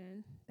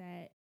situation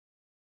that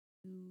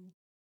you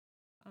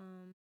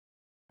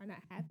are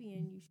not happy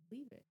in, you should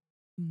leave it.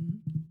 Mhm.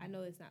 I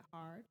know it's not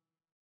hard,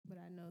 but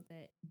I know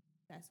that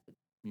that's what.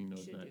 You know,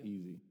 it's Should not do.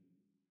 easy.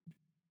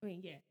 I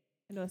mean, yeah,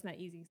 I know it's not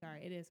easy.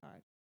 Sorry, it is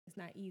hard. It's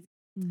not easy.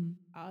 Mhm.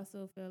 I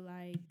also feel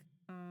like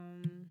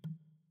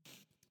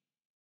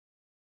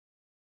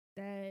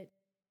that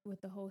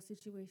with the whole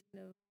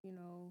situation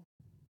of,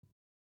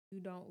 you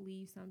don't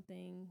leave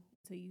something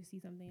till you see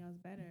something else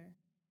better.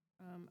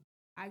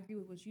 I agree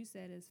with what you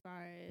said as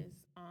far as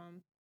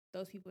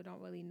those people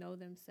don't really know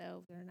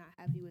themselves. They're not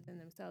happy within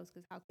themselves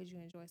because how could you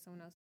enjoy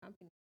someone else's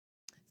company?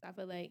 So I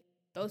feel like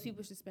those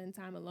people should spend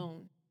time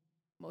alone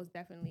most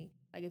definitely.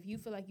 Like, if you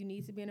feel like you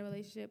need to be in a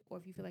relationship, or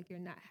if you feel like you're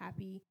not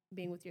happy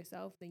being with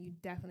yourself, then you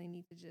definitely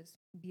need to just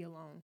be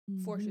alone.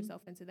 Force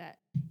yourself into that,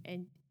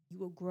 and you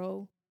will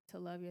grow to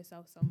love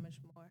yourself so much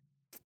more.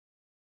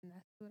 And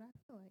that's what I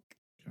feel like.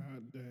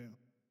 God damn.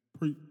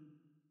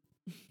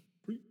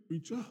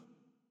 Preacher.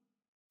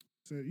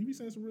 Said you be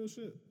saying some real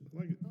shit. I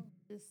like it.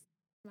 Just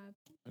my.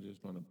 I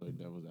just want to play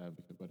devil's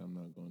advocate, but I'm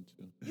not going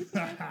to.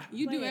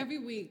 You do every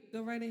week.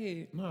 Go right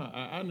ahead. No,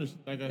 I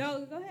understand. Like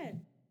No, go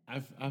ahead.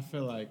 I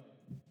feel like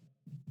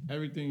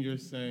everything you're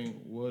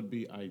saying would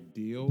be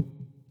ideal.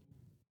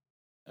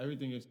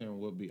 Everything you're saying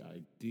would be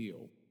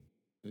ideal.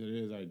 It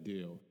is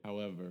ideal.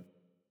 However,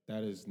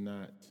 that's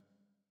not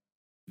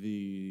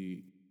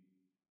the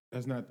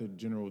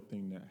general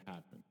thing that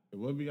happens. It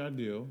would be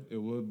ideal. It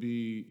would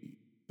be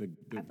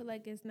I feel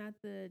like it's not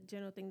the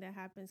general thing that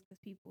happens because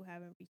people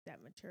haven't reached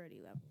that maturity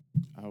level.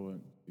 I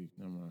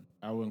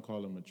wouldn't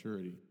call it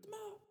maturity.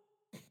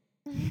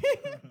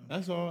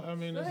 That's all. I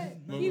mean,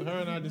 but her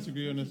and I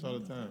disagree on this all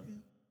the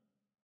time.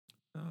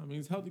 No, I mean,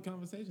 it's healthy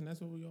conversation.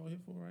 That's what we all here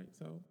for, right?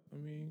 So, I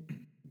mean,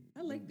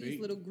 I like these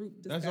little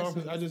group that's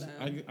discussions. all. Because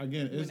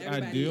again, it's when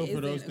everybody ideal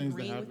for those isn't things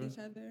to agreeing with happen. each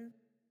other.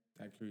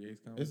 that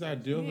creates conversation. It's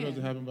ideal for those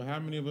to happen, but how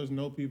many of us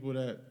know people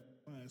that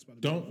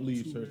don't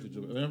leave certain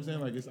situations? You know what I'm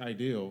saying? Like, it's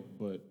ideal,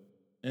 but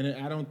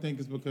I don't think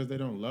it's because they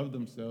don't love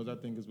themselves. I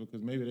think it's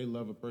because maybe they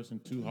love a person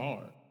too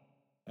hard.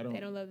 They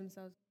don't love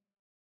themselves.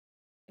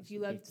 If you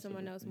love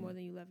someone else more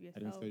than you love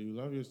yourself. I didn't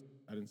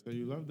say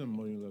you love them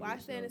more than you love Why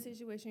yourself. stay in a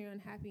situation you're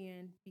unhappy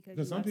in because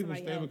Because you some love people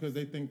somebody stay else? because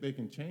they think they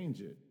can change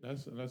it.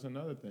 That's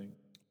another thing.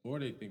 Or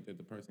they think that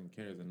the person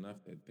cares enough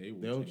that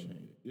They'll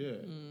change it.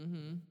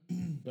 Yeah.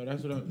 So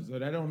that's what. So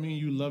that don't mean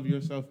you love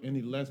yourself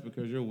any less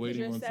because you're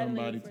waiting on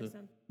somebody to.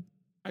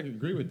 I can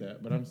agree with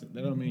that, but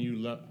that don't mean you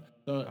love.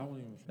 So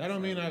that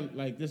don't mean I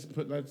like this.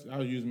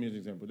 I'll use me as an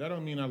example. That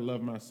don't mean I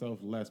love myself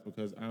less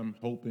because I'm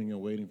hoping and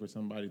waiting for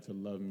somebody to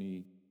love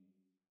me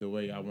the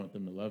way I want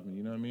them to love me.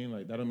 You know what I mean?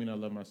 Like that don't mean I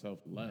love myself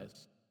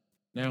less.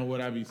 Now would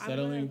I be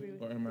settling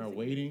or am I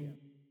waiting?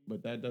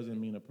 But that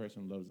doesn't mean a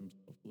person loves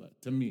themselves less.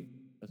 To me,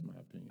 that's my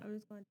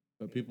opinion.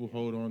 But people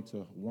hold on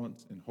to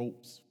wants and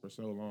hopes for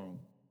so long,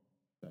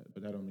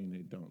 but that don't mean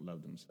they don't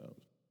love themselves.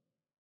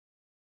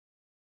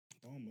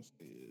 Almost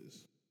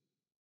is.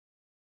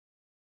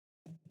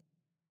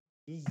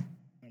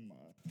 Never mind.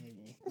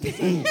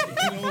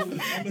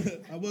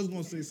 I was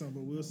gonna say something,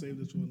 but we'll save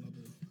this for another.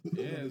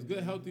 Yeah, it's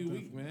good healthy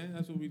week, man.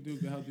 That's what we do.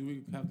 Good healthy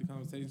week, healthy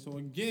conversation. So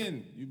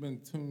again, you've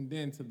been tuned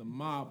in to the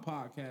Mob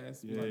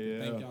Podcast. We'd like to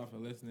thank y'all for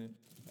listening.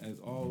 As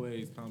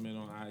always, comment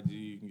on IG.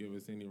 You can give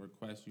us any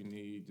requests you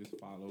need. Just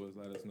follow us.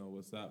 Let us know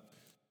what's up.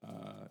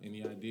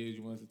 Any ideas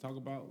you want us to talk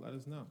about, let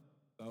us know.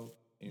 So,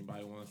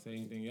 anybody want to say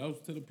anything else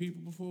to the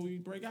people before we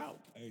break out?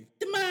 Hey.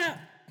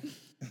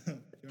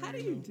 How do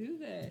you do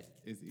that?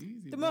 It's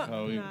easy. Nah,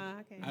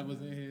 I can't. I was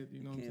in here,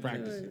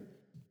 Practicing.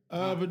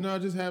 But no,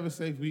 just have a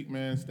safe week,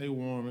 man. Stay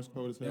warm. It's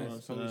cold as hell Yeah,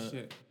 it's cold as outside.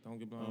 shit. Don't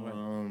get blown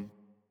away.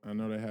 I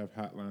know they have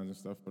hotlines and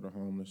stuff for the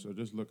homeless, so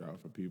just look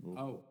out for people.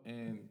 Oh,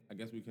 and I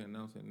guess we can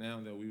announce it now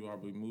that we are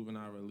moving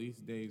our release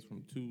days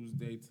from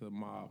Tuesday to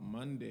Mob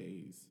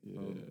Mondays. Yeah.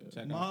 So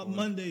check Mob out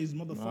Mondays,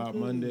 motherfucker. Mob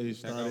Mondays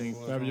starting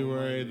for us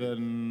February the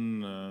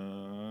on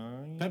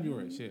 9th.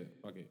 February. Shit.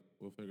 Fuck it.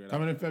 We'll figure it out.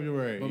 Coming in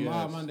February. But yes.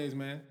 Mob Mondays,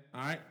 man.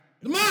 All right.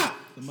 The Mob!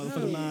 The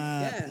motherfucker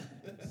mob. Yeah.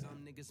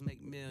 Some niggas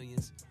make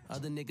millions,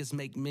 other niggas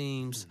make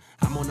memes.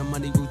 I'm on a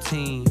money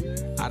routine.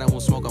 I don't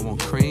want smoke, I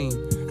want cream.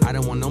 I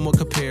don't want no more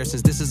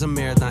comparisons. This is a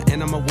marathon,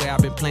 and I'm aware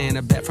I've been playing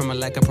a bet from a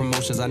lack of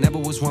promotions. I never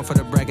was one for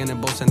the bragging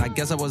and boasting. I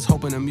guess I was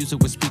hoping the music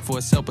would speak for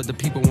itself, but the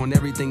people want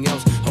everything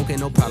else. Okay,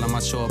 no problem,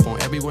 I show up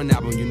on every one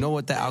album. You know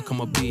what the outcome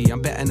will be.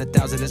 I'm betting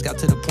 1,000. It's got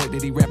to the point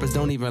that these rappers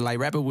don't even like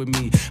rapping with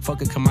me.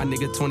 Fuck it, come my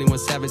nigga 21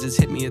 Savage just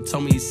hit me and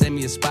told me he sent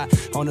me a spot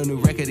on a new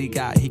record he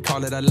got. He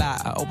called it a lie.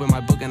 I opened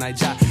my book and I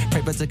jot.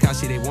 Pray for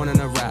Tekashi, they wanting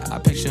a rap. I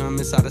picture him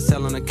inside a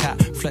cell on a cot,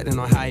 reflecting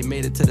on how he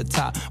made it to the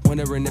top,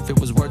 wondering if it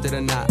was worth it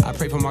or not. I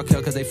pray for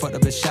Markel cause they fucked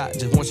up his shot.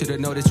 Just want you to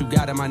know that you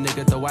got it, my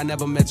nigga. Though I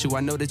never met you, I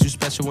know that you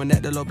special and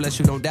that the Lord bless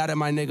you. Don't doubt it,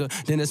 my nigga.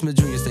 Dennis Smith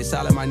Jr., stay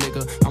solid, my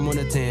nigga. I'm on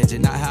a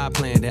tangent, not how I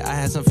planned it. I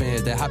had some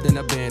fans that hopped in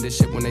a band and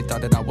shit when they thought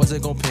that I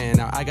wasn't gon' pan.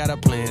 Now I got a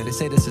plan. They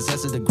say the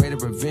success is the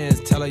greatest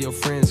revenge. Tell all your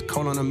friends,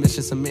 call on a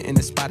mission, submitting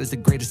the spot is the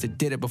greatest that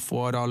did it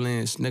before it all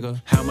ends,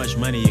 nigga. How much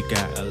money you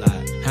got? A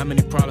lot. How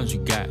many problems you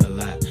got? A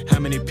lot. How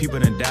many people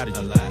done doubted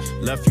you? A lot.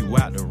 Left you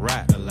out to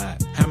rot? A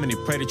lot. How many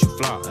pray that you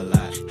flop? A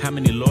lot. How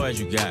many lawyers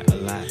you got? A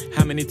lot.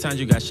 How many times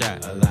you got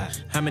shot? A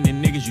lot. How many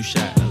niggas you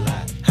shot? A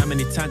lot. How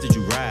many times did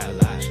you ride? A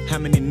lot. How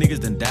many niggas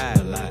done died?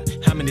 A lot.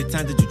 How many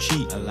times did you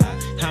cheat? A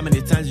lot. How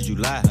many times did you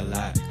lie? A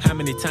lot. How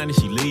many times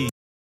did she leave?